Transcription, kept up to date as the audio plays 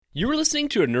You are listening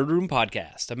to a Nerd Room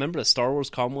podcast, a member of the Star Wars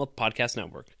Commonwealth Podcast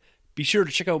Network. Be sure to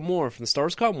check out more from the Star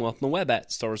Wars Commonwealth on the web at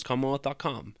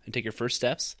starwarscommonwealth.com and take your first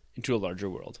steps into a larger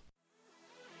world.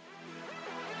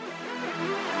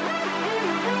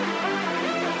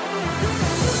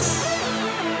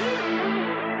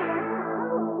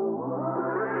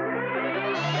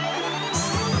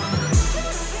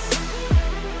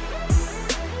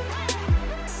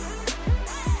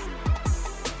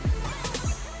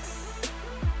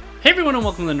 Hey everyone and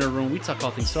welcome to the Nerd Room. We talk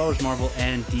all things Star Wars, Marvel,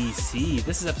 and DC.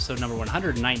 This is episode number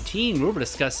 119, where we're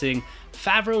discussing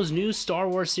Favreau's new Star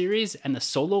Wars series and the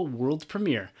Solo world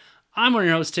premiere. I'm one of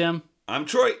your hosts, Tim. I'm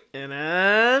Troy. And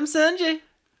I'm Sanjay.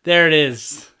 There it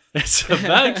is. It's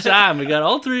about time. We got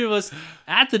all three of us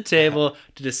at the table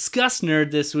to discuss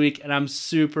Nerd this week, and I'm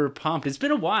super pumped. It's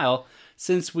been a while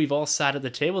since we've all sat at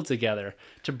the table together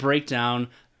to break down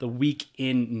the week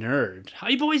in Nerd. How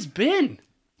you boys been?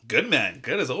 Good, man.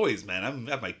 Good as always, man. I'm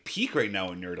at my peak right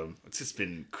now in nerdom. It's just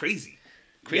been crazy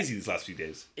these last few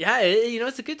days. Yeah,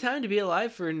 it's a good time to be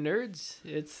alive for nerds.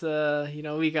 It's,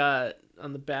 we got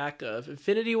on the back of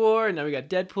Infinity War, and now we got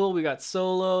Deadpool, we got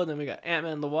Solo, and then we got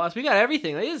Ant-Man and the Wasp. We got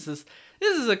everything. Like, this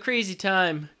is a crazy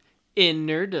time in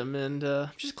nerddom, and I'm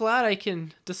just glad I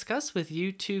can discuss with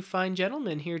you two fine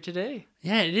gentlemen here today.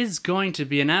 Yeah, it is going to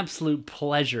be an absolute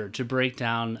pleasure to break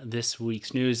down this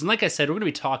week's news. And like I said, we're going to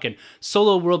be talking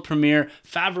Solo world premiere.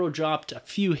 Favreau dropped a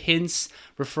few hints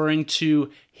referring to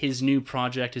his new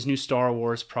project, his new Star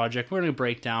Wars project. We're going to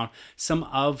break down some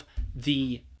of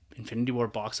the Infinity War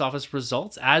box office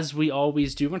results, as we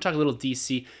always do. We're going to talk a little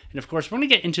DC, and of course, we're going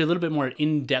to get into a little bit more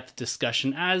in-depth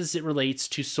discussion as it relates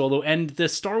to Solo and the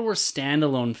Star Wars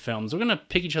standalone films. We're going to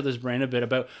pick each other's brain a bit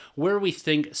about where we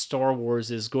think Star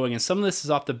Wars is going, and some of this is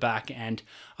off the back end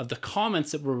of the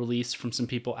comments that were released from some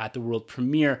people at the world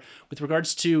premiere with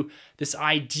regards to this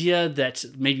idea that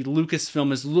maybe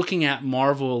Lucasfilm is looking at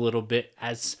Marvel a little bit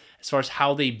as far as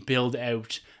how they build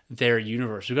out their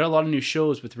universe. We've got a lot of new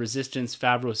shows with Resistance,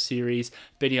 Favreau series,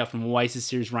 Benioff from Weiss's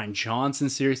series, Rian Johnson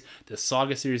series, the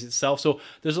Saga series itself. So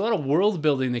there's a lot of world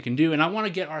building they can do, and I want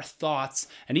to get our thoughts,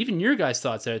 and even your guys'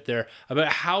 thoughts out there, about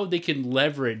how they can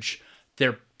leverage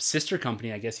their sister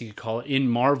company, I guess you could call it, in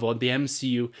Marvel, the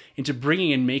MCU, into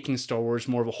bringing and making Star Wars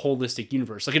more of a holistic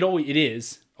universe. Like it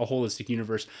is a holistic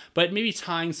universe, but maybe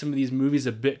tying some of these movies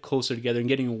a bit closer together and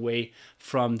getting away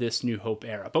from this New Hope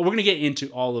era. But we're going to get into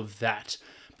all of that.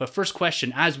 But first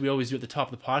question, as we always do at the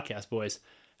top of the podcast, boys,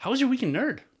 how was your week in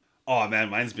Nerd? Oh,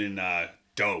 man, mine's been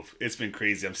dope. It's been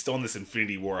crazy. I'm still on this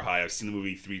Infinity War high. I've seen the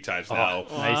movie 3 times now.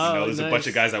 Nice. There's a bunch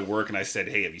of guys at work, and I said,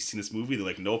 hey, have you seen this movie? They're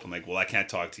like, nope. I'm like, well, I can't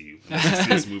talk to you. I've seen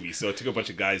this movie. So it took a bunch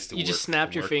of guys to work. You just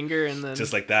snapped your finger and then...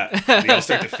 Just like that. And they all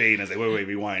start to fade, and I was like, wait,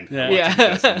 rewind.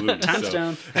 Yeah. Time's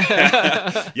down.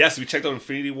 Yes, we checked out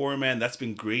Infinity War, man. That's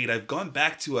been great. I've gone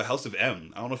back to House of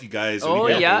M. I don't know if you guys...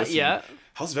 yeah.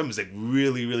 House of M is like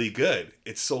really, really good.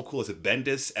 It's so cool. It's a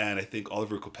Bendis, and I think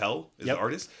Oliver Coipel is the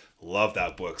artist. Love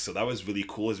that book. So that was really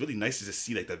cool. It's really nice to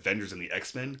see like the Avengers and the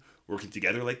X-Men working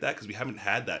together like that, because we haven't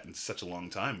had that in such a long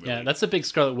time. Really. Yeah, that's a big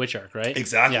Scarlet Witch arc, right?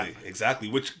 Exactly.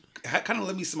 Which kind of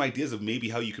led me some ideas of maybe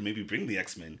how you can maybe bring the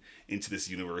X-Men into this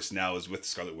universe now, is with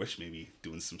Scarlet Witch maybe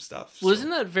doing some stuff. Well, isn't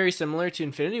that very similar to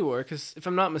Infinity War? Because if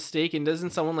I'm not mistaken,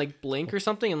 doesn't someone like blink or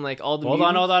something and like all the Hold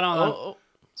on.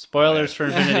 Spoilers for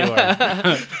Infinity War.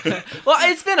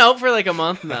 Well, it's been out for like a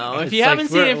month now. If you haven't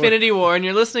seen Infinity War and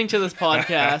you're listening to this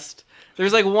podcast,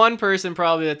 there's like one person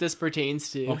probably that this pertains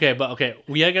to. Okay.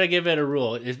 We gotta give it a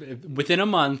rule. Within a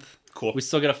month, cool, we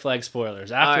still gotta flag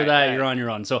spoilers. After that, you're on your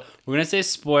own. So we're gonna say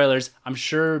spoilers. I'm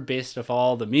sure based off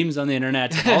all the memes on the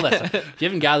internet and all that stuff, if you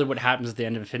haven't gathered what happens at the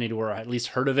end of Infinity War, or at least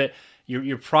heard of it,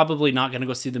 you're probably not going to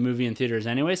go see the movie in theaters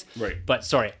anyways. Right. But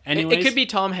sorry. Anyways. It could be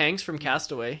Tom Hanks from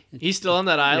Castaway. He's still on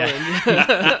that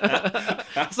island.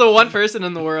 So one person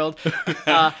in the world.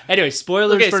 Anyway,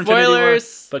 spoilers for Infinity War.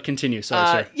 But continue.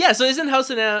 Sorry. Yeah, so isn't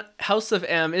House of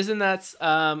M, isn't that,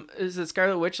 is it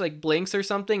Scarlet Witch like blinks or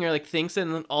something, or like thinks it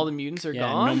and all the mutants are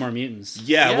gone? No more mutants.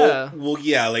 Yeah. Well,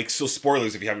 yeah, like, so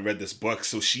spoilers if you haven't read this book.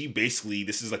 So she basically,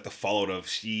 this is like the fallout of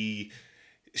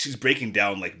she's breaking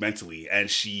down like mentally, and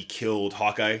she killed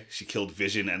Hawkeye, she killed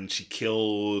Vision, and she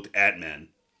killed Ant-Man.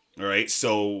 All right,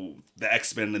 so the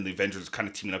X-Men and the Avengers kind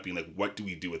of teaming up, being like, what do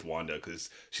we do with Wanda, because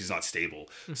she's not stable.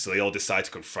 So they all decide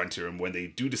to confront her, and when they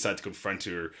do decide to confront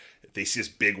her, they see this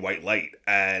big white light,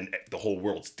 and the whole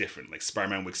world's different. Like,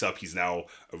 Spider-Man wakes up, he's now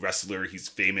a wrestler, he's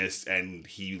famous, and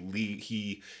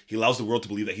he allows the world to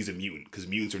believe that he's a mutant, because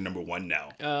mutants are number one now,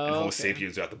 and Homo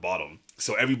sapiens are at the bottom.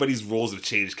 So everybody's roles have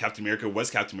changed. Captain America was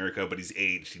Captain America, but he's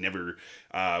aged. He never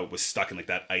was stuck in like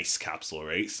that ice capsule,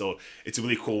 right? So it's a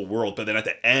really cool world. But then at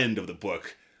the end of the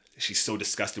book, she's so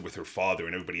disgusted with her father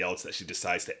and everybody else that she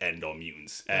decides to end all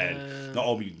mutants. And not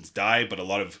all mutants die, but a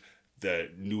lot of the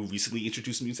new recently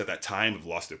introduced mutants at that time have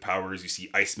lost their powers. You see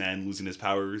Iceman losing his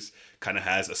powers. Kind of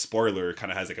has a spoiler,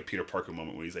 kind of has like a Peter Parker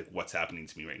moment where he's like, what's happening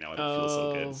to me right now? I don't feel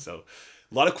so good. So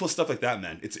a lot of cool stuff like that,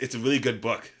 man. It's a really good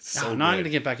book. So now I'm good. going to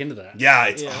get back into that. Yeah,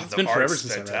 it's It's the been forever art's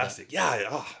since I read fantastic.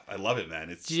 Yeah, I love it, man.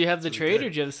 Did you have the really trade good. or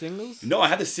did you have the singles? No, I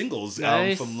had the singles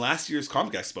Nice. from last year's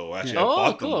Comic Expo. Actually, Yeah. I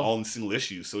bought cool. them all in single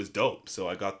issues, so it's dope. So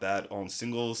I got that all in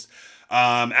singles.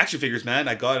 Action figures, man.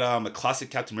 I got a classic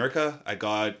Captain America. I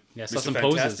got saw Mr. some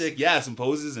Fantastic. poses. Yeah, some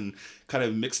poses and kind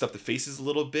of mixed up the faces a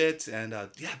little bit. And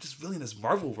yeah, I'm just really in this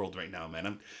Marvel world right now, man.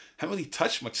 I haven't really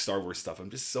touched much Star Wars stuff.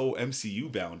 I'm just so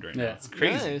MCU bound right now. Yeah. It's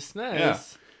crazy. Nice. Yeah.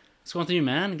 What's going through you,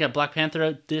 man? Got Black Panther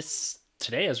out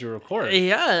today as we record.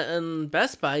 Yeah, and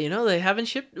Best Buy, they haven't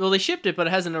shipped. Well, they shipped it, but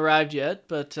it hasn't arrived yet.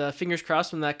 But fingers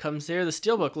crossed when that comes there. The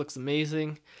steelbook looks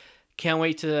amazing. Can't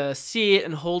wait to see it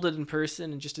and hold it in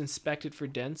person and just inspect it for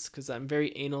dents because I'm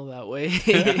very anal that way.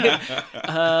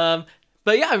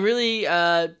 But yeah, I've really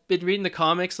been reading the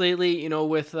comics lately.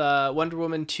 With Wonder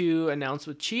Woman 2 announced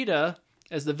with Cheetah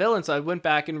as the villain. So I went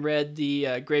back and read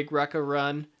the Greg Rucka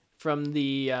run from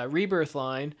the Rebirth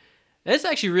line. And it's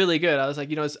actually really good. I was like,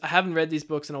 I haven't read these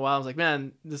books in a while. I was like,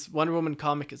 man, this Wonder Woman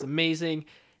comic is amazing.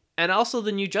 And also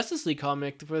the new Justice League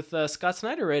comic with Scott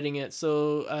Snyder writing it.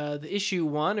 So the issue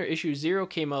 1 or issue 0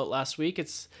 came out last week.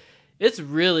 It's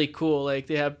really cool. Like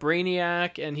they have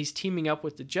Brainiac and he's teaming up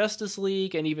with the Justice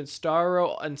League and even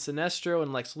Starro and Sinestro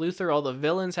and Lex Luthor. All the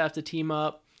villains have to team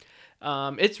up.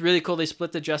 It's really cool. They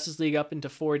split the Justice League up into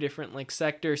 4 different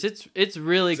sectors. It's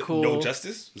really cool. No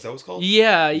Justice? Is that what it's called?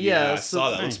 Yeah. I So-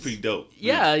 saw that. It looks pretty dope.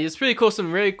 yeah, it's really cool.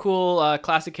 Some really cool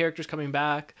classic characters coming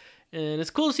back. And it's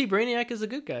cool to see Brainiac as a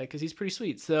good guy because he's pretty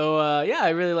sweet. So, yeah,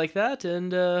 I really like that.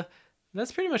 And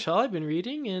that's pretty much all I've been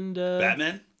reading. And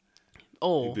Batman?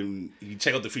 Oh. You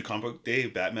check out the Free Comic Book Day,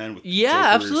 Batman with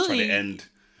Yeah, Joker's absolutely. trying to end.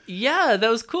 Yeah, that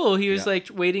was cool. He was Yeah.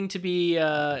 waiting to be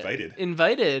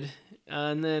invited.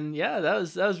 And then, yeah, that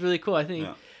was really cool. I think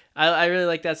Yeah. I really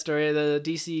like that story. The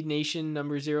DC Nation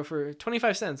 #0 for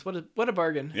 25 cents. What a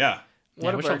bargain. Yeah.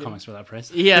 What I a wish all bargain. comics were that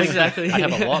price. Yeah, exactly. I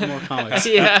have a lot more comics.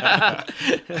 Yeah.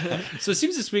 So it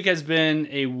seems this week has been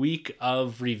a week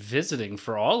of revisiting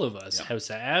for all of us. Yeah. House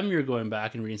of M, you're going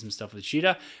back and reading some stuff with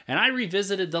Cheetah, and I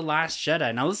revisited The Last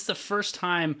Jedi. Now this is the first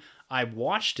time I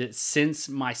watched it since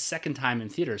my second time in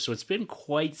theater, so it's been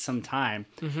quite some time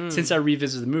since I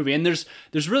revisited the movie. And there's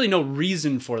really no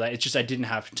reason for that. It's just I didn't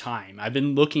have time. I've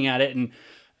been looking at it and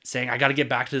saying I got to get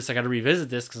back to this. I got to revisit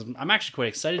this because I'm actually quite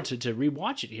excited to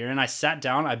rewatch it here. And I sat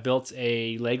down. I built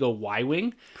a Lego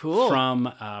Y-wing Cool.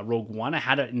 from Rogue One. I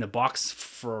had it in the box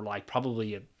for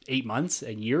probably 8 months,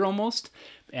 a year almost.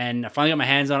 And I finally got my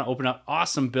hands on it, opened up,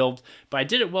 awesome build. But I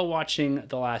did it while watching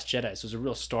The Last Jedi. So it was a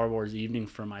real Star Wars evening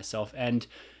for myself. And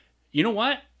you know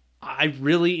what? I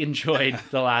really enjoyed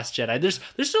The Last Jedi. There's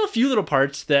still a few little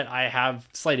parts that I have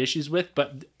slight issues with,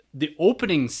 but the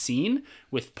opening scene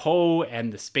with Poe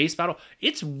and the space battle,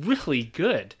 it's really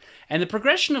good. And the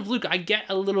progression of Luke, I get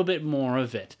a little bit more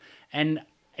of it. And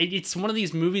it's one of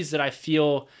these movies that I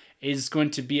feel is going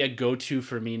to be a go-to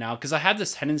for me now, because I have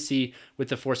this tendency with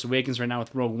The Force Awakens right now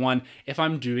with Rogue One, if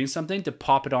I'm doing something, to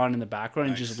pop it on in the background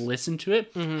and just listen to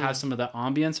it, have some of the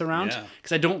ambience around, Yeah.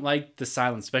 because I don't like the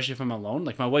silence, especially if I'm alone.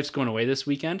 Like my wife's going away this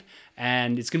weekend,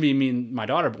 and it's going to be me and my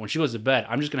daughter, but when she goes to bed,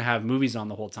 I'm just going to have movies on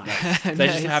the whole time. I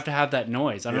just have to have that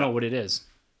noise. I don't know what it is.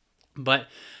 But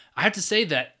I have to say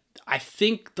that I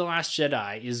think The Last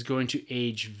Jedi is going to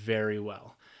age very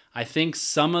well. I think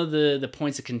some of the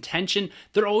points of contention,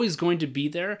 they're always going to be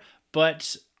there,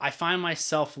 but I find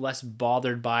myself less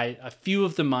bothered by a few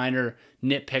of the minor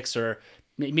nitpicks or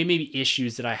maybe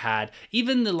issues that I had.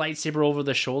 Even the lightsaber over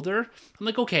the shoulder, I'm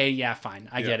like, okay, yeah, fine,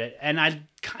 I get it. And I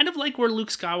kind of like where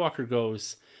Luke Skywalker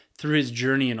goes through his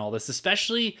journey and all this,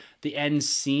 especially the end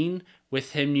scene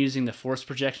with him using the force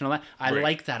projection and all that. I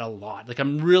like that a lot. Like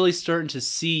I'm really starting to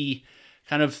see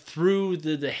kind of through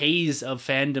the haze of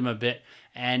fandom a bit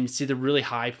and see the really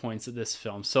high points of this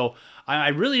film. So I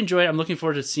really enjoy it. I'm looking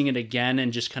forward to seeing it again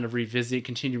and just kind of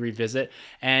continue to revisit.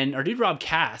 And our dude Rob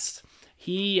Cast,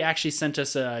 he actually sent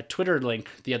us a Twitter link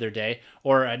the other day,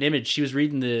 or an image. She was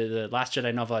reading the Last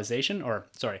Jedi novelization,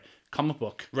 comic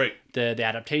book, Right. the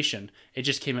adaptation. It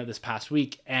just came out this past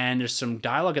week, and there's some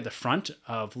dialogue at the front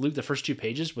of Luke, the first 2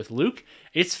 pages with Luke.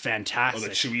 It's Oh, fantastic. the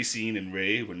Chewie scene in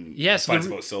Rey when Yeah, he so finds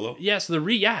the- about Solo. Yeah, so they're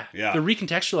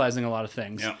recontextualizing a lot of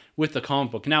things with the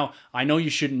comic book. Now, I know you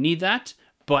shouldn't need that,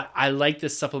 but I like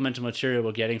this supplemental material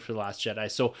we're getting for The Last Jedi.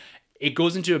 So it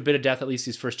goes into a bit of depth, at least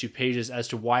these first 2 pages, as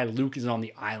to why Luke is on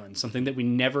the island, something that we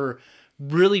never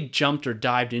really jumped or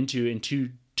dived into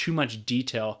too much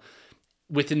detail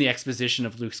within the exposition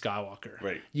of Luke Skywalker.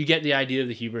 Right. You get the idea of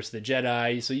the hubris of the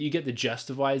Jedi, so you get the gist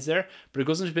of why he's there, but it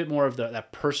goes into a bit more of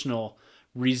that personal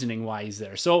reasoning why he's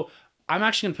there. So I'm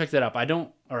actually going to pick that up. I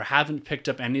don't or haven't picked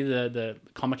up any of the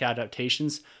comic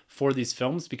adaptations for these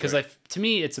films because Right. to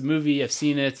me, it's a movie. I've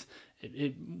seen it.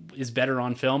 It is better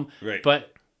on film. Right.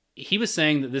 But he was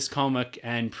saying that this comic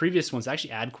and previous ones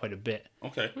actually add quite a bit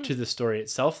Okay. to the story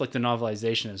itself, like the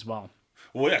novelization as well.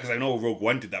 Well, yeah, because I know Rogue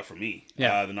One did that for me.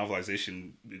 Yeah. The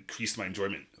novelization increased my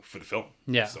enjoyment for the film.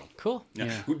 Yeah. So, Cool.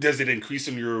 yeah. Does it increase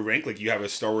in your rank? Like, you have a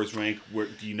Star Wars rank. Where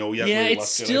do you know yet? Yeah, where it's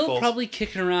Last Jedi still falls? probably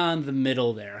kicking around the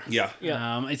middle there. Yeah.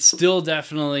 Yeah. It's still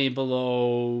definitely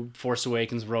below Force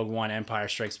Awakens, Rogue One, Empire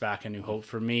Strikes Back, and New Hope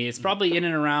for me. It's probably in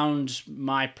and around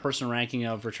my personal ranking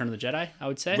of Return of the Jedi, I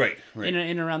would say. Right. In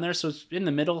and around there, so it's in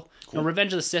the middle. You know,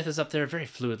 Revenge of the Sith is up there, very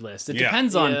fluid list. It Yeah.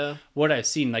 depends on Yeah. what I've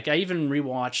seen. Like, I even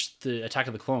rewatched the Attack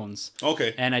of the Clones.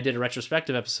 Okay. And I did a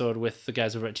retrospective episode with the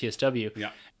guys over at TSW. Yeah.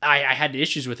 I had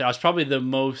issues with it. I was probably the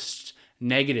most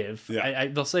negative. Yeah.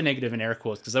 They'll say negative in air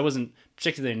quotes because I wasn't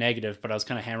particularly negative, but I was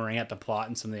kind of hammering at the plot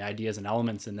and some of the ideas and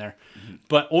elements in there. Mm-hmm.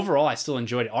 But overall, I still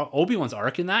enjoyed it. Obi-Wan's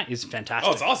arc in that is fantastic.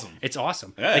 Oh, it's awesome. It's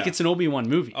awesome. Yeah. Like, it's an Obi-Wan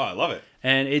movie. Oh, I love it.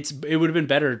 And it would have been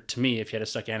better to me if you had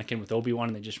stuck Anakin with Obi-Wan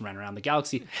and they just ran around the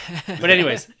galaxy. But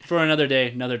anyways, for another day,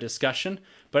 another discussion.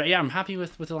 But yeah, I'm happy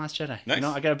with The Last Jedi. Nice. You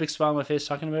know, I got a big smile on my face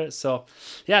talking about it. So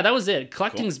yeah, that was it.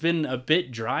 Collecting's been a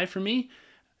bit dry for me.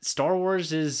 Star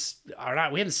Wars is all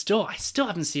right. I still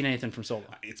haven't seen anything from Solo.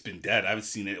 It's been dead. I haven't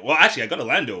seen it. Well, actually, I got a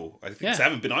Lando. I think Yeah. I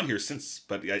haven't been on here since,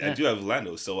 but I do have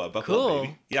Lando. So buckle Cool. up,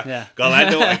 baby. Yeah. Yeah. Got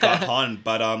Lando. I got Han,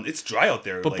 but it's dry out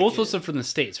there. But both those are from the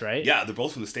States, right? Yeah, they're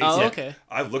both from the States. Oh, Yeah. okay.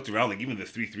 I've looked around, like even the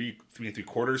 3 and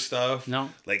 3/4 stuff.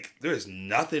 No. Like there's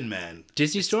nothing, man.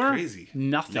 Disney It's Store? crazy.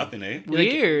 Nothing. Nothing, eh? Like,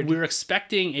 Weird. we were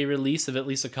expecting a release of at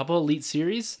least a couple Elite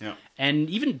series. Yeah.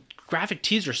 And even graphic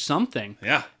tees or something.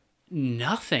 Yeah.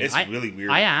 Nothing. It's really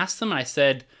weird. I asked them, and I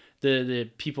said, the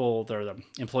people, they're the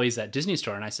employees at Disney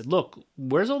Store, and I said, look,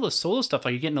 where's all the Solo stuff? Are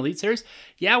you getting Elite Series?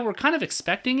 Yeah, we're kind of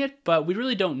expecting it, but we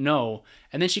really don't know.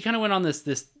 And then she kind of went on this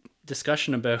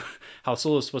discussion about how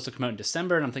Solo was supposed to come out in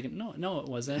December, and I'm thinking, no, it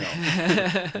wasn't.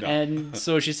 And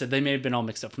so she said they may have been all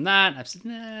mixed up from that. I said,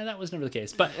 nah, that was never the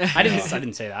case. But I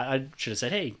didn't say that. I should have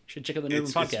said, hey, you should check out the Nerdman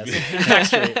It's podcast. really-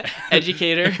 Facts rate.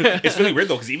 Educator. It's really weird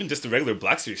though, because even just the regular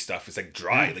Black Series stuff is like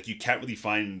dry. Like you can't really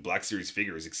find Black Series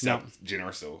figures except Jyn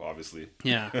Erso, obviously,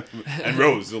 Yeah. and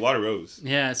Rose. There's a lot of Rose.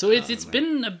 Yeah, so it's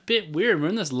been a bit weird. We're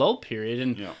in this lull period,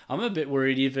 and Yeah. I'm a bit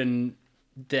worried even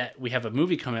that we have a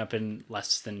movie coming up in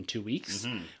less than 2 weeks.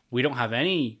 Mm-hmm. We don't have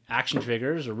any action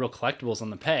figures or real collectibles on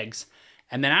the pegs.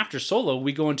 And then after Solo,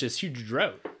 we go into this huge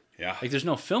drought. Yeah. Like, there's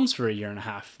no films for a year and a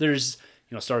half. There's,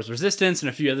 Star Wars Resistance and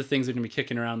a few other things that are going to be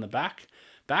kicking around in the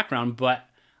background, but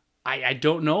I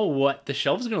don't know what the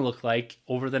shelves are going to look like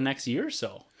over the next year or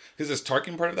so. Is this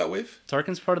Tarkin part of that wave?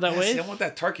 Tarkin's part of that Yeah, wave? see, I want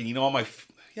that Tarkin. You know, on my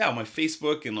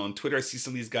Facebook and on Twitter, I see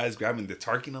some of these guys grabbing the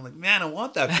Tarkin. I'm like, man, I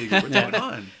want that figure. What's going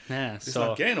on? Yeah, It's so...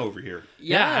 not getting over here.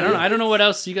 Yeah, I don't know what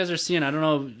else you guys are seeing. I don't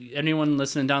know anyone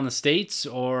listening down the States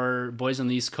or boys on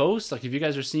the East Coast. Like, if you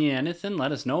guys are seeing anything,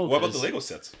 let us know. What about the 'cause, Lego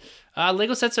sets?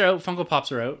 Lego sets are out. Funko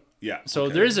Pops are out. Yeah. So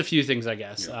okay. there is a few things, I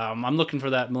guess. I'm looking for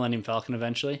that Millennium Falcon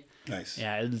eventually. Nice.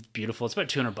 Yeah, it's beautiful. It's about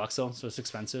 $200 though, so it's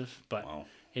expensive, but Wow.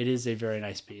 it is a very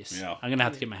nice piece. Yeah. I'm gonna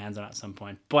have to get my hands on it at some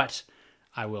point, but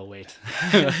I will wait.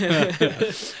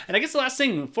 And I guess the last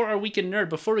thing for our Weekend Nerd,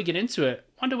 before we get into it,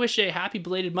 I wanted to wish a happy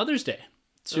belated Mother's Day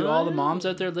to all the moms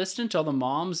out there listening, to all the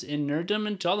moms in nerddom,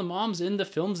 and to all the moms in the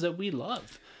films that we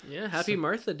love. Yeah, happy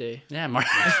Martha Day. Yeah,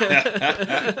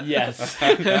 yes.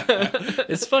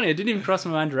 It's funny. It didn't even cross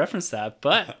my mind to reference that,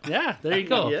 but yeah, there you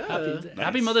go. Yeah.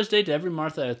 Happy Nice. Mother's Day to every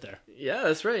Martha out there. Yeah,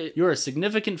 that's right. You're a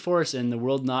significant force in the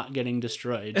world not getting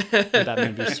destroyed.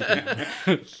 Batman v Superman.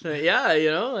 Yeah,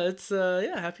 it's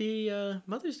happy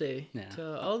Mother's Day Yeah.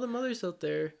 to all the mothers out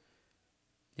there.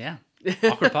 Yeah.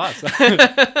 Awkward pause.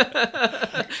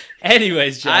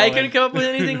 Anyways, Joe. I couldn't come up with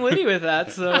anything witty with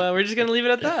that, so we're just gonna leave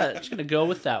it at that. just gonna go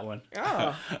with that one.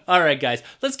 Ah. All right, guys,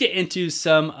 let's get into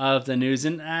some of the news.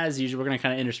 And as usual, we're going to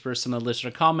kind of intersperse some of the listener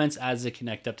comments as they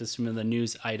connect up to some of the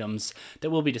news items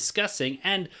that we'll be discussing.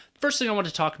 And first thing I want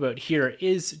to talk about here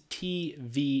is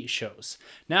TV shows.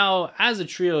 Now, as a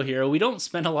trio here, we don't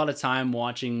spend a lot of time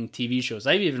watching TV shows.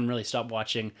 I've even really stopped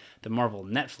watching the Marvel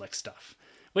Netflix stuff,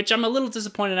 which I'm a little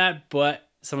disappointed at, but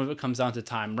some of it comes down to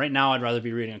time. Right now, I'd rather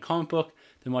be reading a comic book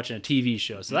than watching a TV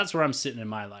show. So that's where I'm sitting in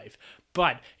my life.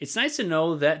 But it's nice to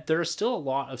know that there are still a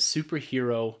lot of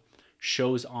superhero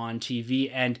shows on TV,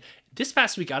 and this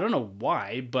past week, I don't know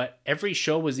why, but every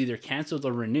show was either canceled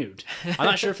or renewed. I'm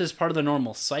not sure if this is part of the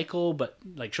normal cycle, but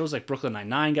like shows like Brooklyn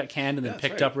Nine-Nine got canned and then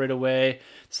picked up right away.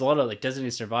 There's a lot of like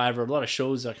Designated Survivor, a lot of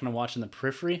shows I kind of watch in the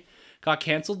periphery got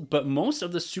canceled, but most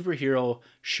of the superhero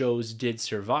shows did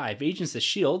survive. Agents of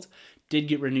S.H.I.E.L.D. did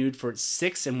get renewed for its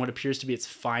 6th and what appears to be its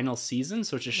final season.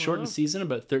 So it's a shortened season,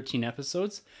 about 13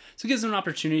 episodes. So it gives them an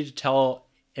opportunity to tell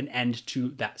an end to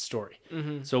that story.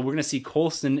 So we're going to see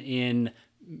Coulson in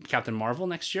Captain Marvel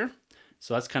next year.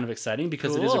 So that's kind of exciting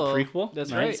because it is a prequel.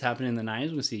 That's right. It's happening in the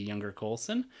 90s. We'll see a younger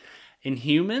Coulson. In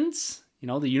Humans,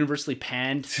 the universally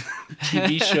panned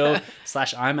TV show /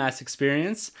 IMAX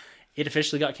experience, it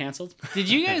officially got canceled. Did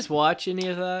you guys watch any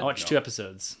of that? I watched 2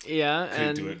 episodes. Yeah,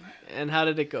 Couldn't do it. And how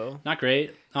did it go? Not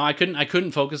great. No, I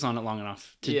couldn't focus on it long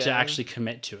enough to actually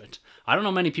commit to it. I don't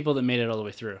know many people that made it all the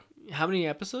way through. How many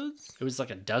episodes? It was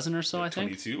like a dozen or so, I think.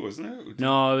 22, wasn't it?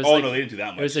 No, it was no, they didn't do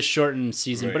that much. It was a shortened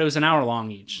season, Right. but it was an hour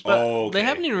long each. But they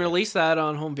haven't even released that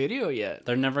on home video yet.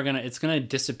 They're never gonna. It's gonna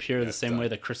disappear the same done. way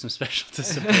the Christmas special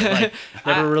disappeared. Like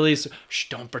never release. Shh!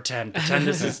 Don't pretend. Pretend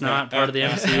this is not part of the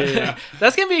MCU.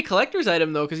 That's gonna be a collector's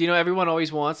item though, because everyone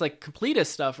always wants like completist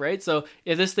stuff, right? So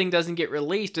if this thing doesn't get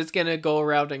released, it's gonna go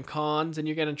around in cons, and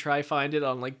you're gonna try find it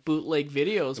on like bootleg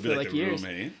videos It'll for be like the years.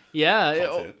 Room, eh? Yeah,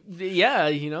 Cult yeah,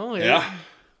 Yeah.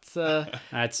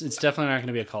 It's definitely not going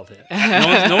to be a cult hit.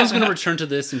 No one's going to return to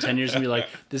this in 10 years and be like,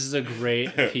 "This is a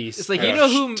great piece." It's like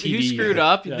who TV. screwed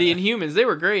up? The Inhumans. They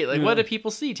were great. Like what did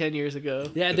people see 10 years ago?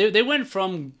 Yeah, they went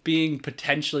from being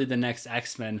potentially the next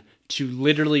X-Men to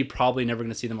literally probably never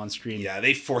going to see them on screen. Yeah,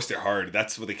 they forced it hard.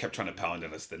 That's what they kept trying to pound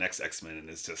on us. The next X-Men, and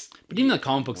it's just. But even the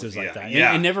comic books, it was like that.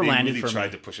 Yeah, It never landed really for tried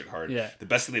me. to push it hard. Yeah. The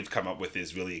best thing they've come up with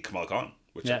is really Kamala Khan,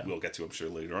 which Yeah. we'll get to, I'm sure,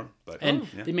 later on. But And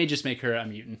they may just make her a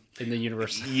mutant in the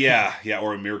universe. yeah,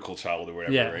 or a miracle child or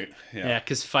whatever, Yeah, right? yeah.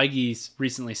 Because Feige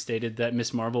recently stated that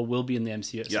Miss Marvel will be in the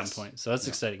MCU at Yes. some point, so that's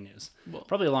exciting news.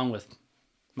 Probably along with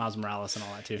Miles Morales and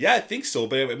all that too. Yeah, I think so.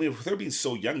 But I mean, with her being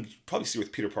so young, you probably see her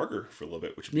with Peter Parker for a little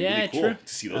bit, which would be really cool true.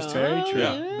 to see those two. Very true.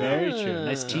 Yeah. Very true.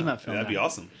 Nice team up film. That'd be there.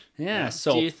 awesome. Yeah.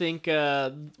 So Do you think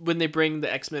when they bring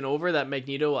the X-Men over, that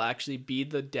Magneto will actually be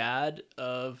the dad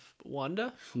of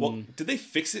Wanda? Well, did they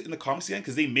fix it in the comics again?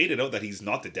 Because they made it out that he's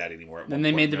not the dad anymore. At then one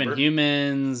they point, made them remember?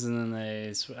 Inhumans, and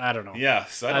then I don't know. Yeah,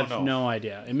 so I don't have know. no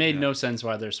idea. It made no sense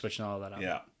why they're switching all that up.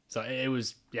 Yeah. So it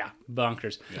was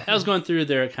bonkers. That was going through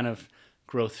their kind of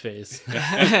growth phase.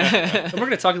 And we're going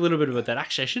to talk a little bit about that.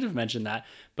 Actually, I should have mentioned that,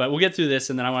 but we'll get through this,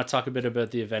 and then I want to talk a bit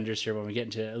about the Avengers here when we get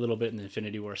into a little bit in the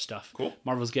Infinity War stuff. Cool.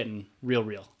 Marvel's getting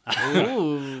real.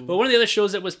 Ooh. But one of the other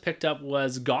shows that was picked up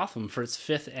was Gotham for its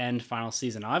 5th and final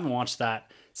season. Now, I haven't watched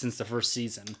that since the first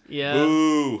season. Yeah.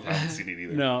 Ooh, I haven't seen it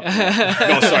either. No.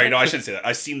 No, sorry, no, I shouldn't say that.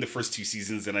 I've seen the first 2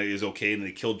 seasons and it was okay, and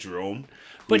they killed Jerome. who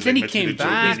But was, then he meant to be came the Joker,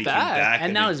 back. and he came back,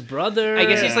 And now they- his brother. I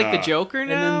guess he's like the Yeah. Joker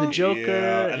now. And then the Joker.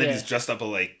 Yeah, and then yeah. he's dressed up in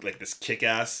like this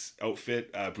kick-ass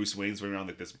outfit. Bruce Wayne's wearing around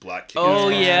like this black kick-ass Oh,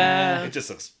 costume. yeah. It just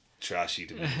looks trashy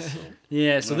to me. So.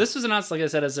 Yeah, so this was announced, like I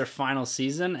said, as their final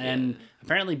season, and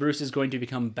apparently Bruce is going to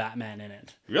become Batman in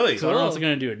it. Really? So I don't know if Cool. they're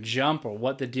going to do a jump or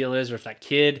what the deal is, or if that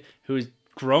kid who's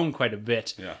grown quite a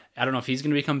bit, Yeah. I don't know if he's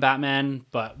going to become Batman,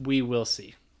 but we will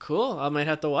see. Cool. I might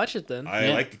have to watch it then. I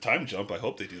Yeah. like the time jump. I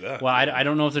hope they do that. Well, I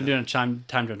don't know if they're doing a time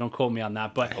jump. Don't quote me on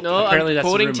that, but no, apparently I'm that's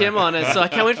quoting the Tim rumor. on it, so I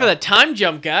can't wait for the time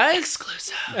jump, guys.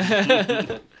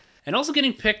 Exclusive. And also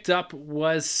getting picked up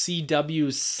was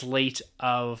CW's slate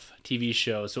of TV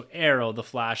shows. So Arrow, The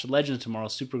Flash, Legends of Tomorrow,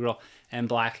 Supergirl, and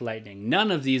Black Lightning. None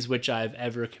of these which I've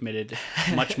ever committed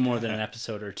much more than an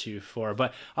episode or two for.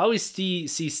 But I always see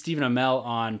Stephen Amell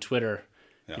on Twitter,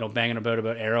 banging about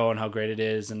Arrow and how great it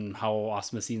is and how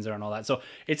awesome the scenes are and all that. So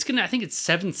it's I think it's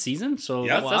 7th season. So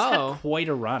Yeah. that's Wow. had quite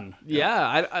a run.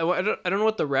 Yeah, I don't know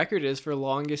what the record is for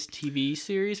longest TV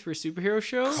series for superhero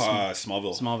shows.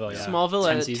 Smallville. Smallville, yeah. Smallville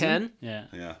 10 at season? 10. Yeah.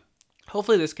 Yeah.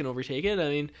 Hopefully this can overtake it. I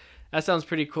mean, that sounds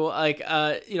pretty cool. Like,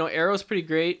 Arrow's pretty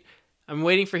great. I'm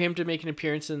waiting for him to make an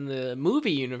appearance in the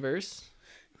movie universe.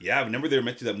 Yeah, I remember they were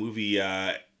meant to do that movie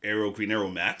Arrow, Green Arrow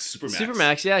Max, Supermax.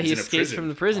 Supermax, yeah, he He's in a escapes prison. from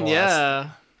the prison, Oh, yeah.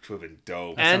 That would have been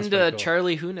dope. sounds And pretty cool.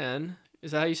 Charlie Hunnam.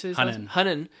 Is that how you say his name? Hunnam.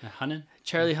 Hunnam. Hunnan?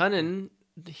 Charlie Hunnam.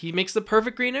 He makes the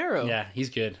perfect Green Arrow. Yeah, he's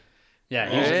good. Yeah,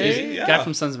 Oh, is he's he? Yeah. guy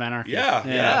from Sons of Anarchy. Yeah,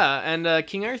 Yeah, and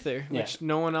King Arthur, Yeah. which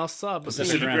no one else saw. But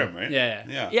Pacific me. Rim, right? Yeah.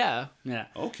 Yeah. Yeah.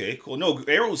 Okay, cool. No,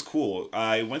 Arrow's cool.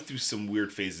 I went through some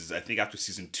weird phases. I think after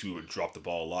season 2, it dropped the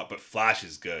ball a lot. But Flash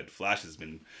is good. Flash has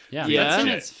been. Yeah, Yeah. that's in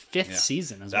Shit. its 5th Yeah.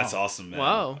 season as That's well. awesome, man.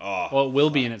 Wow. Oh, Well, it will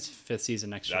be in its 5th season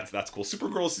next year. that's cool.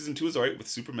 Supergirl season 2 is alright with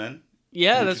Superman.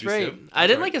 Yeah, You that's introduced right. him. I That's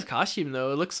didn't right. like his costume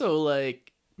though. It looks so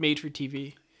like made for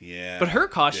TV. Yeah. But her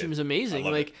costume did. is amazing. I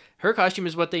love Like it. her costume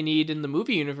is what they need in the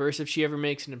movie universe if she ever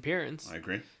makes an appearance. I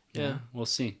agree. Yeah. We'll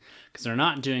see. Because they're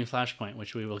not doing Flashpoint,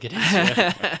 which we will get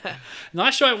into. The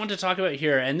last show I want to talk about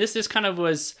here, and this kind of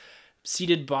was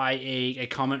seeded by a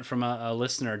comment from a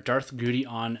listener, Darth Goody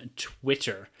on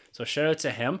Twitter. So shout out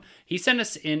to him. He sent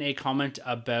us in a comment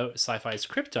about Sci-Fi's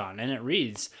Krypton, and it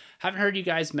reads, haven't heard you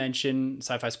guys mention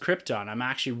Sci-Fi's Krypton. I'm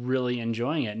actually really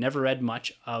enjoying it. Never read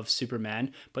much of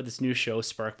Superman, but this new show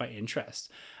sparked my interest.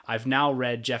 I've now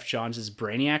read Jeff Johns'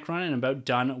 Brainiac run and about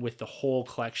done with the whole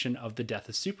collection of The Death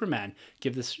of Superman.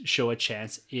 Give this show a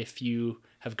chance if you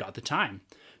have got the time.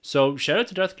 So shout out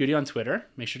to Darth Goody on Twitter.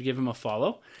 Make sure to give him a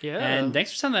follow. Yeah. And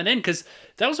thanks for sending that in, because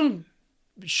that was one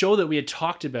show that we had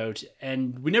talked about,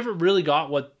 and we never really got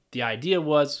what the idea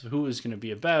was, who it was going to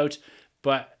be about.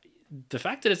 But the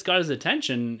fact that it's got his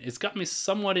attention, it's got me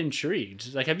somewhat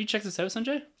intrigued. Like, have you checked this out,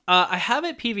 Sanjay? I have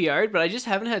it PVR'd, but I just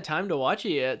haven't had time to watch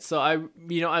it yet. So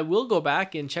I will go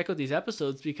back and check out these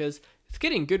episodes because it's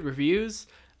getting good reviews.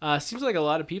 Seems like a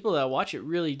lot of people that watch it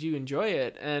really do enjoy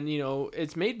it. And,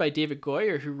 it's made by David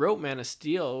Goyer, who wrote Man of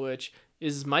Steel, which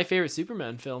is my favorite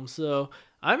Superman film. So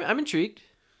I'm intrigued.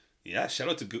 Yeah, shout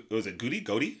out to, was it Goody?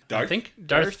 Darth? I think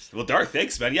Darth. Well, Darth,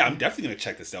 thanks, man. Yeah, I'm definitely going to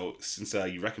check this out since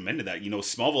you recommended that.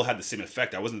 Smallville had the same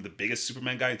effect. I wasn't the biggest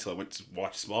Superman guy until I went to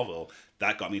watch Smallville.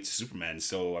 That got me into Superman.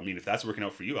 So, I mean, if that's working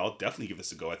out for you, I'll definitely give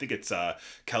this a go. I think it's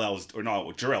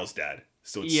Jor-El's dad.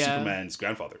 So it's Superman's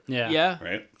grandfather. Yeah. Yeah.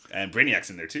 Right? And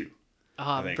Brainiac's in there too.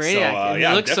 Brainiac. So, and yeah,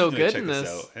 he looks so definitely good check in this.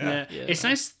 out. Yeah. Yeah. It's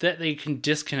nice that they can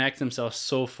disconnect themselves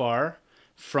so far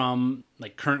from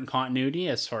like current continuity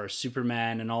as far as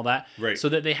Superman and all that, Right. so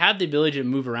that they have the ability to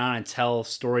move around and tell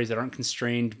stories that aren't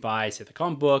constrained by, say, the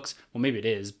comic books. Well, maybe it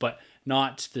is, but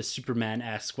not the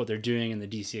Superman-esque what they're doing in the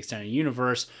DC Extended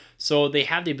Universe. So they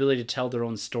have the ability to tell their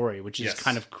own story, which is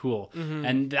kind of cool.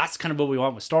 And that's kind of what we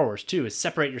want with Star Wars too, is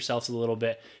separate yourselves a little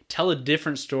bit, tell a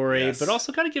different story, but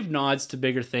also kind of give nods to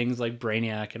bigger things like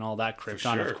Brainiac and all that,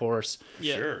 Krypton, sure. of course.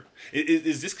 Yeah. Sure.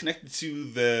 Is this connected to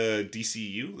the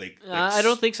DCU? I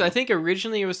don't think so. I think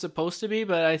originally it was supposed to be,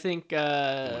 but I think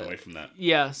went away from that.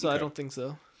 yeah. So I Okay. don't think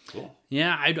so. Cool.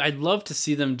 Yeah, I'd love to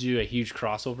see them do a huge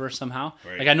crossover somehow.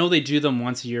 Right. Like, I know they do them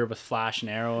once a year with Flash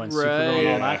and Arrow and Supergirl and all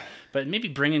Yeah. that, but maybe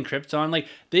bring in Krypton. Like,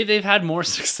 they've had more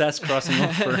success crossing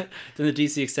over than the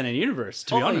DC Extended Universe,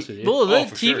 to be honest with you. Well, the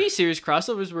for TV sure. series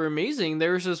crossovers were amazing.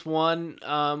 There was this one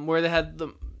where they had the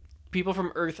people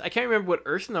from Earth. I can't remember what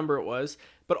Earth number it was,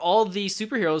 but all the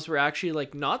superheroes were actually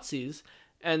like Nazis.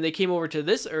 And they came over to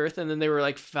this Earth, and then they were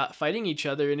like fighting each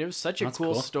other, and it was such a That's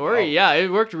cool cool. story. Wow. Yeah,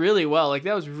 it worked really well. Like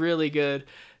that was really good.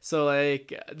 So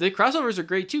like the crossovers are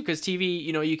great too, because TV,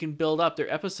 you can build up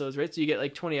their episodes, right? So you get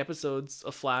like 20 episodes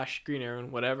of Flash, Green Arrow,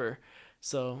 and whatever.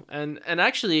 So and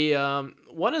actually,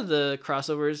 one of the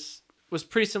crossovers was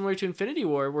pretty similar to Infinity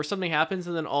War, where something happens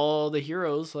and then all the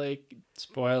heroes like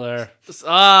Spoiler.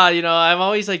 I'm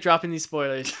always like dropping these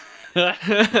spoilers.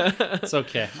 It's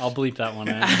okay. I'll bleep that one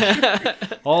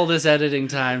out. All this editing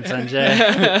time,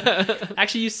 Sanjay.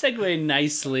 Actually, you segue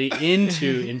nicely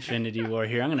into Infinity War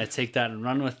here. I'm going to take that and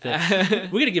run with it. We're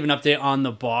going to give an update on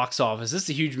the box office. This is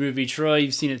a huge movie. Troy,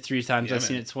 you've seen it 3 times. Yeah, I've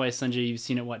seen man. it twice. Sanjay, you've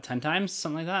seen it, 10 times?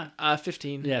 Something like that?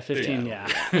 15. Yeah, 15, Yeah.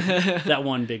 yeah. That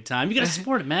one big time. You got to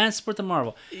support it, man. Support the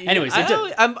Marvel. Anyways,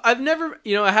 I've never,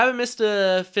 I haven't missed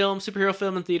a superhero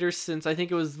film in theaters since I think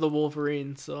it was The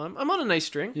Wolverine. So I'm on a nice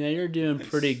string. yeah, you're doing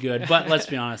pretty good. But let's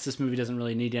be honest, this movie doesn't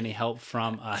really need any help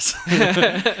from us.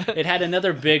 It had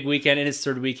another big weekend. In its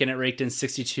third weekend, it raked in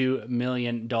 $62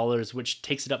 million, which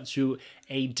takes it up to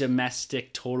a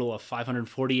domestic total of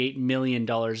 $548 million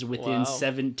within Wow.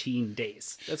 17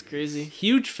 days. That's crazy.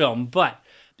 Huge film, but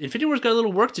Infinity War's got a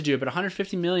little work to do, but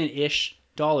 $150 million-ish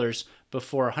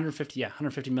before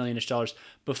 $150 million-ish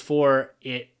before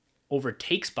it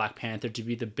overtakes Black Panther to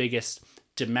be the biggest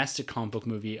domestic comic book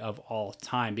movie of all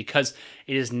time, because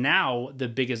it is now the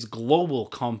biggest global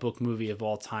comic book movie of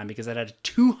all time, because it had a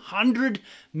 $200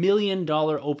 million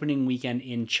opening weekend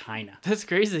in China. That's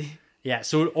crazy. Yeah,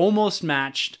 so it almost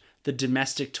matched the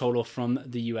domestic total from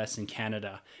the US and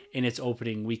Canada in its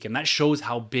opening weekend. That shows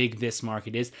how big this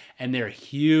market is, and they're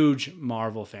huge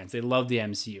Marvel fans. They love the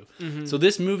MCU. So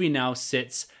this movie now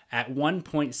sits at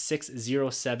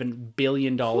 $1.607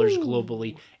 billion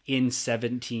globally in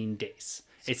 17 days.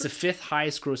 It's the 5th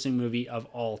highest grossing movie of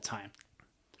all time.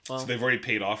 So they've already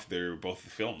paid off both the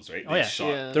films, right? Oh, yeah.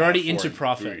 Yeah. They're already 4 into and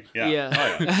profit. 3. Yeah. Yeah.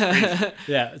 Oh, yeah. Crazy.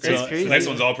 Yeah, Crazy. so crazy. The next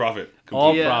one's all profit. all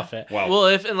Completely. Yeah. profit. Wow. Well,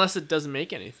 unless it doesn't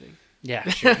make anything. Yeah,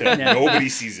 sure. Yeah. Nobody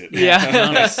sees it. Yeah.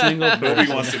 Not a single Nobody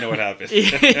person. wants to know what happened.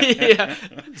 Yeah.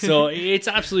 So it's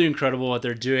absolutely incredible what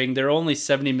they're doing. They're only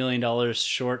 $70 million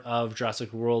short of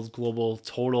Jurassic World global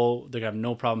total. They're going to have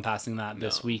no problem passing that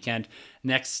this weekend.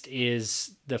 Next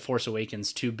is The Force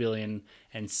Awakens,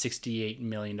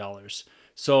 $2,068,000,000.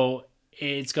 So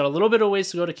it's got a little bit of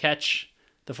ways to go to catch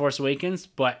The Force Awakens,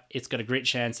 but it's got a great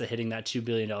chance of hitting that $2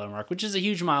 billion mark, which is a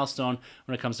huge milestone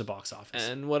when it comes to box office.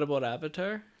 And what about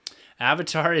Avatar?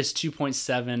 Avatar is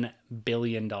 $2.7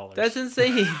 billion. That's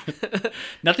insane.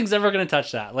 Nothing's ever going to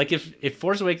touch that. Like if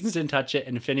Force Awakens didn't touch it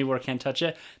and Infinity War can't touch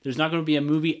it, there's not going to be a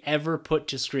movie ever put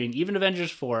to screen, even Avengers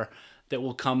 4, that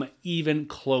will come even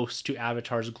close to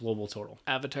Avatar's global total.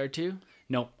 Avatar 2?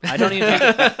 No, I don't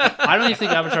even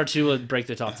think Avatar 2 will break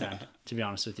the top 10, to be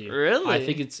honest with you. Really? I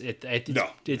think it's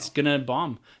going to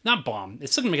bomb. Not bomb.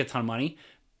 It's still going to make a ton of money,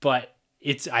 but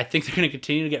I think they're going to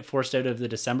continue to get forced out of the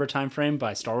December timeframe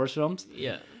by Star Wars films.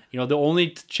 Yeah. You know, the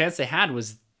only chance they had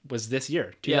was this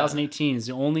year. 2018 is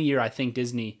the only year I think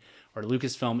Disney or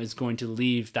Lucasfilm is going to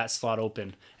leave that slot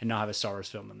open and not have a Star Wars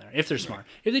film in there, if they're smart.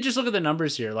 If they just look at the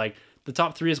numbers here, like the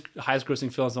top 3 highest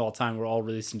grossing films of all time were all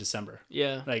released in December.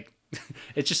 Yeah. Like,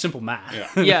 it's just simple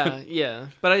math. Yeah.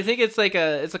 But I think it's like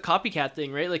it's a copycat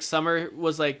thing, right? Like summer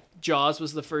was like Jaws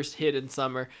was the first hit in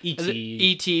summer.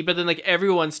 E.T. But then like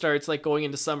everyone starts like going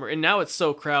into summer, and now it's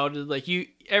so crowded. Like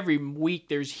every week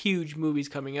there's huge movies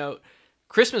coming out.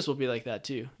 Christmas will be like that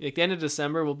too. Like the end of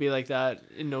December will be like that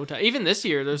in no time. Even this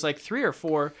year, there's like 3 or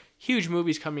 4 huge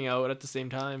movies coming out at the same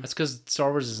time. That's because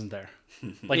Star Wars isn't there.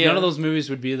 Like none of those movies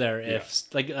would be there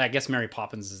if, like, I guess Mary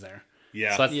Poppins is there.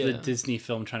 Yeah. So that's the Disney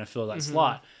film trying to fill that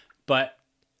slot. But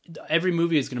every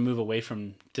movie is going to move away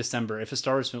from December. If a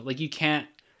Star Wars film, like, you can't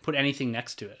put anything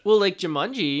next to it. Well, like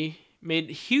Jumanji made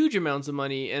huge amounts of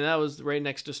money, and that was right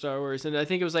next to Star Wars. And I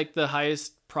think it was like the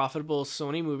highest profitable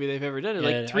Sony movie they've ever done.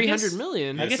 Like 300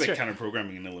 million. I guess guess like you're- counter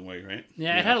programming in Illinois, right?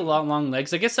 Yeah, it had a long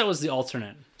legs. I guess that was the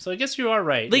alternate. So I guess you are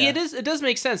right. Like yeah. it does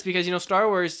make sense because Star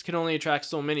Wars can only attract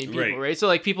so many people, Right. right? So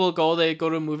like people they go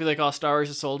to a movie like, oh, Star Wars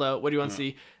is sold out. What do you want to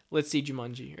see? Let's see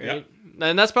Jumanji, right? Yeah.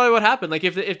 And that's probably what happened. Like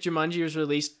if Jumanji was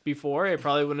released before, it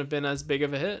probably wouldn't have been as big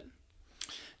of a hit.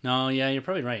 No, yeah, you're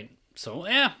probably right. So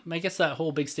yeah, I guess that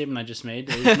whole big statement I just made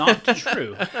is not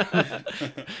true.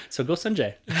 So go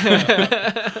Sanjay.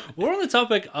 We're on the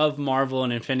topic of Marvel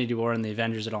and Infinity War and the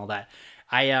Avengers and all that.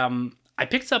 I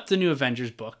picked up the new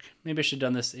Avengers book. Maybe I should have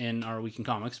done this in our Week in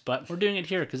Comics, but we're doing it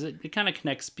here because it kind of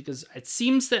connects, because it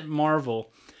seems that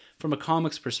Marvel, from a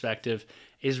comics perspective,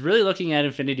 is really looking at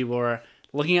Infinity War,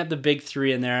 looking at the big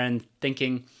 3 in there and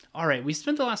thinking, all right, we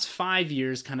spent the last 5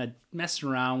 years kind of messing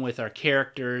around with our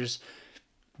characters,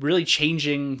 really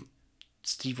changing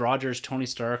Steve Rogers, Tony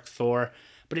Stark, Thor,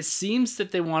 but it seems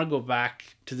that they want to go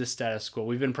back to the status quo.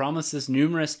 We've been promised this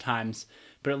numerous times,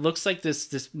 but it looks like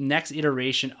this next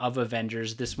iteration of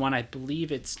Avengers, this one, I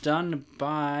believe it's done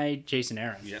by Jason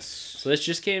Aaron. Yes. So this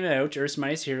just came out, Earth's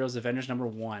Mightiest Heroes, Avengers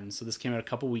 #1. So this came out a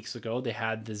couple weeks ago. They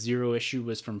had the 0 issue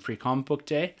was from Free Comic Book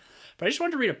Day. But I just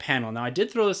wanted to read a panel. Now, I did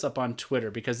throw this up on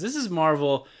Twitter because this is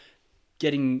Marvel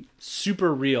getting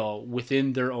super real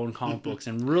within their own comic books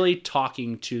and really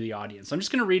talking to the audience. So I'm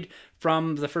just going to read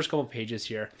from the first couple pages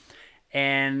here.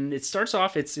 And it starts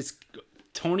off, it's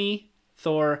Tony,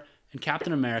 Thor, and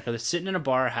Captain America. They're sitting in a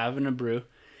bar having a brew,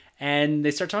 and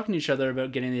they start talking to each other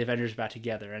about getting the Avengers back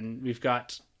together. And we've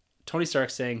got Tony Stark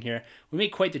saying here, "We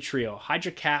make quite the trio: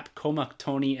 Hydra, Cap, Comac,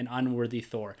 Tony, and unworthy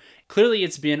Thor. Clearly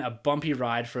it's been a bumpy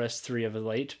ride for us 3 of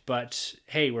late, but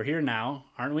hey, we're here now,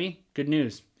 aren't we? Good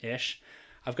news-ish.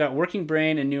 I've got a working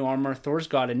brain and new armor. Thor's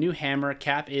got a new hammer.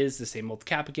 Cap is the same old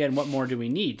Cap again. What more do we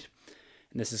need?"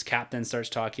 And this is Cap then starts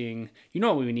talking. "You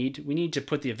know what we need? We need to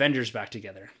put the Avengers back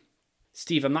together.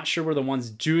 Steve, I'm not sure we're the ones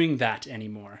doing that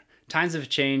anymore. Times have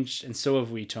changed, and so have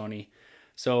we, Tony.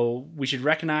 So we should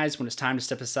recognize when it's time to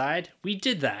step aside. We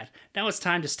did that. Now it's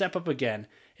time to step up again.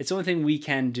 It's the only thing we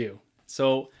can do."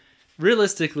 So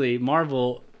realistically,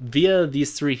 Marvel, via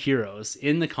these 3 heroes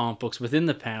in the comic books, within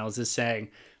the panels, is saying,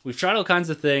 we've tried all kinds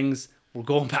of things. We're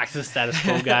going back to the status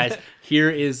quo, guys. Here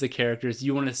is the characters.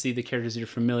 You want to see the characters you're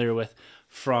familiar with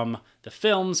from the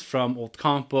films, from old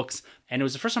comic books. And it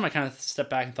was the first time I kind of stepped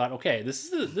back and thought, okay,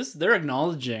 they're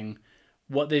acknowledging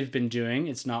what they've been doing.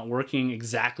 It's not working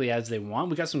exactly as they want.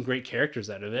 We got some great characters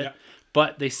out of it,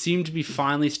 but they seem to be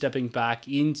finally stepping back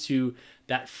into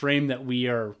that frame that we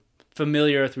are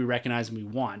familiar with, we recognize, and we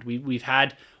want. We've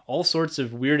had all sorts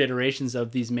of weird iterations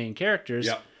of these main characters,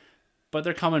 but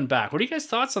they're coming back. What are you guys'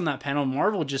 thoughts on that panel?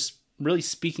 Marvel just really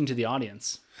speaking to the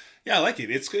audience. Yeah, I like it.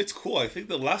 It's cool. I think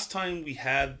the last time we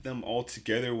had them all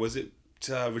together, was it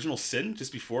Original Sin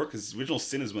just before, because Original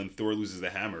Sin is when Thor loses the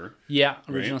hammer. Yeah,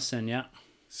 Original Right? Sin, yeah.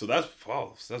 So that's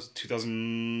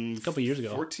 2000. A couple years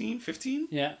ago. 14, 15?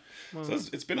 Yeah. So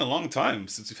it's been a long time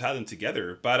since we've had them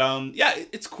together. But yeah,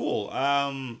 it's cool.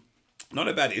 Not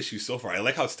a bad issue so far. I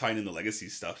like how it's tying in the legacy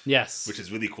stuff. Yes. Which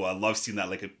is really cool. I love seeing that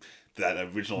that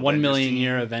original 1 Avengers million team.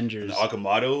 year Avengers. And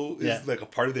Agamotto is Yeah. like a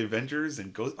part of the Avengers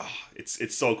and goes. Oh,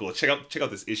 it's so cool. Check out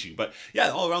this issue. But yeah,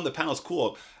 all around the panel is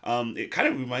cool. It kind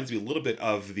of reminds me a little bit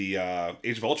of the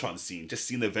Age of Ultron scene. Just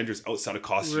seeing the Avengers outside of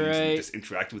costumes Right. and just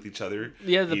interacting with each other.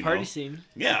 Yeah, the you party know? scene.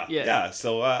 Yeah, Yeah. yeah.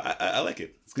 So I like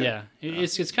it. It's good. Yeah.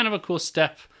 It's kind of a cool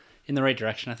step in the right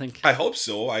direction, I think. I hope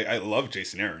so. I love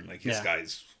Jason Aaron. Like this Yeah.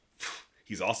 guy's,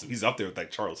 he's awesome. He's up there with like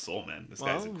Charles Soule, man. This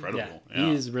guy's Wow. Yeah. incredible. Yeah.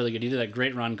 He's really good. He did that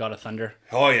great run, God of Thunder.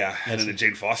 Oh yeah, and then the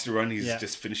Jane Foster run, he's Yeah.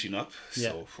 just finishing up. Yeah.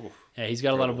 So whew. Yeah, he's got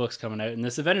a lot of Incredible. books coming out, and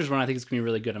this Avengers one I think is gonna be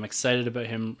really good. I'm excited about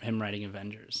him writing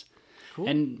Avengers. Cool.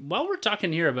 And while we're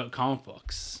talking here about comic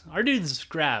books, our dude's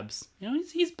Grabs.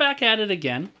 He's back at it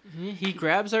again. He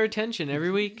grabs our attention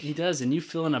every week. He does, and you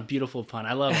fill in a beautiful pun.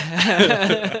 I love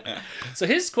it. So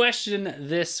his question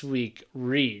this week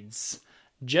reads: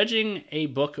 judging a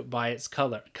book by its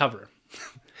cover.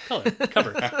 Color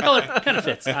kind of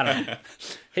fits. I don't know.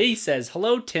 He says,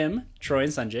 "Hello, Tim, Troy,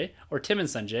 and Sanjay, or Tim and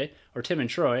Sanjay, or Tim and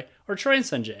Troy, or Troy and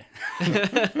Sanjay."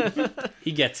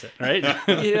 He gets it, right?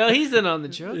 He's in on the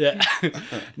joke. Yeah.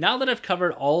 Now that I've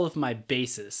covered all of my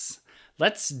bases,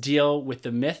 let's deal with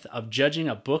the myth of judging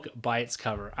a book by its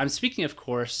cover. I'm speaking, of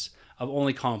course, of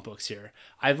only comic books here.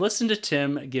 I've listened to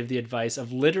Tim give the advice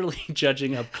of literally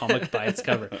judging a comic by its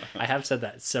cover. I have said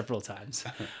that several times.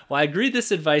 While I agree with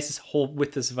this advice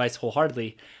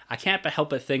wholeheartedly, I can't help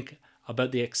but think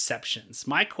about the exceptions.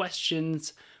 My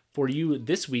questions for you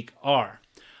this week are: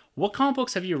 what comic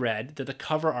books have you read that the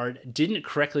cover art didn't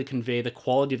correctly convey the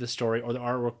quality of the story or the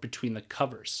artwork between the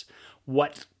covers?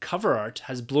 What cover art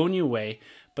has blown you away,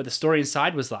 but the story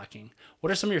inside was lacking?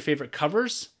 What are some of your favorite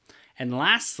covers? And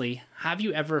lastly, have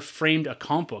you ever framed a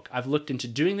comic book? I've looked into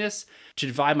doing this to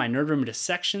divide my nerd room into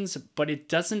sections, but it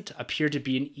doesn't appear to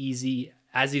be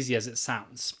as easy as it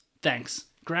sounds. Thanks.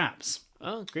 Grabs.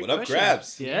 Oh, great What up, question.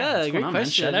 Grabs? Yeah, What's great going on, man?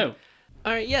 question. Shout out.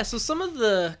 All right, yeah. So some of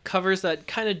the covers that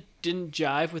kind of didn't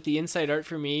jive with the inside art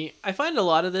for me, I find a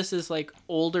lot of this is like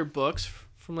older books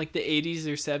from like the 80s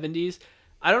or 70s.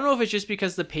 I don't know if it's just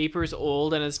because the paper is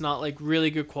old and it's not like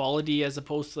really good quality as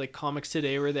opposed to like comics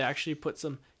today where they actually put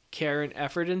some care and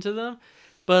effort into them.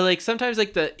 But like sometimes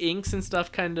like the inks and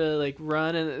stuff kind of like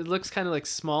run and it looks kind of like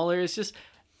smaller. It's just,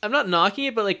 I'm not knocking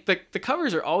it, but like the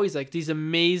covers are always like these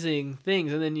amazing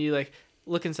things, and then you like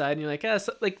look inside and you're like,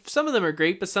 like some of them are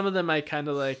great, but some of them I kind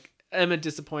of like am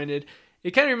disappointed.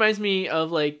 It kind of reminds me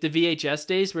of like the VHS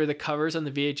days where the covers on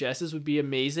the VHSs would be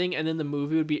amazing and then the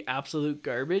movie would be absolute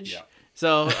garbage. Yeah.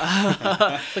 So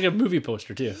It's like a movie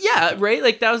poster, too. yeah, right?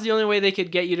 Like that was the only way they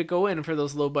could get you to go in for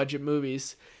those low budget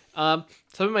movies. Some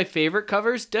of my favorite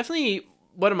covers, definitely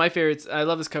one of my favorites, I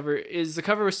love this cover, is the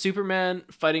cover with Superman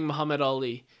fighting Muhammad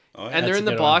Ali. Oh, yeah. And they're That's in a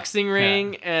the good one. boxing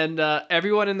ring, and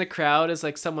everyone in the crowd is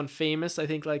like someone famous. I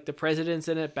think like the president's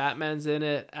in it, Batman's in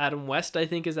it, Adam West I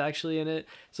think is actually in it.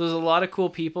 So there's a lot of cool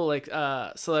people, like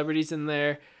celebrities in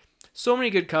there. So many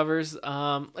good covers.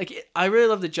 I really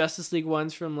love the Justice League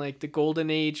ones from like the Golden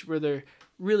Age, where they're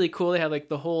really cool. They have like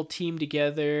the whole team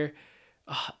together.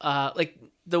 Like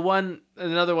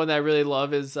another one that I really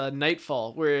love is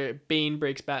Nightfall, where Bane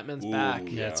breaks Batman's Ooh, back,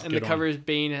 yeah. It's a and the good cover is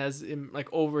Bane has him like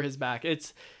over his back.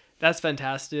 That's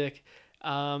fantastic.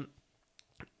 Some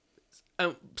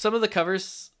of the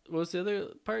covers. What was the other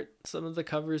part? Some of the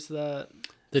covers that.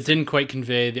 That didn't quite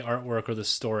convey the artwork or the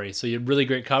story. So you had a really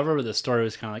great cover, but the story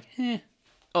was kind of like, eh.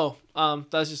 Oh,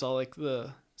 that's just all like the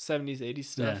 70s, 80s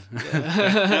stuff.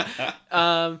 Yeah.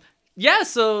 Yeah. Yeah.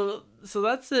 So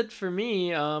that's it for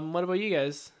me. What about you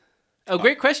guys? Oh,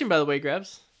 great question, by the way,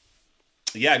 Grabs.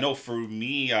 Yeah, no, for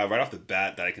me, right off the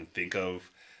bat that I can think of,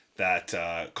 that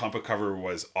comic book cover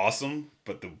was awesome,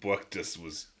 but the book just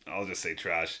was, I'll just say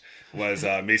trash, was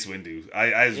Mace Windu.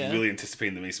 I was really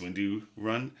anticipating the Mace Windu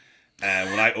run.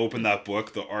 And when I opened that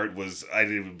book, the art was, I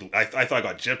thought I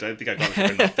got gypped. I think I got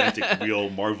an authentic, real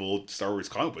Marvel Star Wars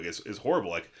comic book. It's horrible.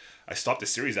 Like, I stopped the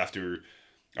series after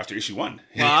issue 1. Wow.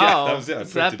 Yeah, that was it. I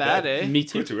It's put it that to bad, bed. eh? Me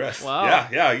Put too. it to rest. Wow.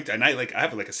 Yeah. And I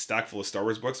have like a stack full of Star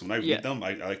Wars books. When I read Yeah. them,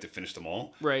 I like to finish them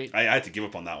all. Right. I had to give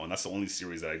up on that one. That's the only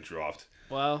series that I dropped.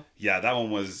 Wow. Yeah, that one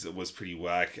was pretty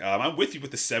whack. I'm with you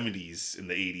with the 70s and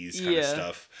the 80s kind Yeah. of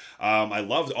stuff. I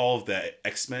loved all of the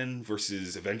X-Men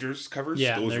versus Avengers covers.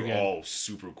 Yeah, Those they're are good. all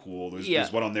super cool. There's Yeah.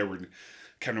 one on there where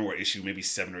can't remember what issue, maybe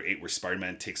 7 or 8, where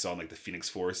Spider-Man takes on like the Phoenix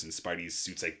Force and Spidey's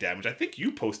suits like damage. I think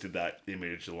you posted that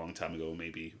image a long time ago,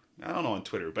 maybe. I don't know, on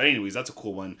Twitter. But anyways, that's a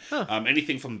cool one. Huh.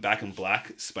 Anything from Back in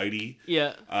Black, Spidey.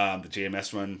 Yeah. The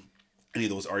JMS run. Any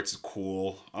of those arts is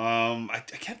cool. I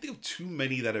can't think of too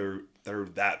many that are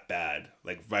that bad,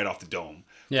 like right off the dome.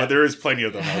 Yeah. But there is plenty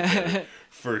of them out there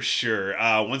for sure.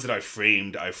 Ones that I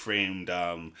framed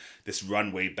this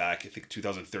run way back, I think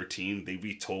 2013. They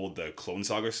retold the Clone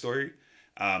Saga story.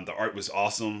 The art was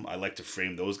awesome. I like to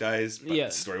frame those guys, but the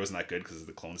story wasn't that good because of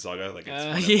the Clone Saga. Like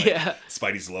it's like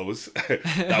Spidey's lows.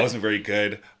 That wasn't very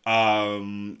good.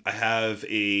 I have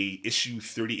a issue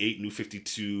 38 New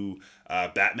 52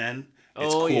 Batman.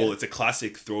 It's cool. Yeah. It's a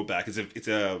classic throwback. It's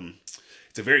a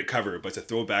variant cover, but it's a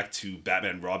throwback to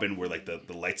Batman and Robin, where like the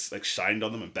lights like shined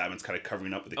on them and Batman's kind of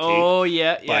covering up with the cape. Oh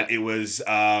yeah. But it was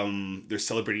they're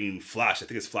celebrating Flash. I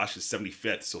think it's Flash's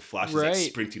 75th, so Flash is like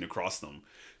sprinting across them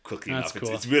quickly enough.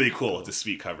 Cool. It's really cool. It's a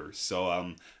sweet cover.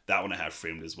 So that one I have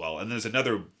framed as well. And there's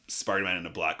another Spider-Man in a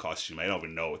black costume. I don't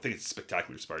even know. I think it's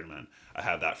Spectacular Spider-Man. I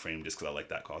have that framed just because I like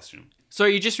that costume. So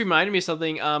you just reminded me of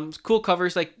something. Cool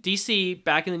covers, like DC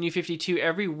back in the New 52,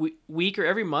 every week or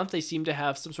every month they seem to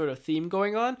have some sort of theme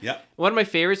going on. Yeah. One of my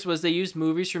favorites was they used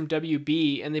movies from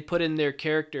WB and they put in their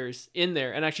characters in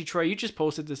there. And actually, Troy, you just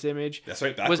posted this image. That's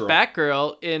right, Batgirl. Was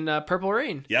Batgirl in Purple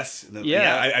Rain. Yes.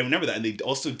 I remember that. And they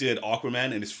also did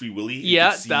Aquaman and his Free Willy.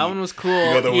 Yeah, that one was cool.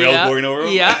 You know, the whale going over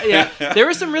him? Yeah. There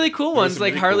were some really cool ones.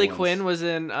 Like really Harley Quinn was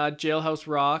in Jailhouse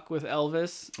Rock with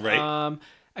Elvis. Right.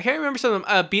 I can't remember some of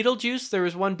them. Beetlejuice. There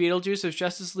was one Beetlejuice. It was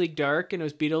Justice League Dark, and it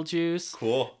was Beetlejuice.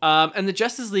 Cool. And the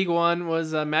Justice League one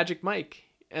was Magic Mike,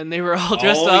 and they were all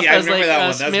dressed up as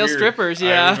like male strippers.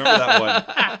 Yeah,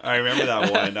 I remember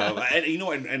that one. And you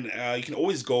know, and you can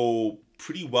always go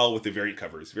pretty well with the variant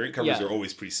covers. Variant covers are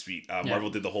always pretty sweet. Marvel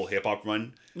did the whole hip hop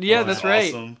run. Yeah, that's right.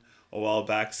 Awesome. A while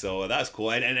back, so that's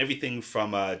cool, and everything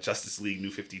from Justice League New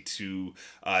 52,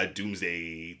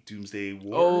 Doomsday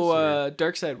Wars.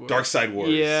 Darkseid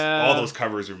Wars. Yeah, all those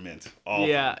covers are mint. All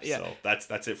yeah, of them. So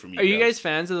that's it for me. Are you guys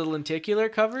fans of the lenticular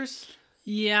covers?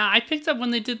 Yeah, I picked up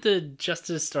when they did the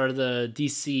Justice or the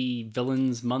DC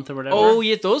Villains Month or whatever. Oh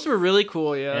yeah, those were really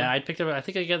cool. Yeah, I picked up. I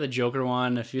think I got the Joker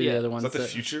one, a few of the other ones. Was that the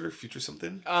Future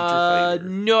something?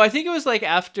 No, I think it was like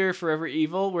after Forever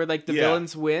Evil, where like the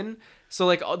villains win. So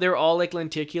like they were all like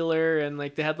lenticular, and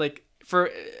like they had like for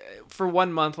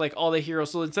 1 month like all the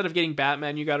heroes. So instead of getting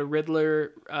Batman, you got a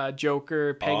Riddler,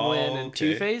 Joker, Penguin, and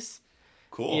Two-Face.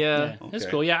 Cool. Yeah, it's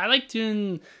cool. Yeah, I like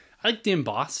doing the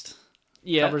embossed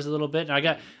covers a little bit. And I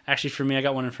got I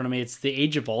got one in front of me. It's the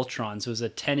Age of Ultron. So it was a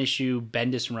 10-issue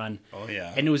Bendis run. Oh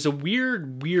yeah. And it was a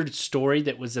weird story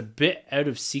that was a bit out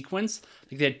of sequence.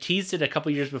 Like they had teased it a couple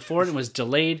years before and it was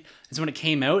delayed. And so when it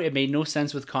came out, it made no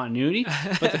sense with continuity.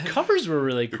 But the covers were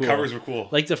really cool. The covers were cool.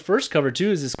 Like the first cover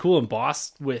too is this cool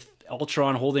embossed with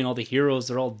Ultron holding all the heroes.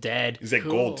 They're all dead. Is that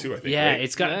gold too, I think? Yeah, right?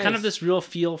 It's got kind of this real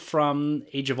feel from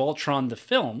Age of Ultron, the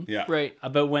film. Yeah. Right.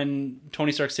 About when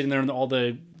Tony Stark's sitting there and all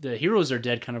the heroes are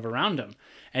dead kind of around him.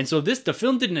 And so the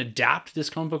film didn't adapt this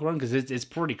comic book run because it's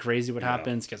pretty crazy what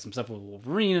happens. Got some stuff with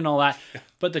Wolverine and all that.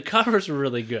 But the covers were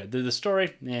really good. The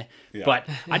story, Yeah. But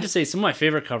I just say some of my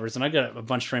favorite covers, and I got a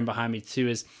bunch framed behind me too,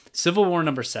 is Civil War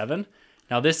 #7.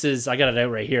 Now this is, I got it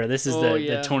out right here. This is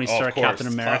the Tony Stark Captain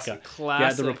America.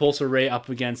 Classic. Yeah, the repulsor ray up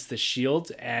against the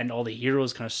shield and all the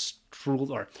heroes kind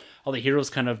of all the heroes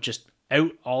kind of just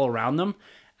out all around them.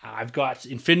 I've got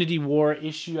Infinity War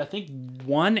issue, I think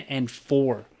 1 and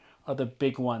 4 are the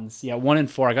big ones. Yeah, 1 and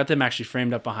 4. I got them actually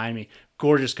framed up behind me.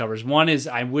 Gorgeous covers. 1 is,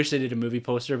 I wish they did a movie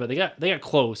poster, but they got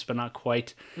close, but not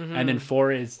quite. Mm-hmm. And then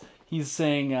 4 is, he's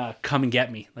saying, "Come and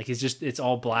get me." Like it's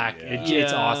all black. Yeah.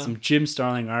 It's awesome. Jim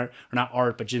Starlin art, or not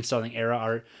art, but Jim Starlin era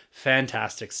art.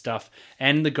 Fantastic stuff.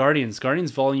 And the Guardians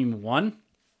Volume 1.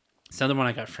 It's another one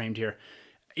I got framed here.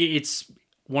 It's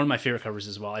one of my favorite covers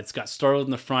as well. It's got Star-Lord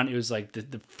in the front. It was like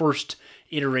the first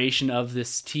iteration of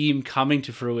this team coming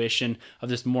to fruition, of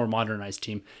this more modernized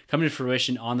team coming to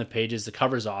fruition on the pages. The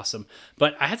cover's awesome.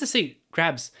 But I have to say,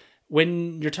 Krabs,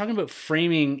 when you're talking about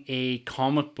framing a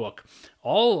comic book,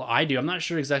 all I do, I'm not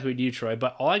sure exactly what you do, Troy,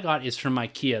 but all I got is from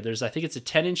IKEA. I think it's a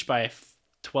 10-inch by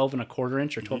 12 and a quarter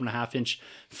inch or 12 and a half inch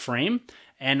frame.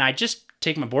 And I just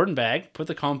take my board and bag, put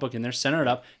the comic book in there, center it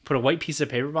up, put a white piece of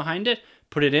paper behind it,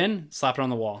 put it in, slap it on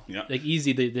the wall. Yeah. Like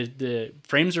easy. The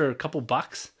frames are a couple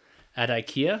bucks at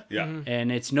IKEA. Yeah.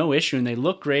 And it's no issue and they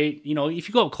look great. You know, if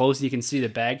you go up close, you can see the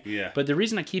bag. Yeah. But the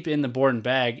reason I keep it in the board and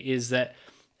bag is that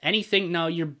anything, now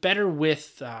you're better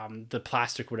with the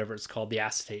plastic, whatever it's called, the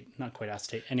acetate, not quite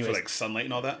acetate. Anyways. For like sunlight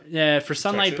and all that? Yeah, for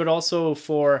sunlight, but also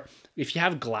for, if you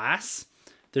have glass,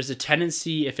 there's a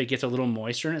tendency, if it gets a little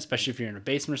moisture in it, especially if you're in a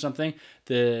basement or something,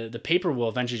 the paper will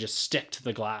eventually just stick to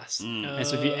the glass. And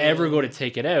so if you ever go to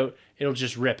take it out, it'll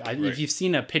just rip. If you've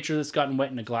seen a picture that's gotten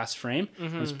wet in a glass frame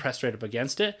and it's pressed right up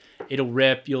against it, it'll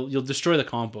rip. You'll destroy the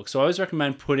comic book. So I always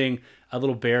recommend putting a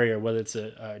little barrier, whether it's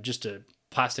just a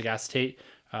plastic acetate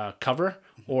cover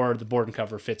or the board and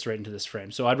cover fits right into this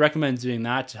frame. So I'd recommend doing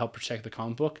that to help protect the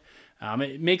comic book.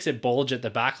 It makes it bulge at the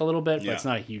back a little bit, but it's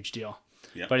not a huge deal.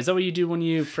 Yeah. But is that what you do when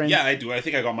you frame? Yeah, I do. I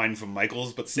think I got mine from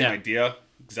Michaels, but same idea.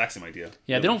 Exact same idea.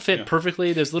 Yeah, they don't fit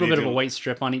perfectly. There's a little bit of a white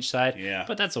strip on each side. Yeah.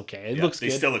 But that's okay. It looks good.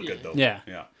 They still look good, though. Yeah.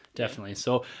 Definitely.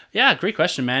 So, yeah, great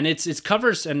question, man. It's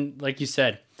covers, and like you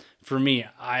said, for me,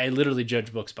 I literally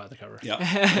judge books by the cover.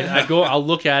 Yeah. I'll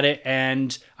look at it,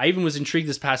 and I even was intrigued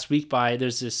this past week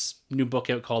there's this new book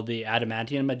out called The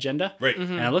Adamantium Agenda. Right.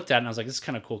 And I looked at it, and I was like, this is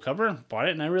kind of cool cover. Bought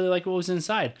it, and I really like what was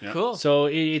inside. Yeah. Cool. So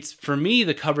it's, for me,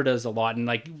 the cover does a lot. And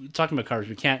like, talking about covers,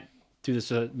 we can't do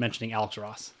this without mentioning Alex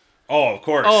Ross. Oh, of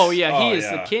course. Oh, yeah, he is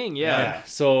the king, yeah.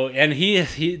 So, and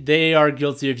they are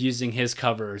guilty of using his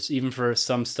covers, even for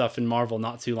some stuff in Marvel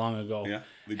not too long ago. Yeah.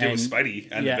 They did with Spidey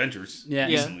and Avengers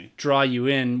recently. Draw you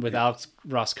in with Alex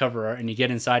Ross cover art, and you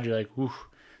get inside, you're like, whew,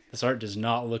 this art does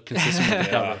not look consistent with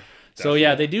the cover. So,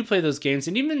 yeah, they do play those games.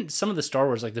 And even some of the Star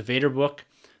Wars, like the Vader book,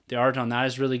 the art on that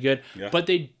is really good. Yeah. But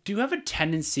they do have a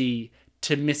tendency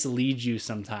to mislead you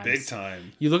sometimes. Big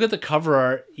time. You look at the cover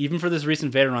art, even for this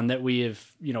recent Vader run that we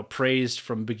have, praised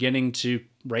from beginning to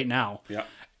right now. Yeah.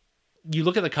 You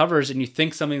look at the covers and you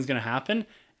think something's going to happen,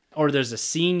 or there's a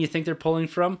scene you think they're pulling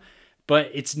from, but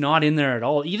it's not in there at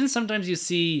all. Even sometimes you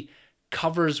see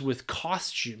covers with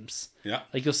costumes. Yeah.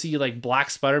 Like you'll see like Black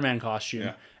Spider-Man costume.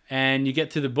 Yeah. And you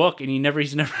get through the book, and he's never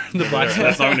in the Black Spider-Man.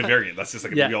 That's not even a variant. That's just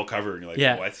like a real cover, and you're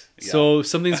like, what? Yeah. So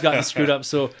something's gotten screwed up.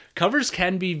 So covers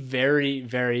can be very,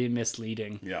 very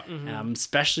misleading. Yeah.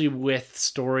 Especially with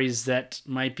stories that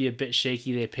might be a bit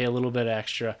shaky. They pay a little bit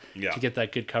extra to get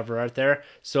that good cover art there.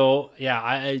 So, yeah,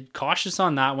 I cautious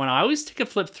on that one. I always take a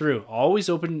flip through. Always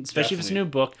open, especially if it's a new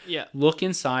book. Yeah. Look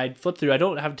inside, flip through. I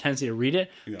don't have a tendency to read it,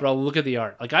 but I'll look at the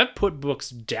art. Like, I've put books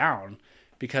down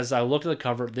because I looked at the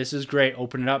cover, this is great,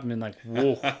 open it up, and been like,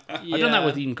 whoa. I've done that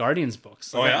with Eden Guardians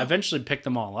books. Like, I eventually picked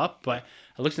them all up, but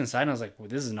I looked inside and I was like, well,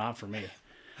 this is not for me.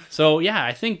 So, yeah,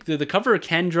 I think the cover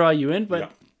can draw you in,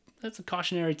 but that's a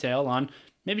cautionary tale on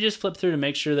maybe just flip through to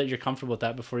make sure that you're comfortable with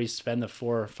that before you spend the $4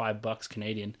 or $5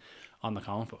 Canadian on the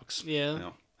comic books.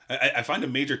 Yeah. I find a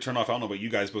major turnoff, I don't know about you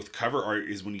guys, but with cover art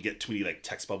is when you get too many like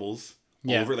text bubbles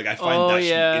all over it. Like I find that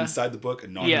should be inside the book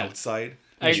and not outside.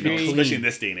 I agree. Especially in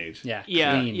this day and age. Yeah,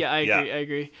 I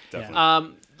agree.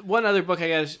 Definitely. One other book I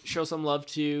gotta show some love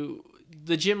to,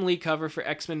 the Jim Lee cover for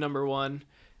X-Men #1,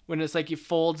 when it's like it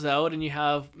folds out and you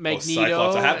have Magneto.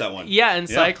 Cyclops, I have that one. Yeah, and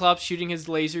Cyclops shooting his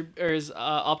laser or his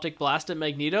optic blast at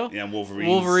Magneto. Yeah, and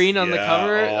Wolverine on the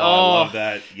cover. I love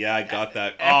that. Yeah, I got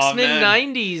that. X-Men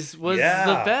 90s was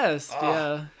the best.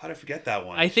 Yeah. How did I forget that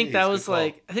one? I think that was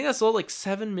I think that sold like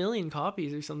 7 million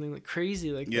copies or something like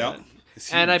crazy like that.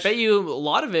 And I bet you a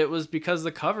lot of it was because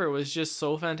the cover was just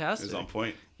so fantastic. It was on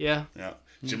point. Yeah. Yeah.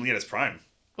 Jim Lee at his prime.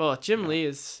 Well, Jim Lee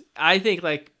is, I think,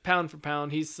 like, pound for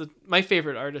pound, he's my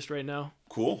favorite artist right now.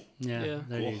 Cool. Yeah.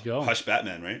 There you go. Hush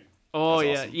Batman, right? Oh,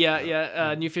 yeah. Awesome.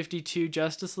 Yeah. New 52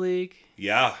 Justice League.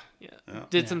 Yeah.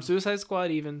 Did some Suicide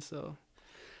Squad even, so.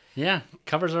 Yeah,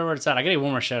 covers are where it's at. I gotta give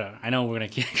one more shout out. I know we're gonna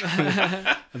keep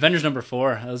Avengers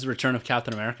 #4. That was the return of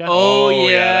Captain America. Oh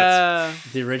yeah,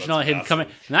 the original. Him awesome. Coming,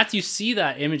 and that's you see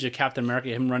that image of Captain America,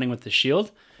 him running with the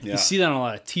shield. Yeah. You see that on a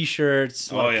lot of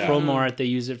T-shirts, a lot of promo art. They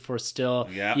use it for still.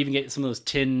 Yeah. You even get some of those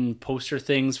tin poster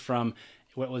things from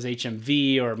what was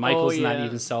HMV or Michaels, and that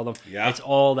even sell them. Yeah. It's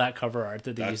all that cover art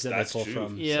that they use that they pull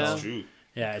from. Yeah, that's true.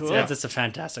 Yeah, cool. It's a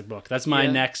fantastic book. That's my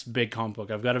next big comic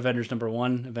book. I've got Avengers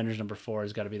 #1. Avengers #4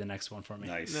 has got to be the next one for me.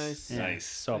 Nice.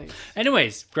 So,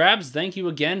 anyways, Grabs, thank you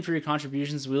again for your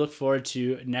contributions. We look forward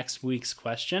to next week's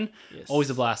question. Yes. Always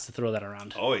a blast to throw that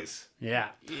around. Always.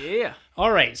 Yeah.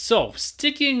 All right, so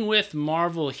sticking with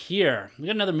Marvel here, we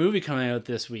got another movie coming out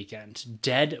this weekend,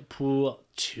 Deadpool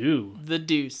 2. The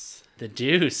Deuce.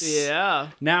 Yeah.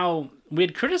 Now, we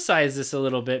had criticized this a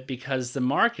little bit because the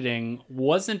marketing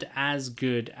wasn't as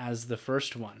good as the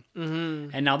first one.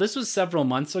 Mm-hmm. And now this was several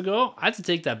months ago. I have to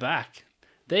take that back.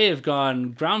 They have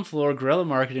gone ground floor guerrilla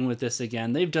marketing with this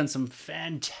again. They've done some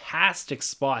fantastic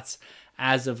spots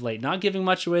as of late. Not giving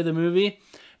much away the movie,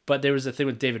 but there was a thing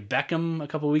with David Beckham a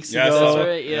couple weeks ago. That's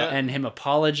right, yeah. And him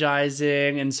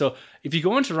apologizing. And so if you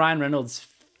go into Ryan Reynolds'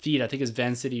 feed, I think it's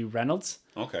Van City Reynolds.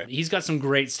 Okay. He's got some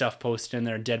great stuff posted in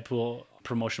there, Deadpool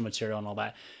promotional material and all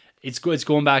that. It's good. It's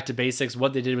going back to basics,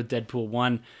 what they did with Deadpool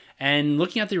 1. And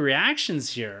looking at the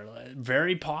reactions here,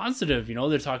 very positive. You know,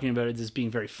 they're talking about it as being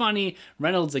very funny.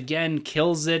 Reynolds, again,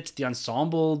 kills it. The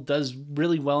ensemble does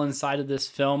really well inside of this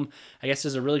film. I guess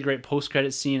there's a really great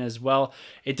post-credit scene as well.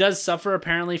 It does suffer,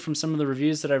 apparently, from some of the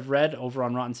reviews that I've read over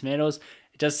on Rotten Tomatoes.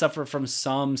 It does suffer from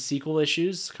some sequel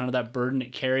issues, kind of that burden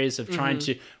it carries of trying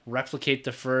to replicate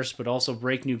the first, but also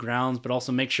break new grounds, but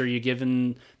also make sure you're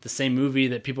given the same movie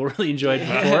that people really enjoyed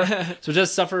before. So it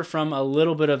does suffer from a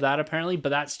little bit of that, apparently, but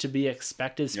that's to be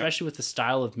expected, especially with the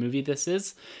style of movie this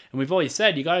is. And we've always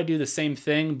said, you got to do the same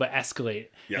thing, but escalate.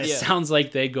 Yes. It Yeah. sounds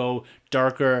like they go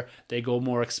darker, they go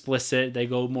more explicit, they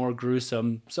go more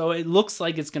gruesome. So it looks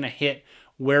like it's going to hit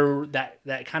where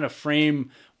that kind of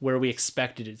frame where we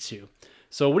expected it to.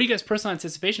 So what are you guys' personal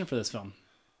anticipation for this film?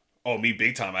 Oh, me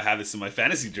big time. I have this in my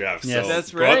fantasy draft. Yes. So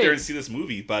That's go out right. there and see this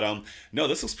movie. But no,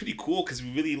 this looks pretty cool because it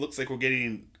really looks like we're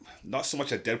getting not so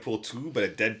much a Deadpool 2, but a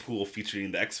Deadpool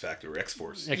featuring the X Factor or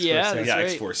X-Force. X-Force, Yeah, that's Yeah, right.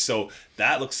 X-Force. So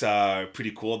that looks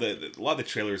pretty cool. A lot of the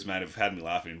trailers, man, have had me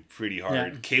laughing pretty hard.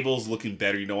 Yeah. Cable's looking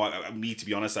better. You know, me, to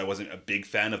be honest, I wasn't a big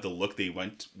fan of the look they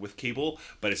went with Cable,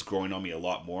 but it's growing on me a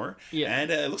lot more. Yeah. And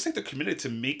it looks like they're committed to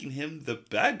making him the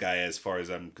bad guy as far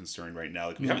as I'm concerned right now.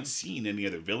 Like, we haven't seen any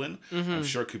other villain. I'm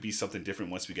sure it could be something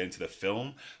different once we get into the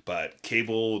film. But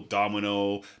Cable,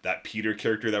 Domino, that Peter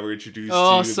character that we're introduced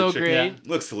Oh, to. the so chick- great.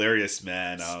 Looks hilarious,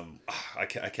 man. I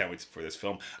can't wait for this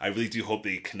film. I really do hope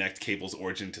they connect Cable's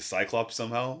origin to Cyclops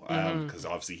somehow, because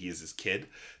obviously he is his kid.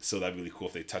 So that'd be really cool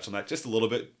if they touch on that just a little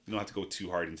bit. You don't have to go too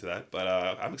hard into that, but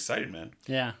I'm excited, man.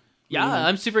 Yeah. Yeah,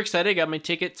 I'm super excited. I got my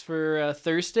tickets for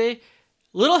Thursday.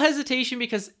 Little hesitation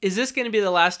because is this going to be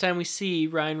the last time we see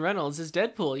Ryan Reynolds as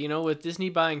Deadpool? You know, with Disney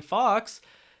buying Fox,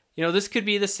 you know, this could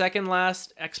be the second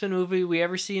last X-Men movie we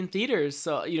ever see in theaters.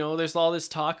 So, you know, there's all this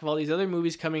talk of all these other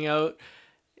movies coming out.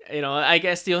 You know, I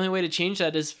guess the only way to change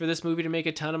that is for this movie to make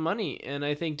a ton of money. And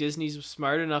I think Disney's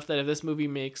smart enough that if this movie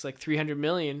makes like $300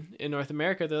 million in North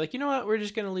America, they're like, you know what, we're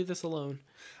just going to leave this alone.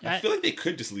 I feel like they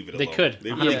could just leave it They alone. could,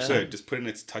 They really 100%. could. Just put in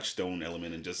its touchstone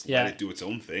element and just Yeah. let it do its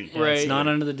own thing. Yeah, Right. It's not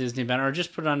under the Disney banner, or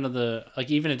just put it under the, like,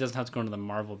 even it doesn't have to go under the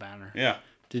Marvel banner. Yeah.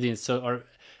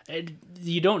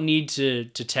 You don't need to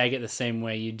tag it the same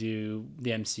way you do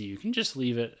the MCU. You can just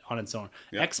leave it on its own.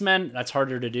 Yeah. X-Men, that's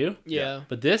harder to do. Yeah.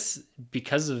 But this,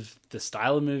 because of the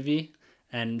style of movie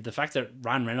and the fact that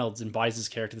Ryan Reynolds embodies his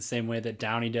character the same way that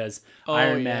Downey does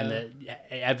Iron Man, that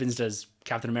Evans does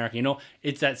Captain America, you know,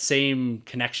 it's that same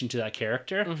connection to that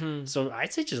character. So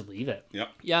I'd say just leave it. Yep.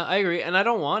 Yeah, I agree, and I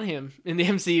don't want him in the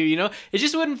MCU. You know, it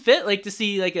just wouldn't fit. Like to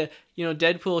see like a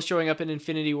Deadpool showing up in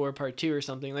Infinity War Part 2 or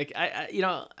something. Like I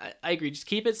agree. Just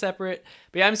keep it separate.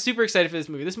 But yeah, I'm super excited for this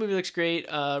movie. This movie looks great.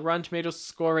 Rotten Tomatoes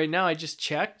score right now, I just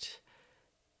checked,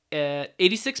 at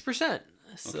 86%.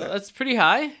 So Okay. that's pretty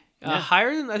high. Yeah.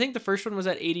 Higher than I think the first one was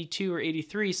at 82 or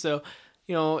 83. So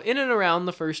you know, in and around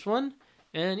the first one.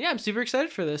 And yeah, I'm super excited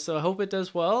for this. So I hope it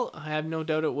does well. I have no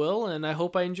doubt it will, and I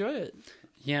hope I enjoy it.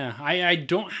 Yeah, I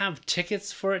don't have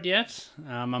tickets for it yet.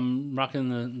 I'm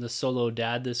rocking the Solo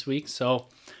Dad this week, so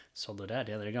Solo Dad,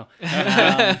 yeah, there you go.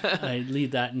 I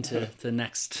lead that into the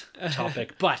next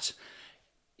topic, but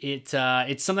it's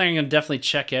something I'm gonna definitely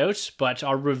check out. But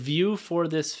our review for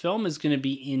this film is gonna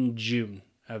be in June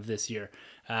of this year.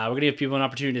 We're gonna give people an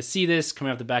opportunity to see this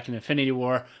coming off the back of Infinity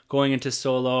War, going into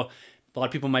Solo. A lot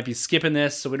of people might be skipping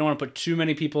this, so we don't want to put too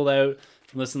many people out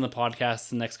from listening to the podcast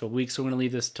the next couple weeks. So we're going to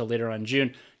leave this till later on in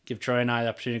June. Give Troy and I the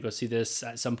opportunity to go see this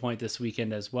at some point this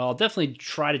weekend as well. I'll definitely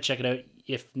try to check it out.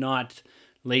 If not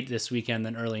late this weekend,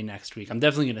 then early next week. I'm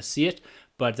definitely going to see it,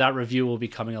 but that review will be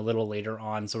coming a little later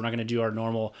on. So we're not going to do our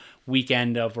normal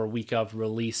weekend of or week of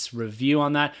release review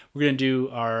on that. We're going to do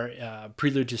our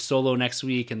prelude to Solo next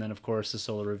week, and then of course the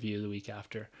Solo review the week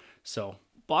after. So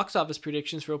Box office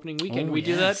predictions for opening weekend. Oh, we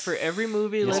do that yes. for every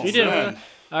movie. Yes, Let's we do. Man.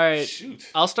 All right.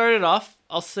 Shoot. I'll start it off.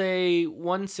 I'll say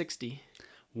 160.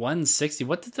 160.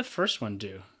 What did the first one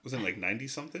do? Was it like 90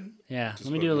 something? Yeah, Just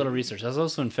let me about do a little right. research. That was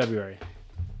also in February.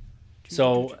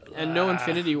 So And no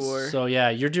Infinity War. So yeah,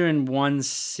 you're doing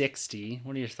 160.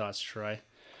 What are your thoughts, Troy?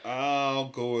 I'll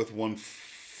go with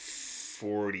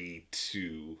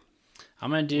 142. I'm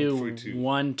gonna do 142.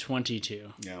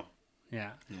 122. Yeah.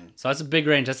 Yeah. So that's a big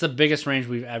range. That's the biggest range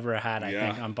we've ever had, I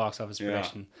Yeah. think, on box office Yeah.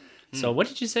 prediction. So what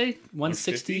did you say?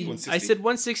 160? 150? I said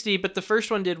 160, but the first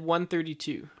one did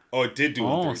 132. Oh, it did do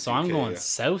Oh, 132. so I'm Okay, going yeah.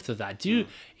 south of that.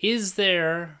 Is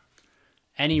there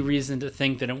any reason to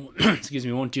think that it excuse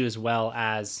me won't do as well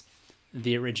as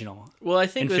the original? Well, I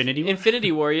think Infinity with War?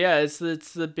 Infinity War, yeah, it's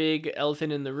the big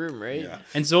elephant in the room, right? Yeah.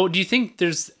 And so do you think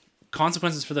there's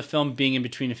consequences for the film being in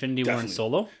between Infinity War and Definitely.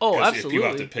 Solo. Oh, Because absolutely. if you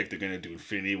have to pick, they're going to do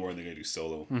Infinity War and they're going to do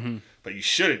Solo. Mm-hmm. But you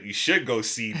shouldn't. You should go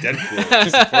see Deadpool. to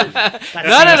support me.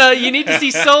 No. You need to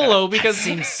see Solo because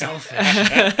Seems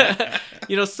selfish.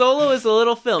 Solo is a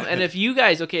little film. And if you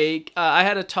guys, I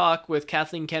had a talk with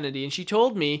Kathleen Kennedy, and she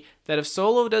told me that if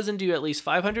Solo doesn't do at least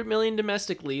 $500 million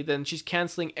domestically, then she's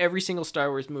canceling every single Star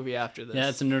Wars movie after this. Yeah,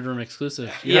 it's a Nerd Room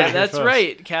exclusive. Yeah, that's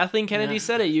right. Kathleen Kennedy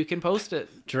said it. You can post it.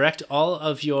 Direct all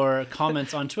of your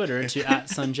comments on Twitter to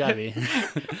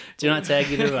 @Sunjavi. Do not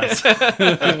tag either of us.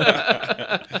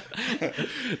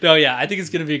 No, yeah, I think it's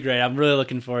going to be great. I'm really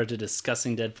looking forward to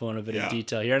discussing Deadpool in a bit of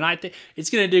detail here. And I think it's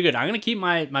going to do good. I'm going to keep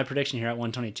my prediction here at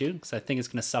 122 because I think it's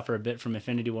going to suffer a bit from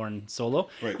Infinity War and Solo,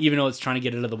 even though it's trying to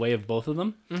get out of the way of both of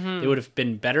them. It would have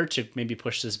been better to maybe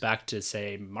push this back to,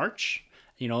 say, March,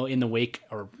 in the wake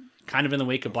or kind of in the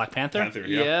wake of Black Panther.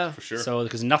 Yeah. For sure. So,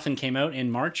 because nothing came out in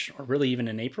March or really even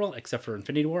in April except for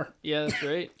Infinity War. Yeah, that's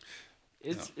right.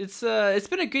 It's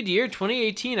been a good year,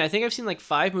 2018. I think I've seen like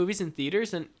 5 movies in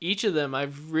theaters, and each of them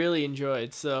I've really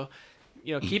enjoyed. So,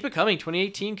 keep it coming.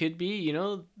 2018 could be,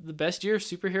 the best year of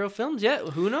superhero films yet.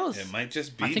 Who knows? It might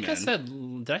just be. I think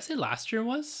did I say last year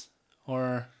was?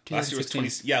 Or last year was 20.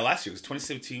 Yeah, last year was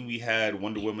 2017. We had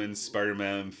Wonder Woman,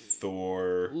 Spider-Man,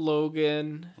 Thor,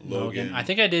 Logan. I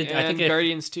think I did. And I think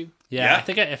Guardians 2. Yeah, I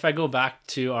think if I go back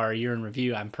to our year in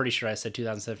review, I'm pretty sure I said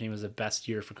 2017 was the best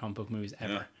year for comic book movies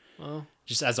ever. Well,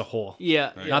 just as a whole.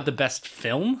 Yeah. Not the best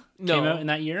film came out in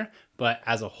that year, but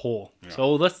as a whole. Yeah.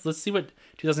 So let's see what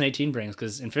 2018 brings,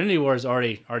 because Infinity War is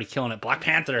already killing it. Black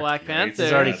Panther is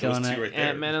already killing it. Right,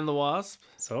 Ant-Man and the Wasp.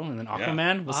 So, and then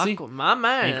Aquaman, we'll see. My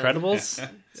man. Incredibles.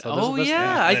 So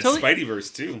I totally.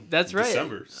 Spideyverse too. That's right.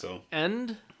 December. So.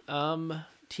 And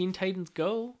Teen Titans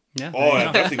Go. Yeah. Oh,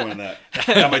 I'm definitely going to that.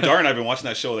 Yeah, my daughter and I've been watching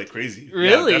that show like crazy.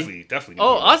 Really? Yeah, definitely.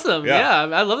 Oh, awesome. Yeah,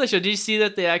 I love that show. Did you see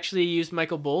that they actually used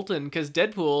Michael Bolton? Because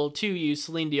Deadpool 2 used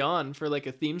Celine Dion for like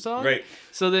a theme song. Right.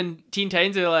 So then Teen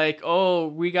Titans are like, oh,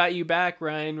 we got you back,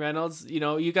 Ryan Reynolds.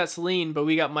 You got Celine, but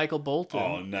we got Michael Bolton.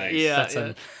 Oh, nice.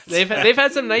 Yeah. They've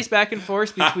had some nice back and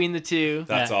forth between the two.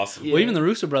 That's awesome. Well, even the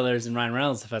Russo brothers and Ryan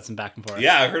Reynolds have had some back and forth.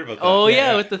 Yeah, I heard about that. Oh,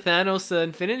 yeah, with the Thanos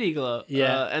Infinity Glove.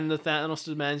 Yeah. And the Thanos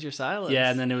demands your silence.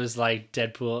 Yeah, and then it was like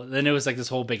Deadpool. Then it was like this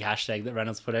whole big hashtag that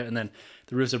Reynolds put out, and then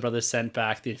the Russo brothers sent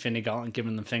back the Infinity Gauntlet,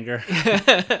 giving them the finger.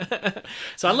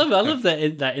 So I love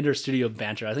that inter-studio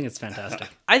banter. I think it's fantastic.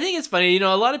 I think it's funny.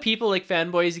 A lot of people, like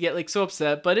fanboys, get like so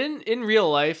upset, but in real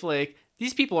life, like,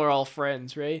 these people are all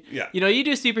friends, right? Yeah. You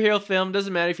do a superhero film,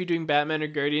 doesn't matter if you're doing Batman or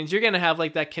Guardians, you're gonna have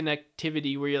like that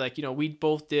connectivity where you're like, we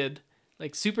both did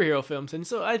like superhero films, and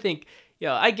so I think,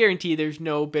 I guarantee there's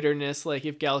no bitterness. Like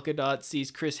if Gal Gadot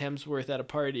sees Chris Hemsworth at a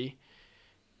party.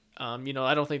 I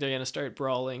don't think they're going to start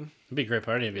brawling. It'd be a great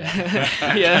party if you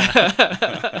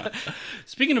Yeah.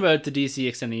 Speaking about the DC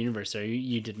Extended Universe,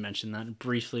 you did mention that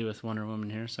briefly with Wonder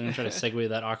Woman here, so I'm going to try to segue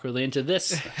that awkwardly into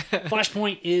this.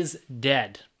 Flashpoint is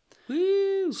dead.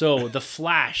 Woo! So, The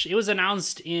Flash, it was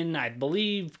announced in, I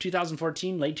believe,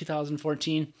 late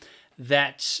 2014,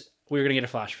 that we were going to get a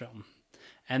Flash film.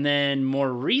 And then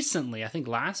more recently, I think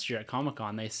last year at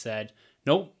Comic-Con, they said,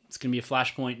 nope, it's going to be a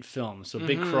Flashpoint film. So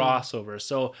big crossover.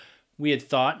 So we had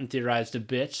thought and theorized a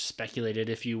bit, speculated,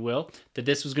 if you will, that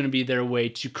this was going to be their way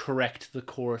to correct the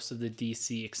course of the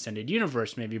DC Extended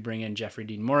Universe. Maybe bring in Jeffrey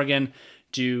Dean Morgan,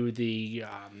 do the...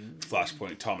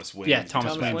 Flashpoint, Thomas Wayne. Yeah,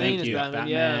 Thomas Wayne, thank you.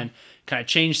 Batman. Kind of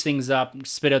change things up,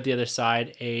 spit out the other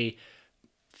side, a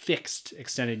fixed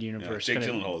extended universe. Jake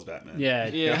Gyllenhaal is Batman.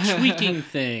 Yeah. Tweaking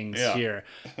things here.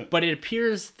 But it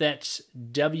appears that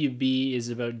WB is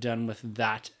about done with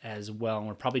that as well. And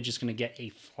we're probably just going to get a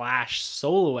Flash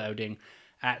solo outing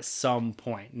at some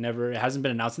point. It hasn't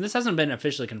been announced. And this hasn't been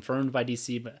officially confirmed by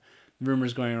DC, but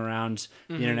rumors going around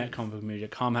the internet,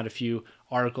 comicbookmedia.com had a few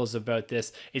articles about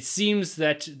this. It seems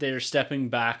that they're stepping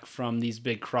back from these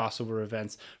big crossover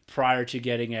events prior to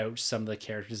getting out some of the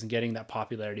characters and getting that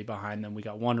popularity behind them. We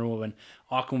got Wonder Woman,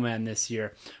 Aquaman this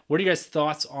year. What are you guys'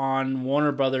 thoughts on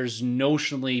Warner Brothers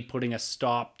notionally putting a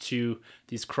stop to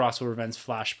these crossover events,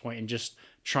 Flashpoint, and just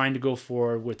trying to go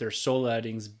forward with their solo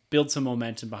outings, build some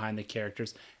momentum behind the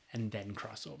characters, and then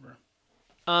crossover?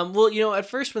 Well, at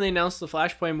first when they announced the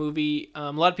Flashpoint movie,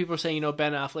 a lot of people were saying,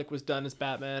 Ben Affleck was done as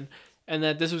Batman, and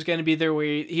that this was going to be their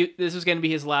way. This was going to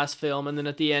be his last film, and then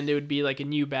at the end it would be like a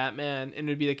new Batman, and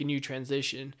it would be like a new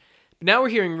transition. But now we're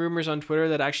hearing rumors on Twitter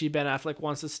that actually Ben Affleck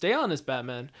wants to stay on as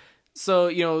Batman. So,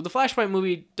 the Flashpoint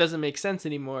movie doesn't make sense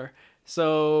anymore.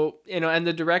 So, and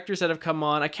the directors that have come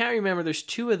on, I can't remember, there's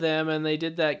 2 of them, and they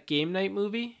did that Game Night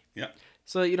movie. Yeah.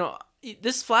 So,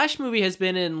 this Flash movie has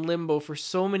been in limbo for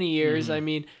so many years. I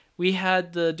mean, we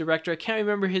had the director. I can't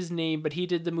remember his name, but he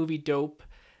did the movie Dope.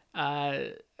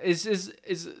 I'm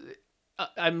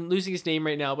losing his name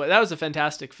right now, but that was a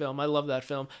fantastic film. I love that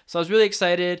film. So I was really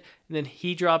excited, and then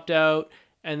he dropped out.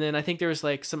 And then I think there was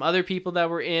like some other people that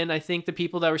were in. I think the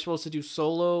people that were supposed to do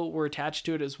Solo were attached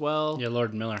to it as well. Yeah,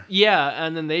 Lord Miller. Yeah,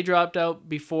 and then they dropped out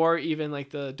before even like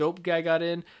the Dope guy got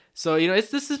in. So, you know,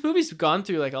 this movie's gone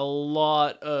through like a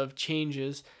lot of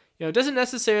changes. You know, it doesn't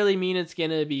necessarily mean it's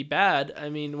going to be bad. I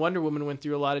mean, Wonder Woman went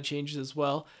through a lot of changes as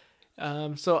well.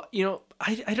 So, you know,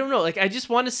 I don't know. Like, I just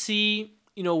want to see,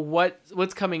 you know,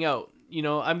 what's coming out. You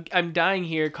know, I'm dying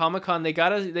here. Comic-Con, they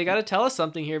gotta tell us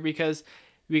something here, because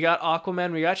we got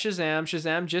Aquaman, we got Shazam.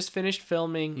 Shazam just finished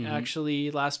filming actually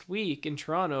last week in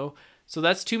Toronto. So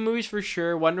that's 2 movies for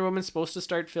sure. Wonder Woman's supposed to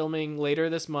start filming later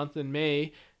this month in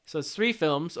May. So it's 3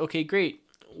 films. Okay, great.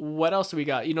 What else do we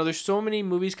got? You know, there's so many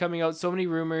movies coming out, so many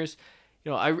rumors.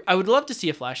 You know, I would love to see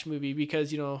a Flash movie,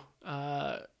 because, you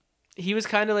know, he was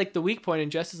kind of like the weak point in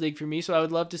Justice League for me. So I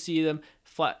would love to see them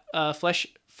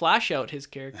flash out his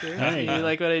character. You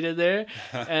like what I did there?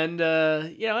 And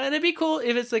you know, and it'd be cool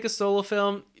if it's like a solo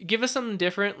film. Give us something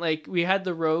different. Like we had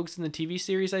the Rogues in the TV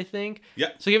series, I think. Yeah.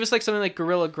 So give us like something like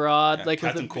Gorilla Grodd, Yeah, like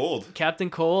Captain Cold.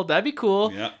 Captain Cold. That'd be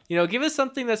cool. Yeah. You know, give us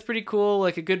something that's pretty cool,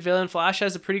 like a good villain. Flash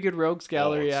has a pretty good Rogues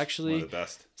gallery, It's actually. one of the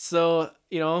best. So,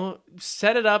 you know,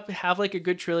 set it up, have like a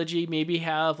good trilogy, maybe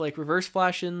have like Reverse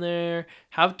Flash in there,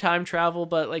 have time travel,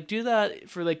 but like do that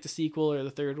for like the sequel or the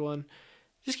third one.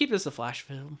 Just keep this a Flash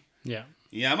film. Yeah.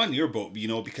 Yeah, I'm on your boat, you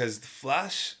know, because the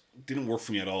Flash didn't work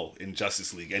for me at all in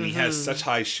Justice League, and he has such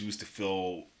high shoes to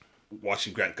fill.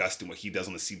 Watching Grant Gustin, what he does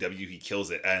on the CW, he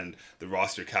kills it, and the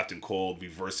roster, Captain Cold,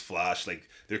 Reverse Flash, like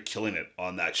they're killing it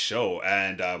on that show.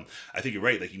 And I think you're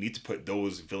right. Like you need to put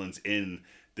those villains in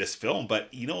this film,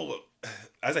 but you know,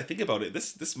 as I think about it,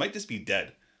 this might just be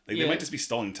dead. Like they might just be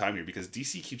stalling time here, because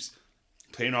DC keeps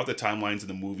playing out the timelines of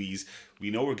the movies. We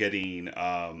know we're getting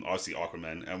obviously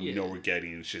Aquaman, and we know we're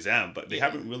getting Shazam, but they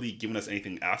haven't really given us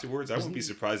anything afterwards. I wouldn't be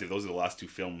surprised if those are the last 2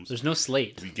 films There's no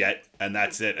slate. we get, and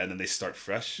that's it, and then they start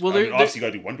fresh. Well, I mean, obviously you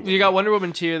got to do Wonder Woman. You got Wonder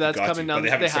Woman 2 that's coming down. But they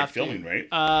haven't started have filming,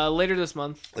 right? Later this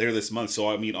month. Later this month. So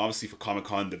I mean, obviously for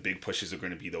Comic-Con, the big pushes are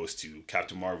going to be those 2,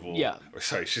 Captain Marvel,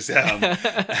 Shazam,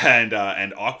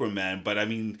 and Aquaman. But I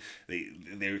mean,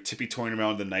 they're tippy-toeing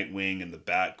around the Nightwing and the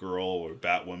Batgirl or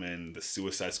Batwoman, the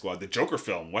Suicide Squad, the Joker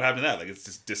film. What happened to that? Like it's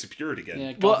just disappeared again.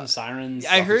 Yeah, Gotham Sirens.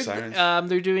 I heard Sirens.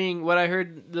 they're doing what I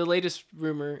heard the latest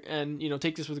rumor, and you know,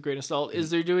 take this with a grain of salt, is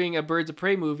they're doing a Birds of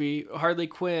Prey movie. Harley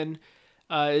Quinn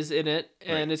is in it,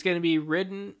 and it's going to be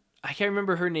written. I can't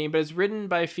remember her name, but it's written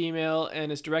by a female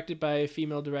and it's directed by a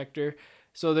female director.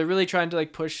 So they're really trying to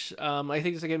like push. I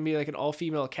think it's going to be like an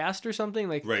all-female cast or something,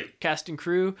 like cast and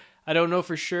crew. I don't know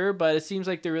for sure, but it seems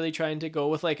like they're really trying to go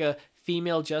with like a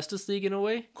female Justice League in a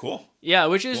way. Cool. Yeah,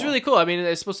 which is really cool. I mean,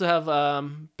 it's supposed to have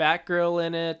Batgirl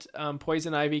in it,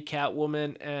 Poison Ivy,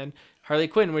 Catwoman, and Harley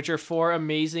Quinn, which are 4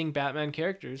 amazing Batman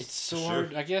characters. It's so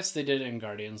hard. I guess they did it in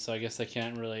Guardians, so I guess they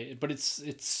can't really. But it's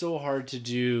so hard to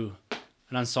do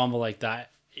an ensemble like that.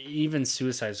 Even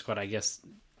Suicide Squad, I guess.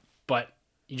 But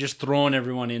you're just throwing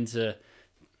everyone into,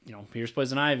 you know, here's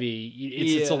Poison Ivy.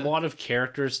 It's a lot of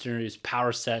characters to introduce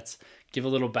power sets, give a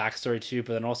little backstory to,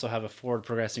 but then also have a forward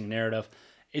progressing narrative.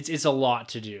 It's a lot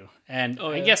to do. And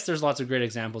I guess there's lots of great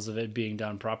examples of it being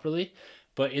done properly.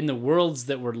 But in the worlds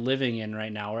that we're living in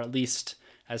right now, or at least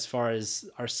as far as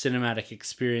our cinematic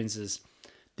experiences,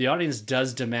 the audience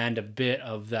does demand a bit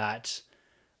of that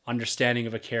understanding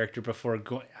of a character before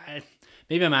going.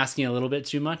 Maybe I'm asking a little bit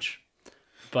too much.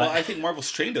 But well, I think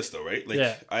Marvel's trained us though, right? Like,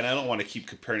 and I don't want to keep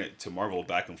comparing it to Marvel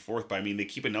back and forth, but I mean, they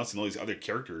keep announcing all these other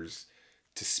characters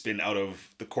to spin out of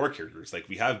the core characters. Like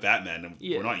we have Batman, and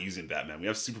we're not using Batman. We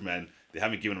have Superman. They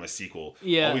haven't given him a sequel.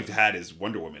 All we've had is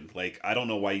Wonder Woman. Like, I don't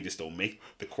know why you just don't make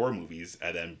the core movies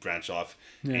and then branch off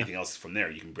anything else from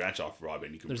there. You can branch off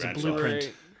Robin. You can branch a blueprint.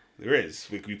 off. There is.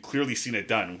 We've clearly seen it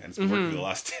done, and it's been working for the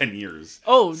last 10 years.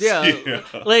 Oh, yeah.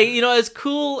 Like, you know, as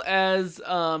cool as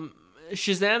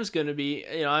Shazam's going to be,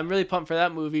 you know, I'm really pumped for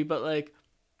that movie, but, like,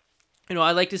 you know,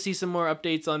 I'd like to see some more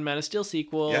updates on Man of Steel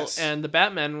sequel and the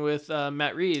Batman with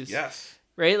Matt Reeves. Yes.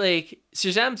 Right? Like,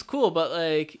 Shazam's cool, but,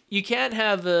 like, you can't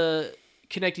have a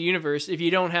connected universe if you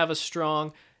don't have a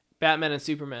strong Batman and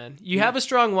Superman. You have a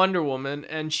strong Wonder Woman,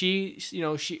 and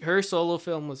her solo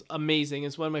film was amazing.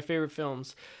 It's one of my favorite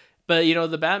films. But, you know,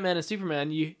 the Batman and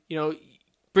Superman, you know,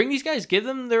 bring these guys, give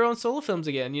them their own solo films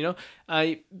again, you know?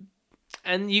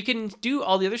 And you can do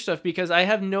all the other stuff, because I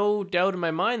have no doubt in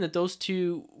my mind that those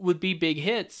 2 would be big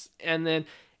hits. And then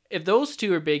if those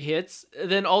 2 are big hits,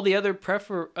 then all the other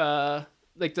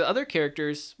like the other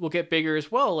characters will get bigger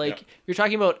as well. Like Yeah. you're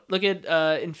talking about, look at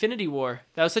Infinity War.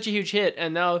 That was such a huge hit,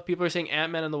 and now people are saying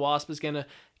Ant-Man and the Wasp is gonna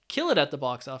kill it at the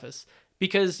box office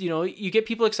because you get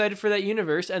people excited for that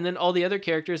universe, and then all the other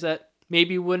characters that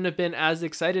maybe wouldn't have been as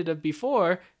excited of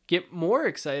before get more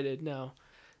excited now.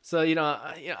 So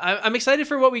I'm excited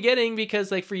for what we're getting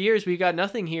because like for years we got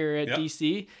nothing here at Yeah.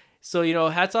 DC. So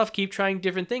hats off, keep trying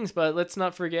different things, but let's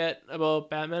not forget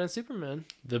about Batman and Superman.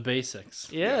 The basics.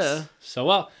 Yeah. Yes.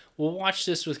 So we'll watch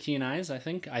this with keen eyes. I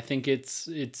think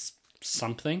it's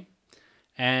something.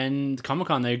 And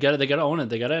Comic-Con, they gotta own it.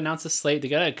 They gotta announce a slate. They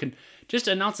gotta just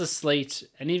announce a slate,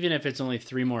 and even if it's only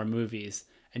 3 more movies,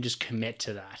 and just commit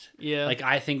to that. Yeah. Like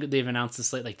I think they've announced the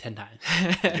slate like 10 times,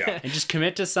 Yeah. and just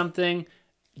commit to something.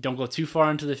 Don't go too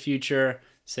far into the future.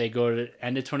 Say go to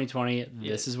end of 2020.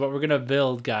 This is what we're gonna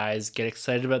build, guys. Get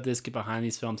excited about this. Get behind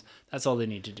these films. That's all they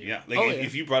need to do. Yeah, like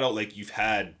if you brought out like you've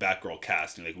had Batgirl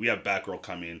cast and like we have Batgirl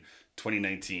coming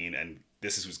 2019 and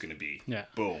this is who's gonna be. Yeah.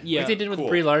 Boom. Yeah. Like they did with Cool.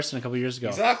 Brie Larson a couple years ago.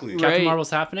 Exactly. Right. Captain Marvel's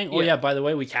happening. Oh Yeah. yeah, by the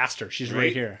way, we cast her. She's right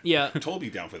Right. here. Yeah. Totally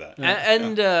down for that.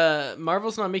 And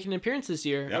Marvel's not making an appearance this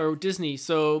year, Yep. or Disney.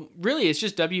 So really, it's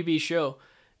just WB's show,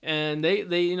 and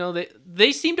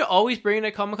they seem to always bring it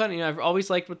at Comic-Con. I've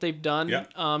always liked what they've done.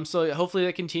 Yeah. So hopefully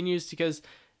that continues because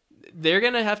they're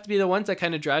gonna have to be the ones that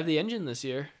kind of drive the engine this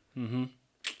year.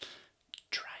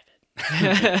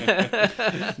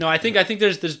 No, I think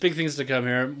there's big things to come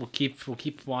here. We'll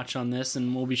keep watch on this,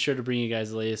 and we'll be sure to bring you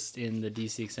guys the latest in the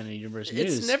DC Extended Universe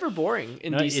news. It's never boring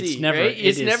in No, DC. it's never- Right? it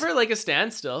It's is- never like a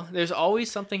standstill. There's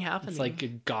always something happening. It's like a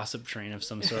gossip train of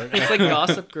some sort. it's like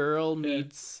Gossip Girl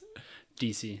meets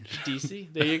DC. DC.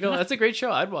 There you go. That's a great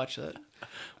show. I'd watch that.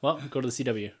 Well, go to the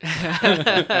CW.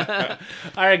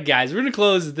 All right, guys, we're going to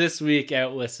close this week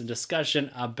out with some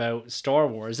discussion about Star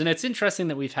Wars. And it's interesting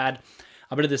that we've had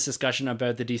a bit of this discussion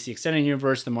about the DC Extended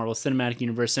Universe, the Marvel Cinematic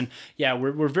Universe. And yeah,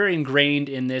 we're very ingrained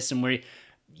in this, and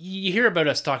you hear about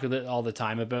us talk all the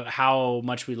time about how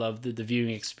much we love the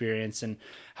viewing experience and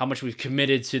how much we've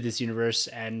committed to this universe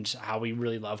and how we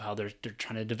really love how they're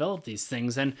trying to develop these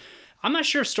things. And I'm not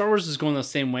sure if Star Wars is going the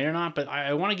same way or not, but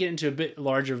I want to get into a bit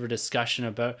larger of a discussion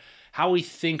about how we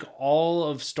think all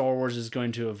of Star Wars is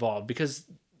going to evolve. Because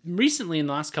recently, in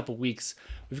the last couple of weeks,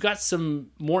 we've got some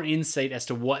more insight as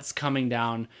to what's coming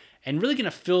down and really going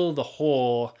to fill the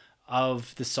hole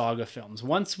of the saga films.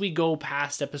 Once we go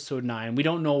past episode 9, we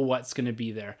don't know what's going to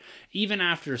be there. Even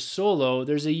after Solo,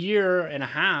 there's a year and a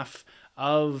half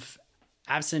of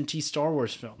absentee Star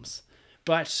Wars films.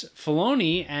 But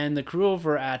Filoni and the crew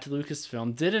over at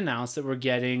Lucasfilm did announce that we're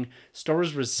getting Star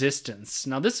Wars Resistance.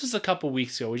 Now, this was a couple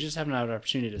weeks ago. We just haven't had an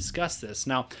opportunity to discuss this.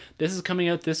 Now, this is coming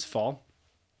out this fall.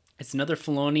 It's another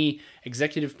Filoni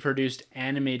executive-produced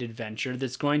animated venture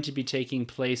that's going to be taking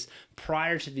place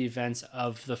prior to the events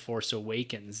of The Force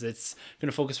Awakens. It's going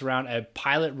to focus around a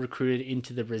pilot recruited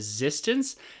into the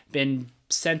Resistance, been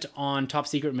sent on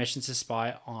top-secret missions to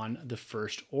spy on the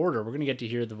First Order. We're going to get to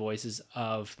hear the voices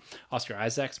of Oscar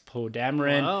Isaacs, Poe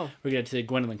Dameron. Wow. We're going to get to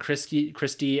Gwendolyn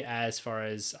Christie as far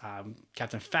as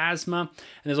Captain Phasma. And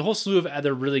there's a whole slew of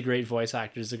other really great voice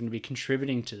actors that are going to be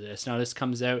contributing to this. Now, this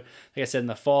comes out, like I said, in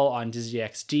the fall on Disney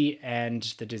XD and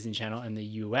the Disney Channel in the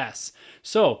US.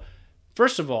 So,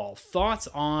 first of all, thoughts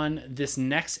on this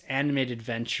next animated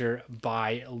venture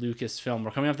by Lucasfilm.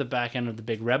 We're coming off the back end of the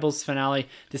big Rebels finale.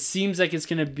 This seems like it's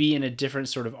going to be in a different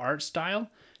sort of art style,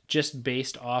 just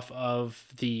based off of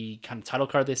the kind of title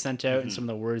card they sent out and some of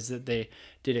the words that they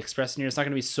did express in here. It's not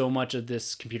going to be so much of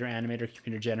this computer animated,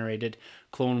 computer generated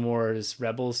Clone Wars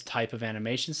Rebels type of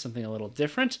animation, something a little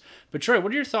different. But Troy,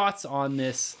 what are your thoughts on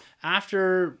this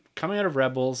after coming out of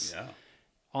Rebels? Yeah.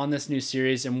 On this new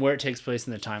series and where it takes place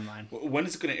in the timeline. When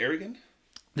is it going to air again?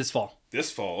 This fall.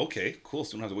 This fall. Okay, cool.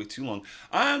 So we don't have to wait too long.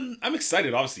 I'm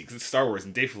excited, obviously, because it's Star Wars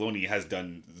and Dave Filoni has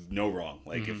done no wrong.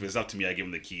 Like, if it's up to me, I give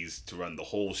him the keys to run the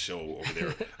whole show over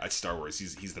there at Star Wars.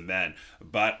 He's the man.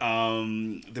 But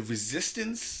the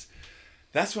Resistance,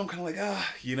 that's what I'm kind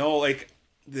of like,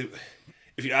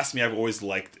 if you ask me, I've always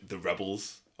liked the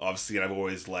Rebels. Obviously, and I've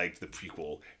always liked the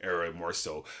prequel era more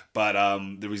so. But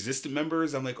the Resistance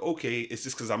members, I'm like, okay, it's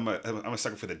just because I'm a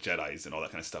sucker for the Jedis and all that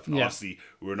kind of stuff. And obviously,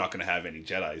 we're not going to have any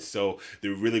Jedis. So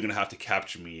they're really going to have to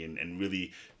capture me and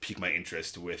really pique my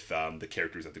interest with the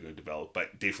characters that they're going to develop.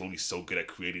 But Dave Filoni's so good at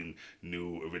creating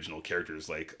new original characters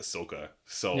like Ahsoka.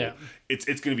 So it's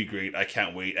going to be great. I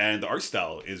can't wait. And the art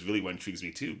style is really what intrigues me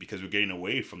too, because we're getting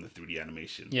away from the 3D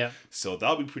animation. Yeah. So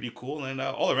that'll be pretty cool. And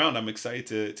all around, I'm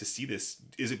excited to see this.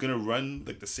 Is it going to run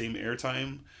like the same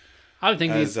airtime? I would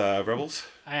think as these Rebels.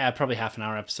 probably half an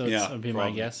hour episodes Yeah, would be my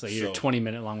probably. guess. Like you're So-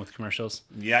 20-minute long with commercials.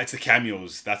 Yeah, it's the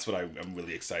cameos. That's what I'm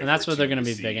really excited. And that's for what they're to going to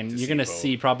be see- big in. to You're going to Poe.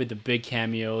 see probably the big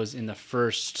cameos in the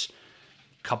first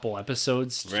couple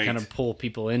episodes to Right. kind of pull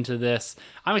people into this.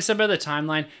 I'm excited by the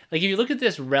timeline. Like if you look at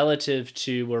this relative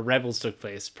to where Rebels took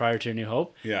place prior to A New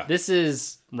Hope, Yeah. this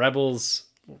is Rebels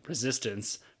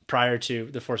Resistance prior to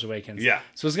The Force Awakens. Yeah.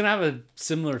 So it's going to have a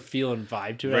similar feel and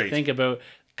vibe to it. I Right. think about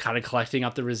kind of collecting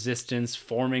up the Resistance,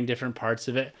 forming different parts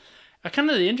of it. Kind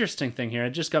of the interesting thing here,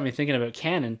 it just got me thinking about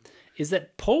canon, is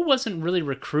that Poe wasn't really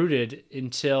recruited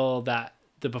until the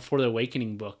Before the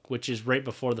Awakening book, which is right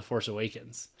before The Force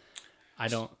Awakens. I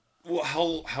don't. Well,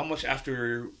 how much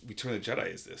after Return of the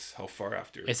Jedi is this? How far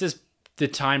after? It says the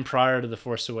time prior to The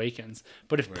Force Awakens.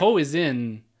 But if Poe is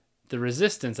in the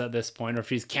Resistance at this point, or if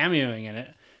he's cameoing in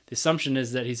it, the assumption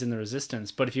is that he's in the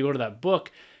Resistance. But if you go to that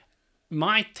book,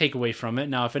 my takeaway from it,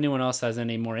 now if anyone else has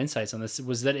any more insights on this,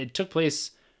 was that it took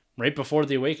place right before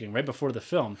the Awakening, right before the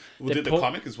film. Well, That did the Poe-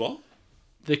 comic as well?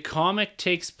 The comic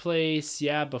takes place,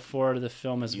 before the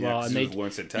film as well, 'cause and it they, was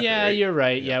Lawrence Santeca, yeah, right? you're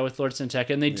right, with Lord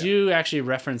Santeca, and they do actually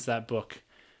reference that book,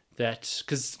 that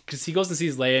because he goes and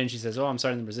sees Leia, and she says, "Oh, I'm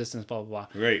starting the Resistance," blah blah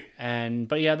blah, Right.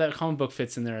 but that comic book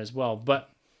fits in there as well, but.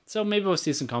 So maybe we'll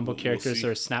see some comic book characters, see.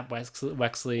 or Snap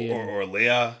Wexley. and- Or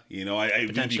Leia, you know, it'd be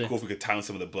Potentially. cool if we could tie on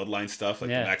some of the Bloodline stuff, like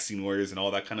Yeah. the Maxine Warriors and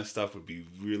all that kind of stuff would be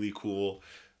really cool.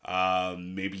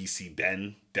 Maybe you see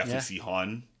Ben, definitely Yeah. see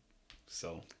Han.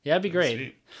 So Yeah, it'd be great.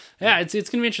 sweet. Yeah, it's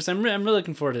gonna be interesting. I'm really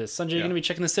looking forward to this. Sanjay, you're gonna be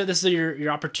checking this out. This is your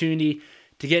opportunity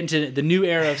to get into the new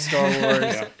era of Star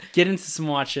Wars. Get into some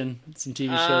watching, some TV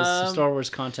shows, some Star Wars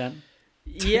content.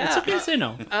 Yeah. It's okay to say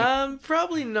no.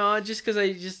 Probably not, just because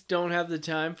I just don't have the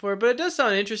time for it. But it does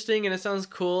sound interesting and it sounds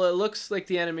cool. It looks like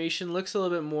the animation looks a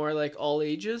little bit more like all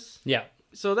ages. Yeah.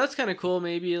 So that's kind of cool.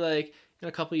 Maybe like in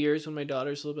a couple years when my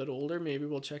daughter's a little bit older, maybe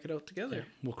we'll check it out together.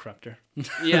 We'll corrupt her.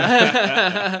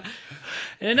 Yeah.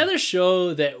 And another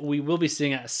show that we will be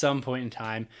seeing at some point in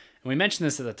time, and we mentioned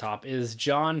this at the top, is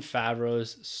Jon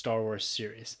Favreau's Star Wars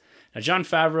series. Now, Jon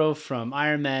Favreau from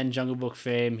Iron Man, Jungle Book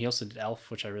fame, he also did Elf,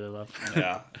 which I really love.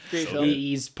 Yeah. Great So film. good.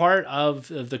 He's part of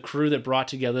the crew that brought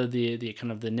together the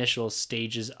kind of the initial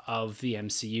stages of the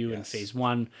MCU in Yes. Phase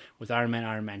 1 with Iron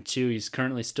Man 2. He's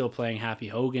currently still playing Happy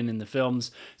Hogan in the films.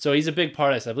 So he's a big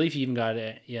part of this. I believe he even got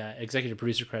executive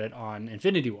producer credit on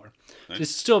Infinity War. So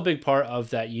he's still a big part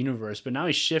of that universe, but now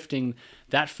he's shifting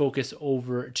that focus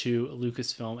over to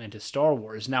Lucasfilm and to Star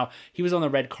Wars. Now, he was on the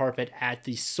red carpet at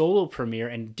the Solo premiere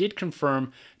and did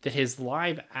confirm that his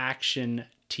live action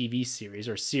TV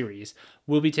series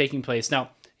will be taking place.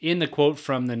 Now, in the quote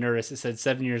from the Nerdist, it said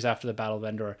 7 years after the Battle of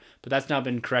Endor, but that's now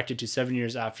been corrected to 7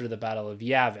 years after the Battle of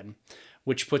Yavin,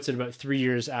 which puts it about 3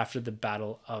 years after the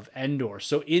Battle of Endor.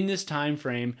 So in this time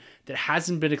frame that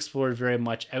hasn't been explored very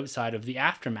much outside of the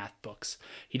Aftermath books.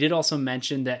 He did also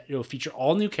mention that it will feature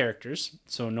all new characters,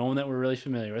 so no one that we're really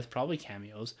familiar with, probably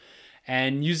cameos,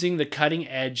 and using the cutting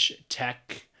edge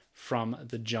tech from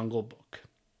the Jungle Book.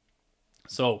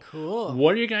 So, Cool.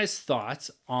 what are your guys'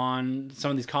 thoughts on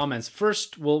some of these comments?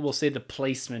 First, we'll say the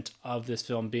placement of this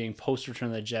film being post Return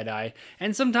of the Jedi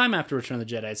and sometime after Return of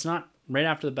the Jedi. It's not right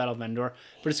after the Battle of Endor,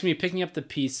 but it's going to be picking up the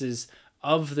pieces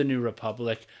of the New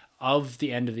Republic, of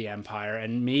the end of the Empire,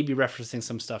 and maybe referencing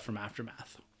some stuff from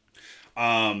Aftermath.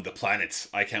 The planets.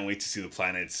 I can't wait to see the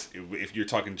planets. If you're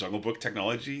talking Jungle Book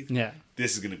technology, Yeah.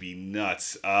 this is gonna be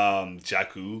nuts.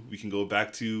 Jakku, we can go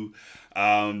back to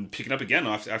picking up again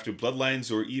after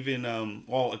Bloodlines, or even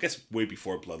I guess way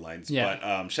before Bloodlines. Yeah.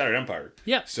 But Shattered Empire.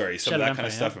 Yeah. Sorry, some Shattered of that kind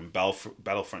Empire, of stuff in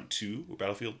Battlefront 2 or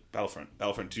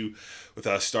Battlefront 2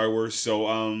 with Star Wars.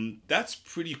 So that's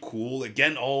pretty cool.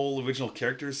 Again, all original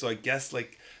characters. So I guess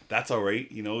like that's all right.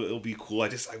 You know, it'll be cool.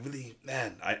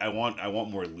 I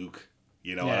want more Luke.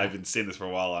 You know, and Yeah. I've been saying this for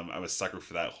a while. I'm a sucker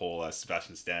for that whole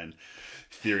Sebastian Stan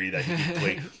theory that he could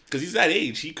play, because he's that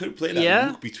age. He could play that Yeah.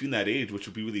 Luke between that age, which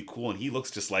would be really cool. And he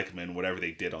looks just like him in whatever they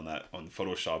did on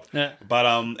Photoshop. Yeah. But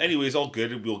anyways, all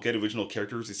good. We'll get original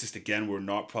characters. It's just, again, we're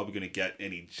not probably going to get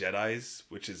any Jedis,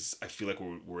 which is, I feel like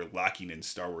we're lacking in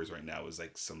Star Wars right now, is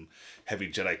like some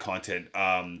heavy Jedi content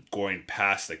going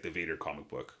past like the Vader comic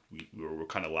book. We're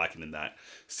kind of lacking in that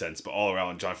sense. But all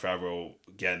around, Jon Favreau,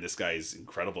 again, this guy is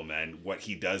incredible, man. What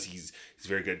he does, he's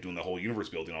very good at doing the whole universe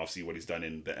building. Obviously, what he's done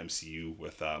in the MCU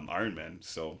with Iron Man.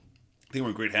 So I think we're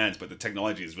in great hands. But the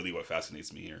technology is really what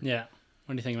fascinates me here. Yeah.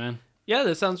 What do you think, man? Yeah,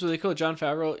 that sounds really cool. Jon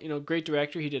Favreau, great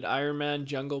director. He did Iron Man,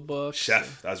 Jungle Book.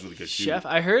 Chef, that was really good too. Chef.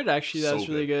 I heard actually that So was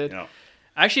really good. Yeah.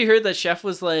 I actually heard that Chef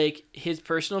was like his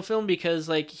personal film, because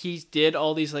like he did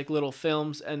all these like little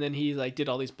films and then he like did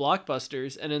all these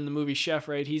blockbusters, and in the movie Chef,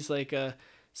 right, he's like a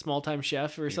small time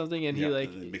chef or something, and he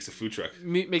like makes a food truck.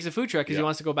 Makes a food truck because he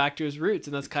wants to go back to his roots,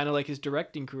 and that's kind of like his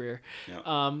directing career,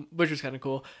 which was kind of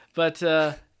cool. But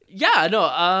I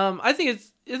think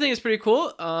it's pretty cool.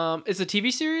 It's a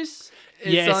TV series.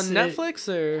 It's on Netflix,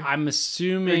 or I'm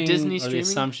assuming, or Disney or the streaming.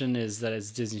 assumption is that it's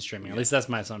Disney streaming. At least that's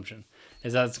my assumption.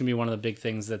 Is that it's gonna be one of the big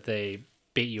things that they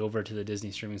bait you over to the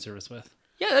Disney streaming service with.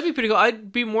 Yeah, that'd be pretty cool.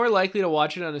 I'd be more likely to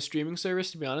watch it on a streaming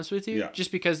service, to be honest with you,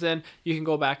 just because then you can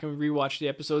go back and rewatch the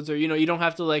episodes, or you don't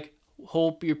have to like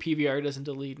hope your PVR doesn't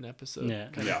delete an episode,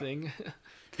 kind of thing.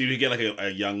 Did you get like a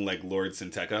young like Lord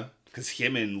Sinteca? Because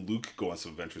him and Luke go on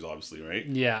some adventures, obviously, right?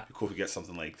 Yeah, it'd be cool if we get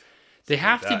something like. They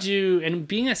have to do, and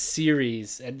being a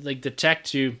series, and like the tech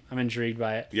too, I'm intrigued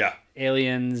by it. Yeah.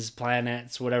 Aliens,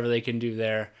 planets, whatever they can do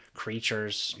there,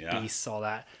 creatures, beasts, all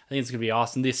that. I think it's going to be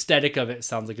awesome. The aesthetic of it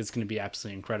sounds like it's going to be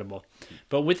absolutely incredible.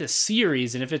 But with a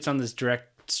series, and if it's on this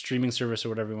direct streaming service or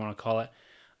whatever you want to call it,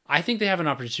 I think they have an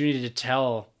opportunity to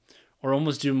tell or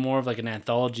almost do more of like an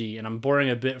anthology. And I'm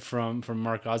borrowing a bit from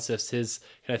Mark Odsif's, his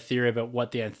kind of theory about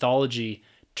what the anthology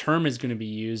term is going to be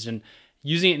used, and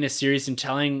using it in a series and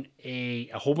telling a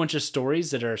whole bunch of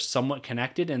stories that are somewhat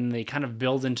connected, and they kind of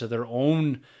build into their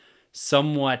own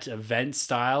somewhat event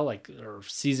style, like or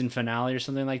season finale or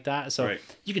something like that. So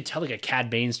you could tell like a Cad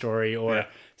Bane story or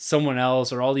someone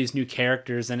else, or all these new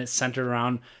characters, and it's centered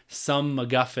around some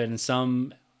MacGuffin,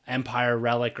 some Empire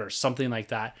relic or something like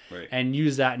that, and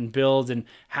use that and build and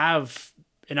have.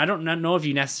 And I don't know if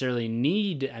you necessarily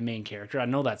need a main character. I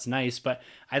know that's nice, but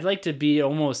I'd like to be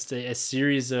almost a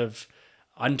series of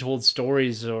untold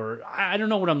stories, or I don't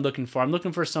know what I'm looking for. I'm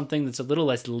looking for something that's a little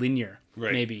less linear,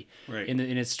 maybe, in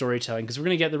its storytelling, because we're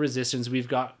going to get the Resistance, we've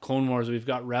got Clone Wars, we've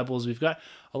got Rebels, we've got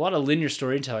a lot of linear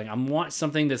storytelling. I want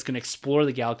something that's going to explore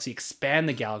the galaxy, expand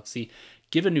the galaxy,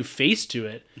 give a new face to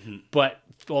it, but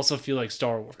also feel like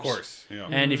Star Wars. Of course. Yeah.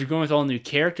 And if you're going with all new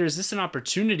characters, this is an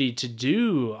opportunity to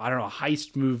do, I don't know, a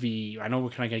heist movie. I know we're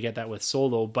kind of going to get that with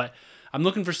Solo, but I'm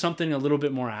looking for something a little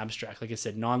bit more abstract. Like I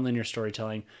said, non-linear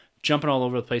storytelling, jumping all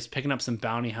over the place, picking up some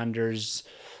bounty hunters.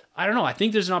 I don't know. I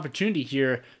think there's an opportunity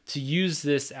here to use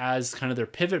this as kind of their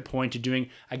pivot point to doing,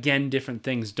 again, different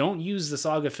things. Don't use the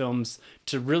saga films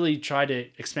to really try to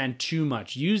expand too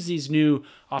much. Use these new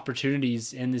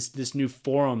opportunities and this new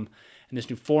forum and this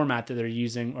new format that they're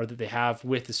using, or that they have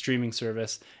with the streaming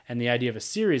service, and the idea of a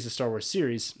series, a Star Wars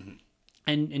series,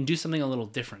 and do something a little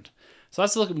different. So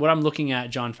that's what I'm looking at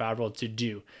Jon Favreau to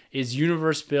do, is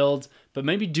universe build, but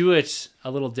maybe do it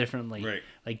a little differently. Right.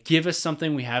 Like give us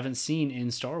something we haven't seen in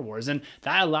Star Wars. And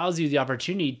that allows you the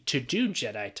opportunity to do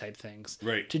Jedi type things.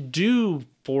 Right. To do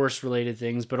Force related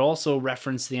things, but also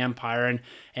reference the Empire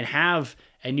and have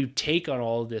a new take on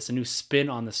all of this, a new spin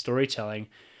on the storytelling,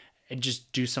 and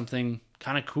just do something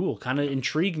kind of cool, kind of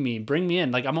intrigue me, bring me in.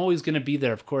 Like I'm always going to be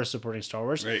there, of course, supporting Star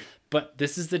Wars. Right. But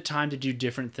this is the time to do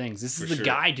different things. This is the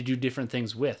guy to do different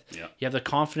things with. Yeah. You have the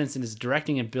confidence in his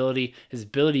directing ability, his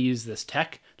ability to use this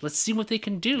tech. Let's see what they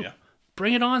can do. Yeah.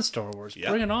 Bring it on, Star Wars. Yeah.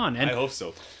 Bring it on. And I hope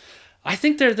so. I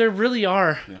think there really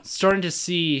are starting to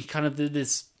see kind of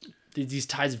these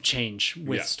tides of change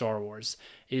with Star Wars.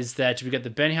 Is that we've got the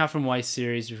Benioff and Weiss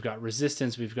series, we've got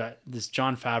Resistance, we've got this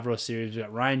Jon Favreau series, we've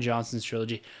got Rian Johnson's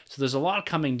trilogy. So there's a lot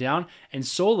coming down, and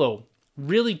Solo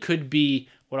really could be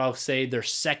what I'll say their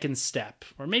second step,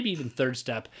 or maybe even third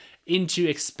step, into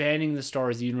expanding the Star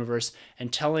Wars universe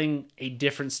and telling a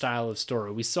different style of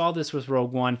story. We saw this with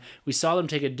Rogue One. We saw them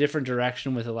take a different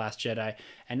direction with The Last Jedi.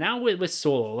 And now with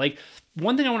Solo. Like,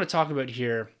 one thing I want to talk about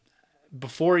here,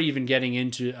 before even getting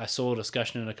into a Solo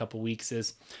discussion in a couple weeks,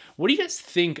 is what do you guys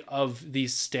think of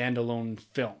these standalone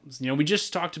films? You know, we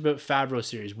just talked about Favreau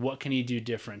series. What can he do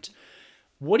different?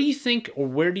 What do you think, or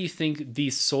where do you think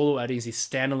these solo outings, these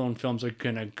standalone films are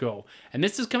going to go? And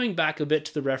this is coming back a bit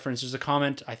to the reference. There's a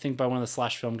comment, I think, by one of the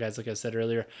Slash Film guys, like I said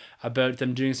earlier, about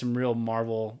them doing some real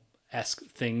Marvel-esque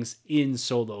things in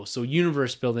Solo. So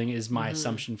universe building is my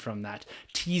assumption from that.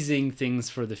 Teasing things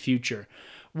for the future.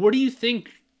 What do you think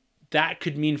that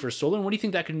could mean for Solo, and what do you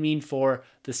think that could mean for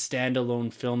the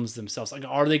standalone films themselves? Like,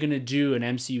 are they going to do an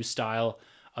MCU style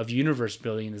of universe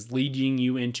building is leading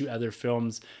you into other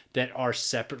films that are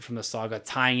separate from the saga,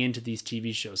 tying into these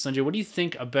TV shows? Sanjay, what do you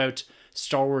think about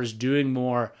Star Wars doing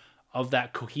more of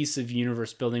that cohesive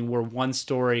universe building where one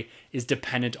story is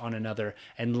dependent on another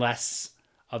and less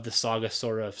of the saga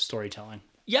sort of storytelling?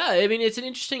 Yeah, I mean, it's an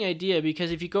interesting idea,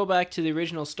 because if you go back to the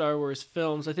original Star Wars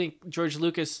films, I think George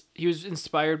Lucas, he was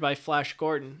inspired by Flash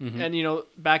Gordon. And, you know,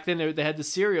 back then they had the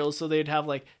serials, so they'd have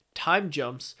like time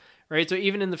jumps. Right, so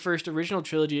even in the first original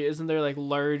trilogy, isn't there like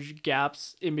large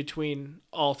gaps in between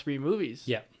all three movies?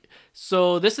 Yeah.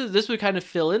 So this would kind of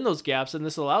fill in those gaps, and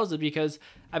this allows it because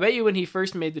I bet you when he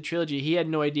first made the trilogy, he had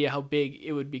no idea how big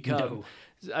it would become.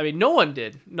 No. I mean, no one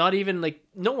did. Not even like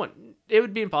no one. It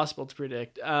would be impossible to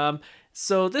predict.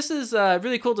 So this is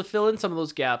really cool to fill in some of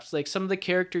those gaps, like some of the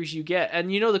characters you get. And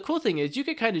the cool thing is you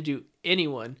could kind of do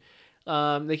anyone.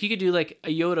 Like you could do like a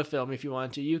Yoda film if you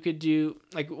want to. You could do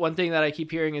like one thing that I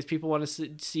keep hearing is people want to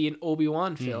see an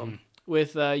Obi-Wan film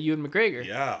with Ewan McGregor.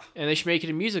 Yeah. And they should make it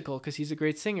a musical because he's a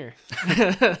great singer.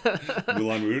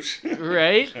 Moulin Rouge.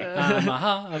 Right?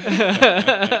 Uh-huh.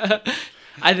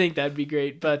 I think that'd be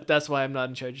great, but that's why I'm not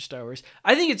in charge of Star Wars.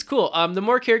 I think it's cool. The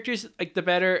more characters, like the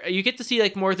better. You get to see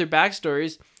like more of their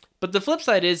backstories. But the flip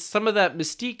side is some of that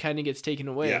mystique kind of gets taken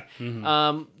away.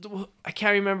 Yeah. I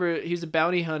can't remember. He was a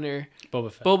bounty hunter.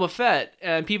 Boba Fett.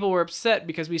 And people were upset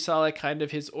because we saw like kind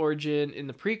of his origin in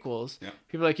the prequels. Yeah.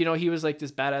 People were like, he was like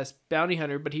this badass bounty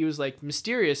hunter, but he was like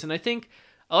mysterious. And I think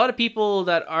a lot of people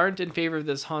that aren't in favor of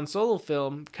this Han Solo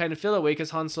film kind of feel that way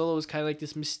because Han Solo was kind of like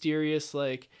this mysterious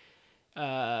like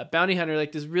bounty hunter,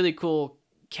 like this really cool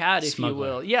cat, if Smuggler.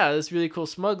 you will. Yeah, this really cool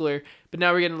smuggler. But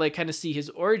now we're gonna like kind of see his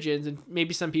origins, and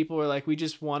maybe some people were like, we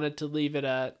just wanted to leave it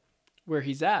at where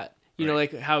he's at. You know,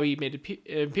 like how he made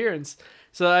an appearance.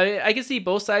 So I can see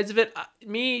both sides of it.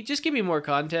 Just give me more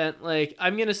content. Like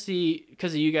I'm gonna see,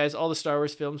 because of you guys, all the Star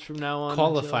Wars films from now on.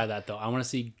 Qualify that though. I want to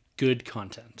see good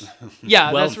content.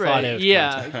 Yeah, Well that's thought right. out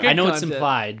Yeah, content. good I know it's content.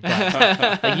 implied,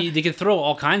 but like, they could throw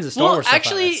all kinds of Star Wars stuff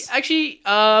at us. Actually,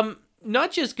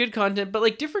 not just good content, but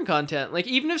like different content. Like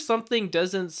even if something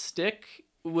doesn't stick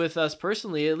with us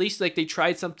personally, at least like they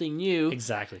tried something new.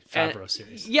 Exactly. And- Favreau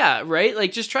series. Yeah, right?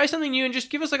 Like just try something new and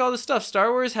just give us like all this stuff. Star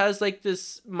Wars has like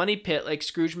this money pit like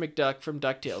Scrooge McDuck from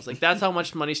DuckTales. Like that's how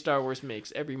much money Star Wars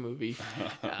makes every movie.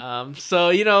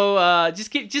 So just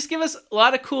give us a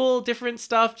lot of cool different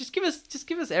stuff. Just give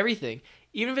us everything.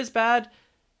 Even if it's bad,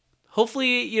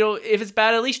 hopefully, if it's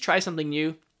bad, at least try something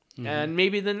new. And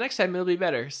maybe the next time it'll be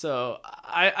better. So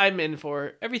I'm in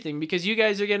for everything because you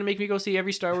guys are going to make me go see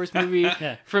every Star Wars movie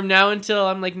Yeah. from now until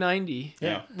I'm like 90.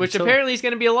 Yeah. Which Until- apparently is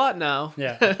going to be a lot now.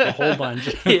 Yeah, a whole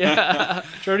bunch. Yeah.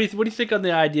 Jordy, what do you think on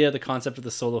the idea, the concept of the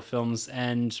Solo films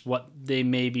and what they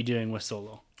may be doing with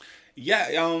Solo?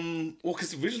 Yeah, well,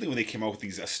 because originally when they came out with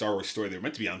these Star Wars story, they were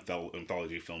meant to be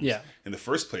anthology films in the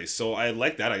first place. So I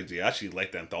like that idea. I actually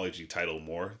like the anthology title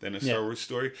more than a Star Wars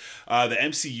story. The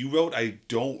MCU route, I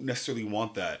don't necessarily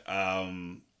want that.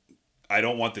 I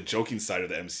don't want the joking side of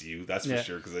the MCU, that's for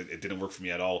sure, because it didn't work for me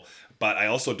at all. But I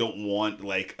also don't want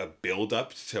like a build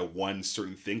up to one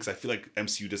certain thing, because I feel like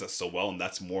MCU does that so well, and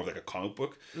that's more of like a comic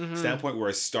book standpoint.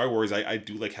 Whereas Star Wars, I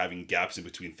do like having gaps in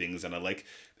between things, and I like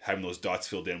having those dots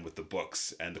filled in with the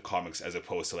books and the comics, as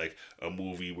opposed to like a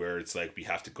movie where it's like we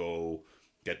have to go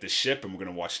get this ship and we're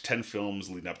going to watch 10 films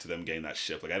leading up to them getting that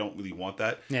ship. Like I don't really want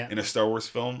that in a Star Wars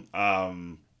film.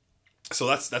 So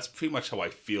that's pretty much how I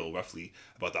feel roughly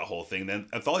about that whole thing. Then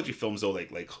anthology films though,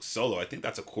 like Solo, I think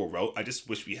that's a cool route. I just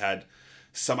wish we had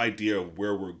some idea of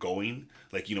where we're going.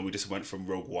 Like, we just went from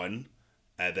Rogue One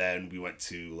and then we went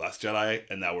to Last Jedi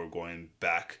and now we're going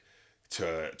back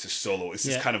to Solo. It's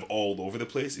just kind of all over the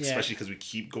place, especially because we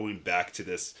keep going back to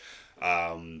this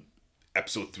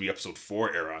episode 3, episode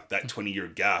 4 era, that 20-year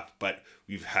gap. But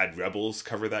we've had Rebels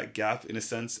cover that gap in a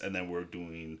sense, and then we're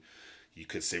doing, you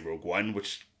could say, Rogue One,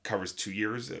 which covers 2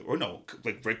 years, or no,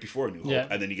 like right before A New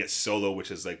Hope. And then you get Solo,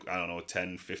 which is like, I don't know,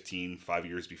 10, 15, 5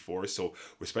 years before. So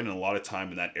we're spending a lot of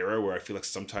time in that era where I feel like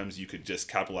sometimes you could just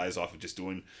capitalize off of just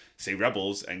doing, say,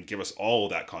 Rebels and give us all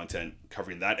that content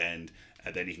covering that end.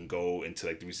 And then you can go into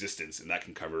like the Resistance, and that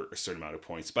can cover a certain amount of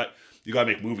points. But you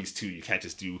gotta make movies too. You can't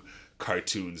just do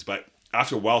cartoons. But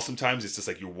after a while, sometimes it's just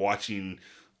like you're watching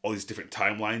all these different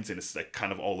timelines, and it's like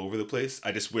kind of all over the place.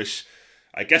 I just wish,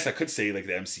 I guess I could say like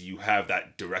the MCU have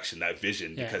that direction, that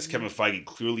vision, because Kevin Feige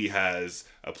clearly has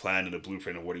a plan and a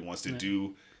blueprint of what he wants to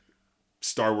do.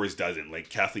 Star Wars doesn't. Like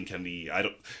Kathleen Kennedy,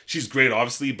 she's great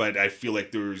obviously, but I feel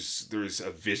like there's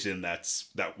a vision that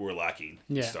we're lacking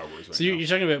in Star Wars right so now. you're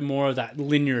talking about more of that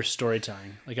linear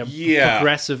storytelling, like a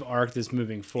progressive arc that's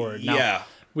moving forward. Now,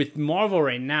 with Marvel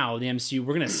right now, the MCU,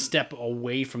 we're going to step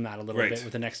away from that a little bit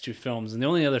with the next 2 films. And the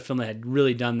only other film that had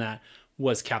really done that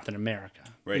was Captain America.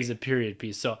 It was a period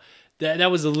piece. So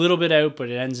that was a little bit out, but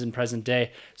it ends in present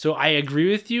day. So I agree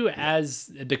with you, as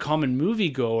the common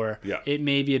moviegoer, it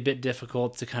may be a bit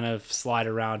difficult to kind of slide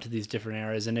around to these different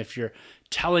eras. And if you're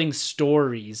telling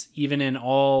stories, even in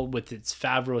all with its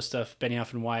Favreau stuff,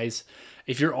 Benioff and Weiss,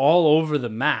 if you're all over the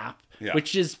map,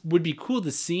 which would be cool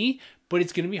to see, but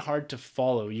it's going to be hard to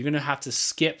follow. You're going to have to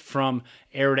skip from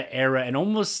era to era, and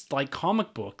almost like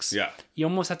comic books. Yeah. You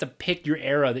almost have to pick your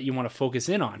era that you want to focus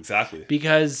in on. Exactly.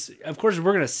 Because, of course,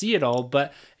 we're going to see it all,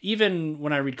 but even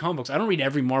when I read comic books, I don't read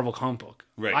every Marvel comic book.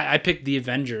 Right. I pick the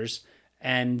Avengers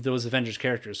and those Avengers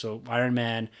characters. So Iron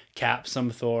Man, Cap, some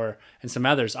Thor, and some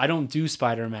others. I don't do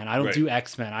Spider-Man. I don't Right. do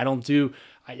X-Men. I don't do,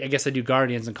 I guess I do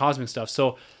Guardians and Cosmic stuff.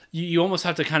 So you almost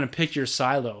have to kind of pick your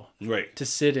silo Right. to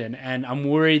sit in. And I'm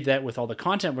worried that with all the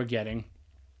content we're getting,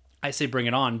 I say bring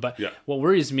it on. But Yeah. what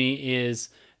worries me is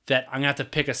that I'm going to have to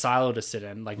pick a silo to sit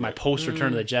in, like my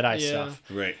post-Return of the Jedi yeah. stuff.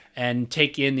 Right. And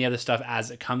take in the other stuff as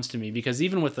it comes to me. Because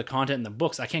even with the content in the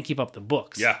books, I can't keep up the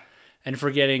books. Yeah. And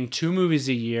for getting 2 movies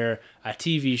a year, a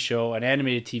TV show, an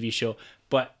animated TV show,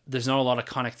 but there's not a lot of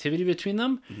connectivity between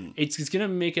them, it's going to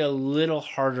make it a little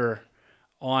harder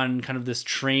on kind of this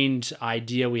trained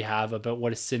idea we have about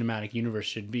what a cinematic universe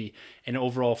should be, an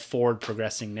overall forward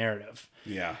progressing narrative.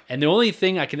 Yeah. And the only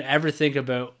thing I can ever think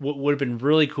about what would have been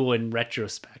really cool in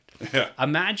retrospect, Yeah.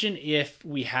 imagine if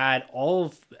we had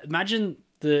imagine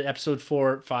the episode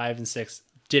 4, 5, and 6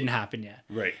 didn't happen yet.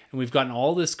 Right. And we've gotten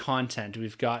all this content.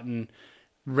 We've gotten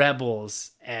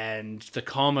Rebels and the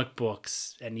comic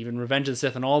books and even Revenge of the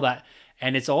Sith and all that.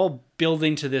 And it's all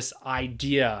building to this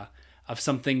idea of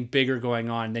something bigger going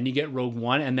on. Then you get Rogue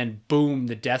One, and then boom,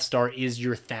 the Death Star is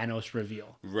your Thanos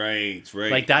reveal. Right.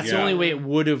 Right. Like, that's the Yeah. only way it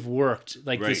would have worked.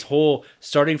 Like, this Right. whole,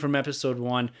 starting from episode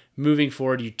 1, moving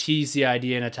forward, you tease the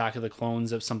idea in Attack of the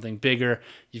Clones of something bigger.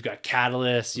 You've got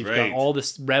Catalyst. You've Right. got all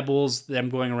this Rebels, them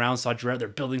going around Saw Gerrera. They're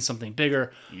building something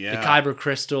bigger. Yeah. The Kyber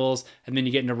crystals. And then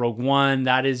you get into Rogue One.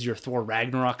 That is your Thor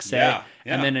Ragnarok set. Yeah,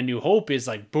 yeah. And then A New Hope is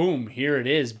like, boom, here it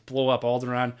is. Blow up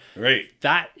Alderaan. Right.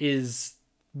 That is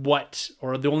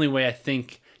or the only way I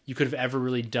think you could have ever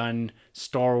really done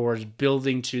Star Wars,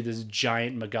 building to this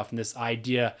giant MacGuffin, this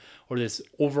idea or this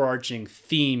overarching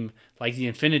theme like the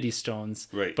Infinity Stones,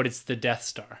 Right. but it's the Death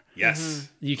Star. Yes.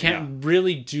 You can't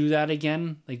really do that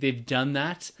again. Like, they've done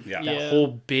that. Yeah. That Yeah. whole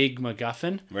big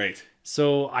MacGuffin. Right.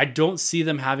 So I don't see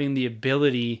them having the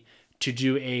ability to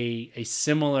do a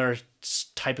similar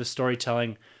type of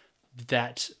storytelling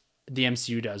that the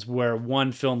MCU does, where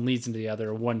one film leads into the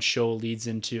other, one show leads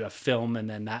into a film, and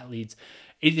then that leads.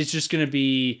 It's just going to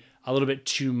be a little bit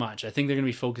too much. I think they're going to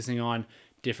be focusing on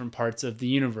different parts of the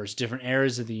universe, different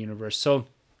eras of the universe. So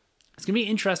it's going to be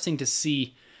interesting to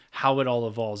see how it all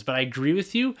evolves. But I agree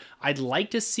with you. I'd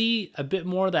like to see a bit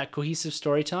more of that cohesive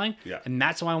storytelling. Yeah. And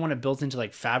that's why I want to build into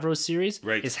like Favreau's series.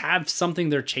 Right. Is have something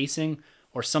they're chasing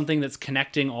or something that's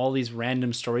connecting all these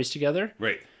random stories together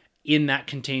Right. in that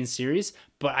contained series.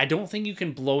 But I don't think you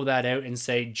can blow that out and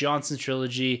say Johnson's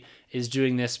trilogy is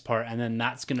doing this part, and then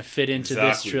that's going to fit into this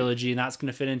Exactly. trilogy, and that's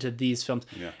going to fit into these films.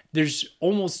 Yeah. There's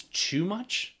almost too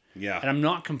much. Yeah. And I'm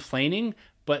not complaining,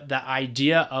 but the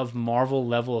idea of Marvel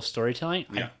level of storytelling,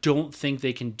 Yeah. I don't think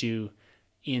they can do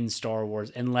in Star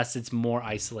Wars unless it's more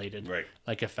isolated, Right.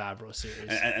 like a Favreau series.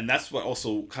 And that's what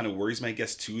also kind of worries me, I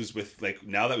guess, too, is with, like,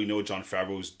 now that we know Jon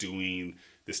Favreau's doing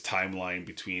this timeline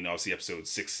between obviously episodes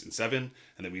 6 and 7,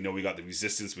 and then we know we got the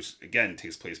Resistance, which again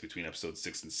takes place between episodes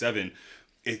 6 and 7.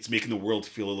 It's making the world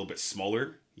feel a little bit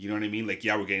smaller. You know what I mean? Like,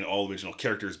 yeah, we're getting all original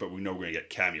characters, but we know we're gonna get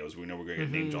cameos. We know we're gonna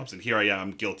get name drops. And here I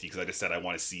am guilty because I just said I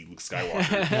want to see Luke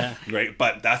Skywalker, right?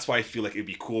 But that's why I feel like it'd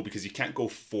be cool, because you can't go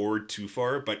forward too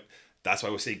far, but that's why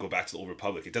I would say go back to the Old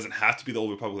Republic. It doesn't have to be the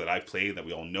Old Republic that I played, that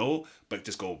we all know, but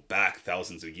just go back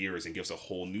thousands of years and give us a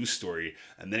whole new story.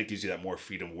 And then it gives you that more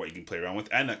freedom of what you can play around with.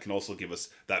 And that can also give us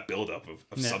that buildup of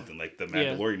Yeah. something like the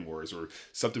Mandalorian Wars or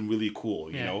something really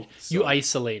cool, you Yeah. know? You So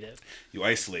isolate it. you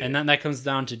isolate And it. then that comes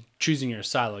down to choosing your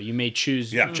silo. You may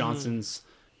choose Yeah. Johnson's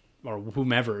or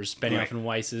whomever's, Benioff Right. and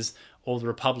Weiss's Old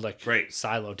Republic Right.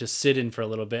 silo to sit in for a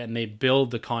little bit, and they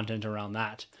build the content around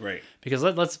that. Right. Because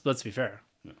let's be fair.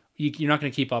 You're not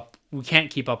going to keep up. We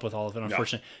can't keep up with all of it,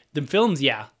 unfortunately. The films,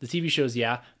 yeah. The TV shows,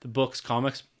 yeah. The books,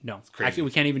 comics, no. crazy. We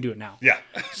can't even do it now. Yeah.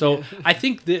 So I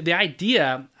think the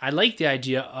idea, I like the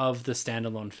idea of the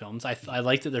standalone films. I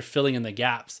like that they're filling in the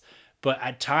gaps, but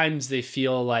at times they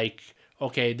feel like,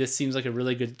 okay, this seems like a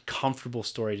really good, comfortable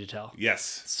story to tell.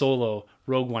 Yes. Solo,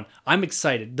 Rogue One. I'm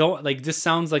excited. This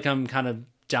sounds like I'm kind of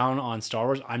down on Star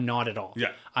Wars. I'm not at all.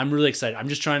 Yeah. I'm really excited. I'm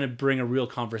just trying to bring a real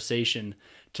conversation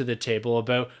to the table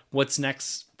about what's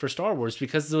next for Star Wars,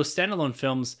 because those standalone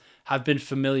films have been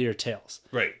familiar tales.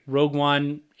 Right. Rogue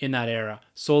One in that era.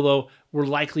 Solo, we're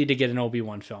likely to get an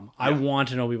Obi-Wan film. I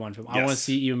want an Obi-Wan film. I want to Yes.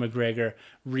 see Ewan McGregor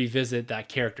revisit that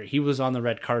character. He was on the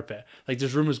red carpet. Like,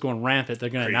 there's rumors going rampant. They're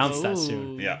going to Crazy. announce that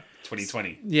soon. Yeah.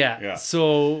 2020. Yeah. Yeah.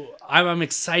 So I'm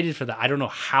excited for that. I don't know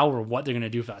how or what they're going to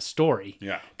do for that story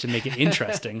Yeah. to make it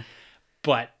interesting,